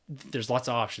 but there's lots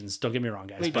of options. Don't get me wrong,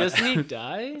 guys. Wait, but doesn't he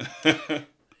die?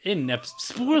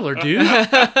 spoiler, dude.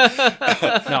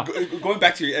 No. Going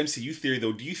back to your MCU theory,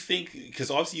 though, do you think,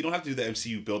 because obviously you don't have to do the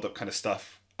MCU build-up kind of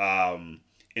stuff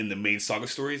in the main saga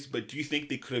stories, but do you think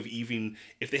they could have even,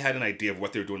 if they had an idea of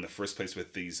what they were doing in the first place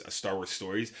with these Star Wars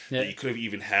stories, that you could have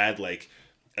even had like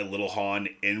a little Han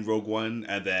in Rogue One,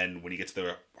 and then when you get to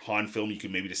the Han film, you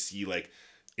could maybe just see like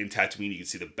in Tatooine, you can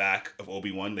see the back of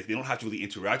Obi-Wan. Like, they don't have to really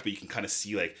interact, but you can kind of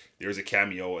see like there's a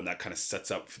cameo, and that kind of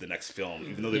sets up for the next film.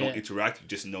 Even though they don't interact, you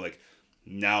just know like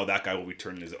now that guy will be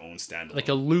turning his own standalone. Like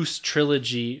a loose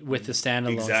trilogy with the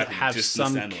standalones that have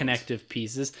some connective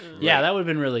pieces. Yeah, that would have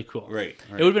been really cool. Right.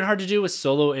 It would have been hard to do with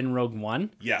Solo in Rogue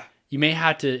One. Yeah. You may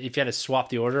have to, if you had to swap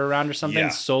the order around or something,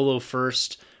 Solo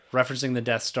first, referencing the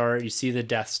Death Star, you see the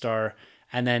Death Star,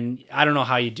 and then I don't know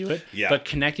how you do it, but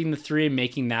connecting the three and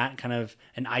making that kind of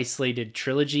an isolated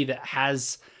trilogy that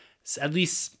has at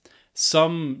least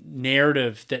some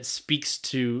narrative that speaks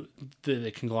to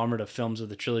the conglomerate of films or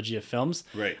the trilogy of films.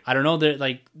 Right. I don't know that,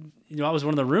 like, that was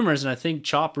one of the rumors, and I think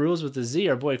Chop Rules with the Z,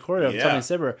 our boy Corey of Tommy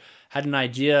Saber, had an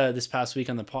idea this past week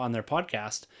on their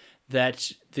podcast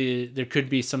that there could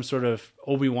be some sort of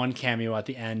Obi-Wan cameo at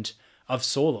the end of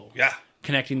Solo. Yeah.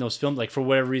 Connecting those films, like for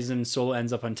whatever reason, Solo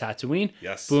ends up on Tatooine.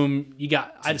 Yes. Boom, you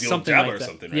got something like that. Or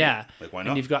something, right? Yeah. Like, why not?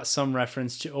 And you've got some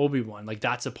reference to Obi-Wan. Like,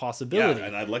 that's a possibility. Yeah,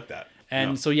 and I'd like that.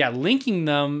 And so, linking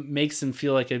them makes them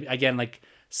feel like, again, like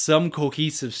some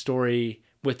cohesive story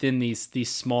within these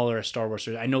smaller Star Wars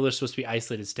stories. I know they're supposed to be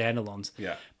isolated standalones.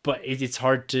 Yeah. But it's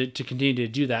hard to continue to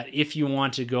do that if you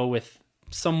want to go with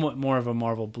somewhat more of a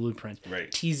Marvel blueprint.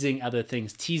 Right. Teasing other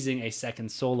things, teasing a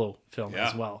second Solo film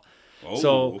as well. Oh,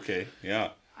 so, okay.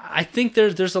 Yeah. I think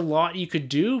there's a lot you could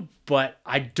do, but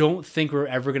I don't think we're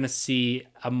ever going to see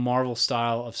a Marvel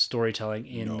style of storytelling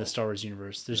in the Star Wars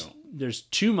universe. There's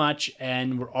too much,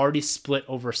 and we're already split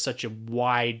over such a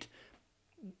wide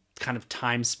kind of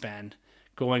time span,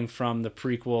 going from the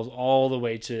prequels all the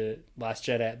way to Last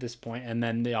Jedi at this point, and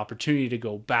then the opportunity to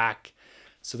go back.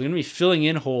 So they're going to be filling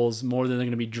in holes more than they're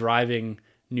going to be driving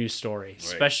new story,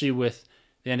 especially with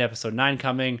the end of Episode 9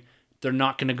 coming. They're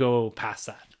not going to go past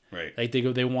that. Right. Like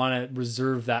they want to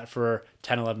reserve that for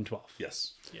 10, 11, 12.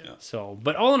 Yes. Yeah. So,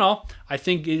 but all in all, I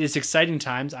think it's exciting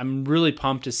times. I'm really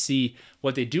pumped to see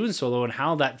what they do in Solo and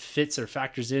how that fits or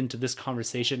factors into this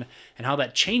conversation and how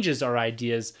that changes our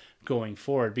ideas going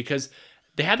forward, because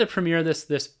they had the premiere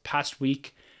this past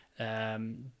week.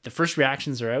 The first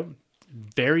reactions are out.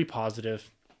 Very positive.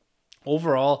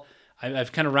 Overall,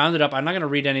 I've kind of rounded up. I'm not going to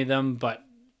read any of them, but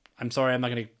I'm sorry, I'm not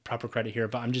going to give proper credit here,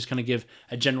 but I'm just going to give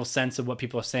a general sense of what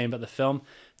people are saying about the film.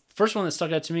 First one that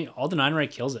stuck out to me, Alden Ehrenreich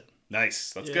kills it.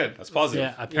 Nice. That's good. That's positive.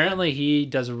 Yeah, apparently he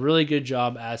does a really good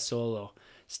job as Solo.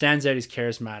 Stands out, he's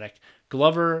charismatic.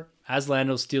 Glover, as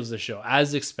Lando, steals the show,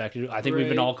 as expected. I think we've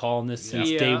been all calling this since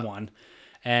day one.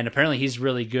 And apparently he's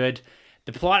really good.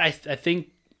 The plot, I think,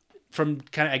 from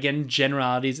kind of, again,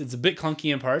 generalities, it's a bit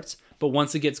clunky in parts, but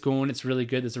once it gets going, it's really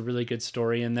good. There's a really good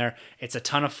story in there. It's a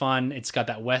ton of fun. It's got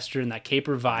that Western, that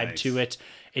caper vibe to it.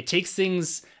 It takes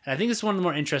things, and I think this is one of the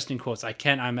more interesting quotes. I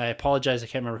apologize, I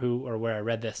can't remember who or where I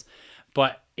read this,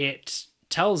 but it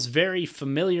tells very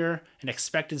familiar and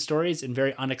expected stories in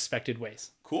very unexpected ways.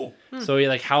 Cool. So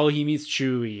like how he meets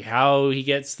Chewie, how he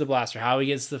gets the blaster, how he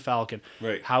gets the Falcon,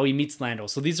 how he meets Lando.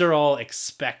 So these are all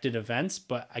expected events,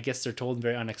 but I guess they're told in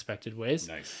very unexpected ways.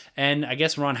 Nice. And I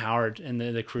guess Ron Howard and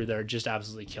the crew there just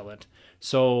absolutely kill it.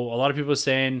 So a lot of people are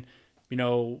saying,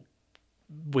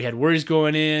 we had worries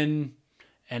going in,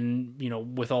 and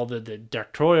with all the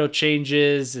directorial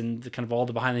changes and the kind of all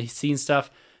the behind the scenes stuff,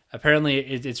 apparently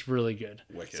it's really good.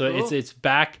 Wicked. So it's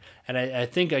back, and I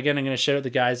think, again, I'm going to shout out the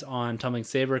guys on Tumbling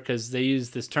Saber because they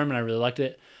used this term and I really liked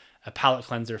it, a palate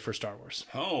cleanser for Star Wars.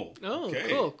 Oh,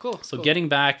 okay. Cool. So getting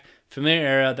back, familiar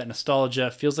era, that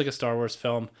nostalgia, feels like a Star Wars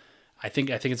film. I think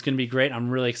it's going to be great. I'm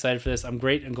really excited for this. I'm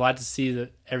glad to see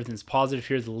that everything's positive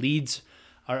here. The leads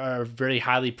are very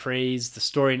highly praised. The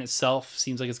story in itself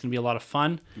seems like it's going to be a lot of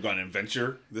fun. You got an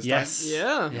adventure this yes. time?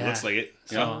 Yeah. It looks like it.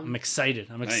 So Yeah. I'm excited.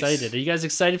 Nice. Are you guys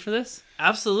excited for this?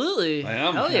 Absolutely. I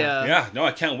am. Hell yeah. Yeah. No,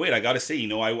 I can't wait. I got to say,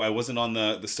 I wasn't on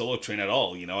the Solo train at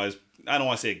all. I don't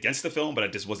want to say against the film, but I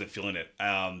just wasn't feeling it.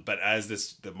 But as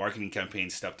the marketing campaign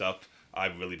stepped up,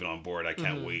 I've really been on board. I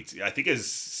can't wait. I think it's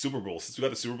Super Bowl. Since we got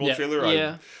the Super Bowl trailer,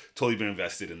 I've totally been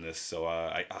invested in this. So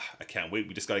I can't wait.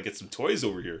 We just got to get some toys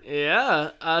over here.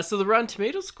 Yeah. So the Rotten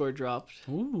Tomatoes score dropped.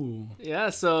 Ooh. Yeah.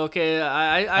 So, okay.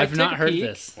 I've not heard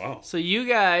this. Wow. So you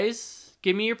guys,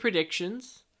 give me your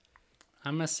predictions.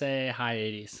 I'm going to say high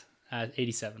 80s.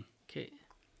 87. Okay.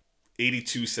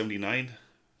 82.79.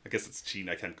 I guess it's cheating.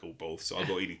 I can't go both. So I'll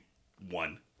go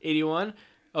 81. 81.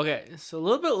 Okay, so a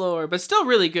little bit lower, but still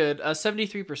really good.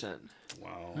 73%.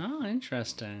 Wow. Oh,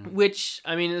 interesting. Which,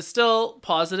 I mean, is still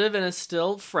positive and it's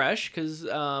still fresh. Because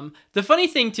the funny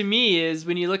thing to me is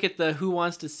when you look at the Who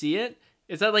Wants to See It,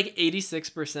 it's at like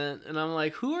 86%. And I'm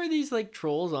like, who are these like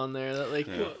trolls on there that like,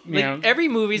 Yeah. every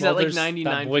movie's at like there's 99%.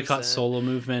 that boycott Solo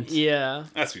movement. Yeah.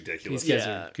 That's ridiculous. These guys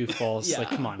Yeah. are goofballs. Yeah. Like,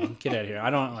 come on, get out of here.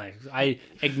 I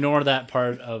ignore that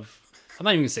part of. I'm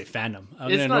not even gonna say fandom.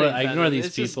 I ignore these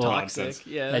It's just people. toxic. Nonsense.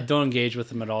 Yeah. I don't engage with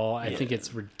them at all. I think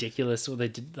it's ridiculous what they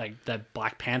did, like that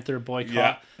Black Panther boycott.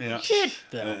 Yeah. Yeah. Shit.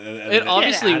 though. It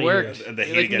obviously outta worked. here. And the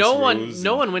hate Like against no Rose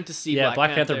one went to see Yeah,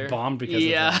 Black Panther Panther bombed because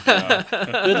yeah. of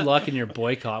that. Good luck in your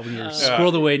boycott when you're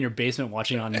squirreled away in your basement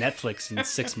watching on Netflix in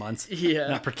 6 months. Yeah.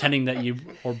 Not pretending that you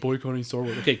are boycotting Star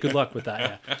Wars. Okay, good luck with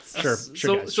that. Yeah. Sure,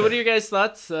 So, guys. so what are your guys'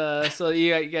 thoughts? So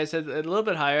you guys said a little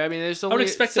bit higher. I mean, there's only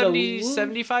expect it a 70, little-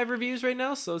 75 reviews right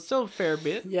now, so it's still a fair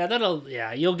bit.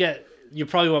 You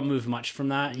probably won't move much from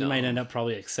that. You No. might end up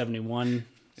probably like 71.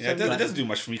 Yeah, it doesn't do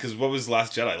much for me because what was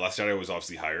Last Jedi? Last Jedi was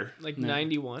obviously higher. Like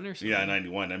 91 or something. Yeah,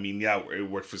 91. I mean, yeah, it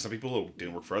worked for some people. It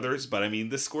didn't work for others. But I mean,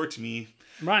 this score to me,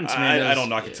 Rotten Tomatoes. I don't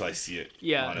knock it till I see it.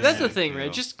 Yeah, honestly, that's the thing, you right?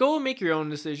 know? Just go and make your own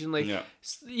decision. Like, Yeah.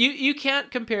 you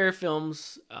can't compare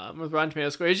films with Rotten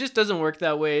Tomatoes score. It just doesn't work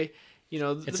that way. You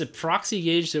know, It's a proxy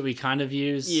gauge that we kind of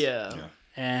use. yeah.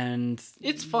 And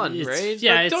It's fun, right?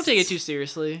 Yeah. But don't take it too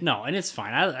seriously. No, and it's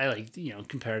fine. I like,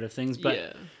 comparative things. But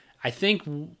yeah. I think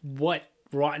what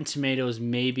Rotten Tomatoes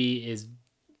maybe is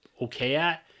okay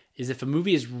at is if a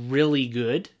movie is really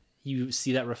good, you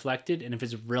see that reflected. And if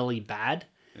it's really bad,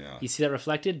 Yeah. you see that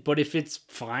reflected. But if it's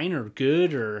fine or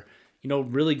good or,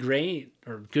 really great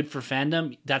or good for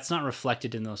fandom, that's not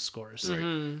reflected in those scores.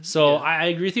 Mm-hmm. So I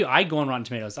agree with you. I go on Rotten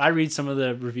Tomatoes. I read some of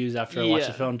the reviews after I watch the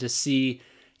Yeah. film to see,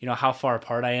 how far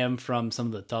apart I am from some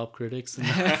of the top critics.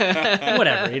 And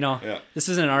whatever, Yeah. This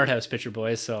isn't an art house picture,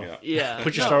 boys. So Yeah. Yeah.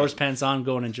 put your Star Wars pants on,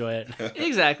 go and enjoy it.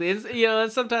 Exactly. It's,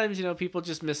 and sometimes, people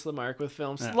just miss the mark with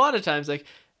films. A lot of times, like,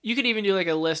 you could even do, like,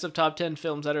 a list of top 10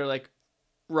 films that are, like,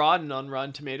 rotten on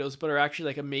Rotten Tomatoes, but are actually,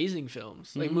 like, amazing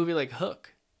films. Like, a movie like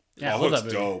Hook. Yeah, Oh, hold looks up,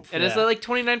 dope. And it's Yeah. at, like,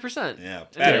 29%. Yeah,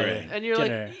 And better. you're- And you're Get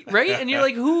like, her. right? And you're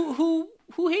like, who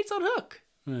hates on Hook?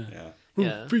 Yeah.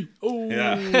 Yeah. Oh.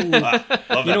 Yeah. Love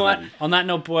that You know what? movie. On that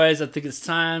note, boys, I think it's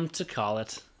time to call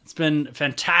it. It's been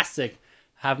fantastic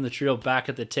having the trio back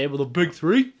at the table, the big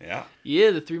three. Yeah.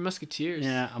 Yeah, the Three Musketeers.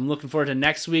 Yeah, I'm looking forward to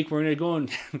next week. We're going to go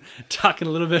and talk in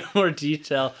a little bit more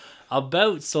detail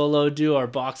about Solo, do our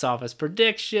box office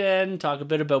prediction, talk a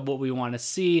bit about what we want to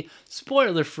see,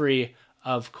 spoiler free,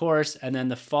 of course. And then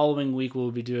the following week,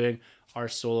 we'll be doing our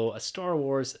Solo, a Star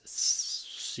Wars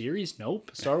series.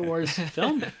 Nope. Star Wars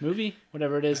film, movie,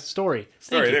 whatever it is. Story.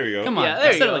 Thank you. There we go. Come on. Yeah, there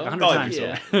I you said it go. like 100 Oh, times.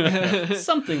 yeah. so-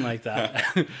 Something like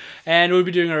that. And we'll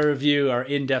be doing our review, our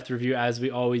in-depth review, as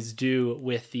we always do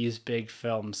with these big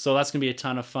films. So that's going to be a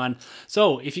ton of fun.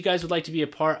 So if you guys would like to be a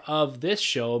part of this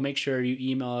show, make sure you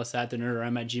email us at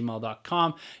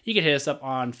thenerdrm@gmail.com. You can hit us up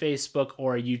on Facebook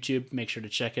or YouTube. Make sure to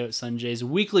check out Sanjay's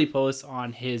weekly posts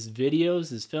on his videos,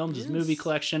 his films, his movie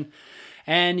collection.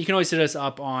 And you can always hit us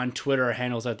up on Twitter. Our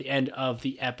handles at the end of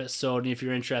the episode. And if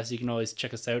you're interested, you can always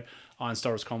check us out on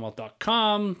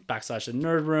StarWarsCommonwealth.com/the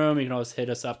Nerd Room. You can always hit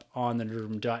us up on the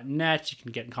nerdroom.net. You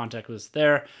can get in contact with us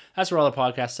there. That's where all the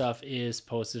podcast stuff is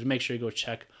posted. Make sure you go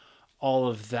check all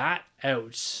of that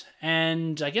out.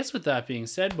 And I guess with that being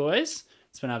said, boys,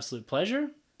 it's been an absolute pleasure.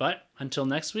 But until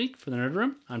next week for the Nerd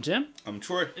Room, I'm Tim. I'm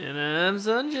Troy. And I'm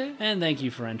Sanjay. And thank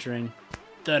you for entering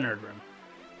the Nerd Room.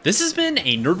 This has been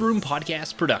a Nerd Room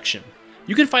podcast production.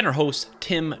 You can find our hosts,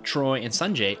 Tim, Troy, and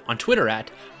Sanjay on Twitter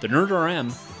at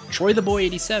TheNerdRM,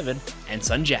 TroyTheBoy87, and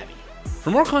Sunjabby.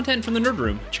 For more content from the Nerd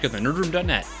Room, check out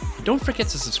thenerdroom.net. And don't forget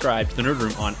to subscribe to the Nerd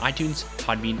Room on iTunes,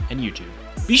 Podbean, and YouTube.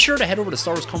 Be sure to head over to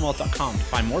StarWarsCommonwealth.com to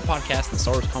find more podcasts in the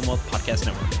Star Wars Commonwealth Podcast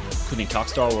Network, including Talk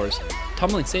Star Wars,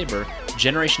 Tumbling Saber,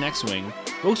 Generation X-Wing,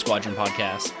 Rogue Squadron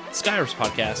Podcast, Skyrims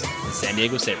Podcast, and San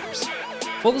Diego Sabres.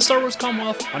 Follow the Star Wars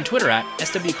Commonwealth on Twitter at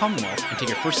SW Commonwealth and take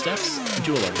your first steps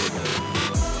into a larger world.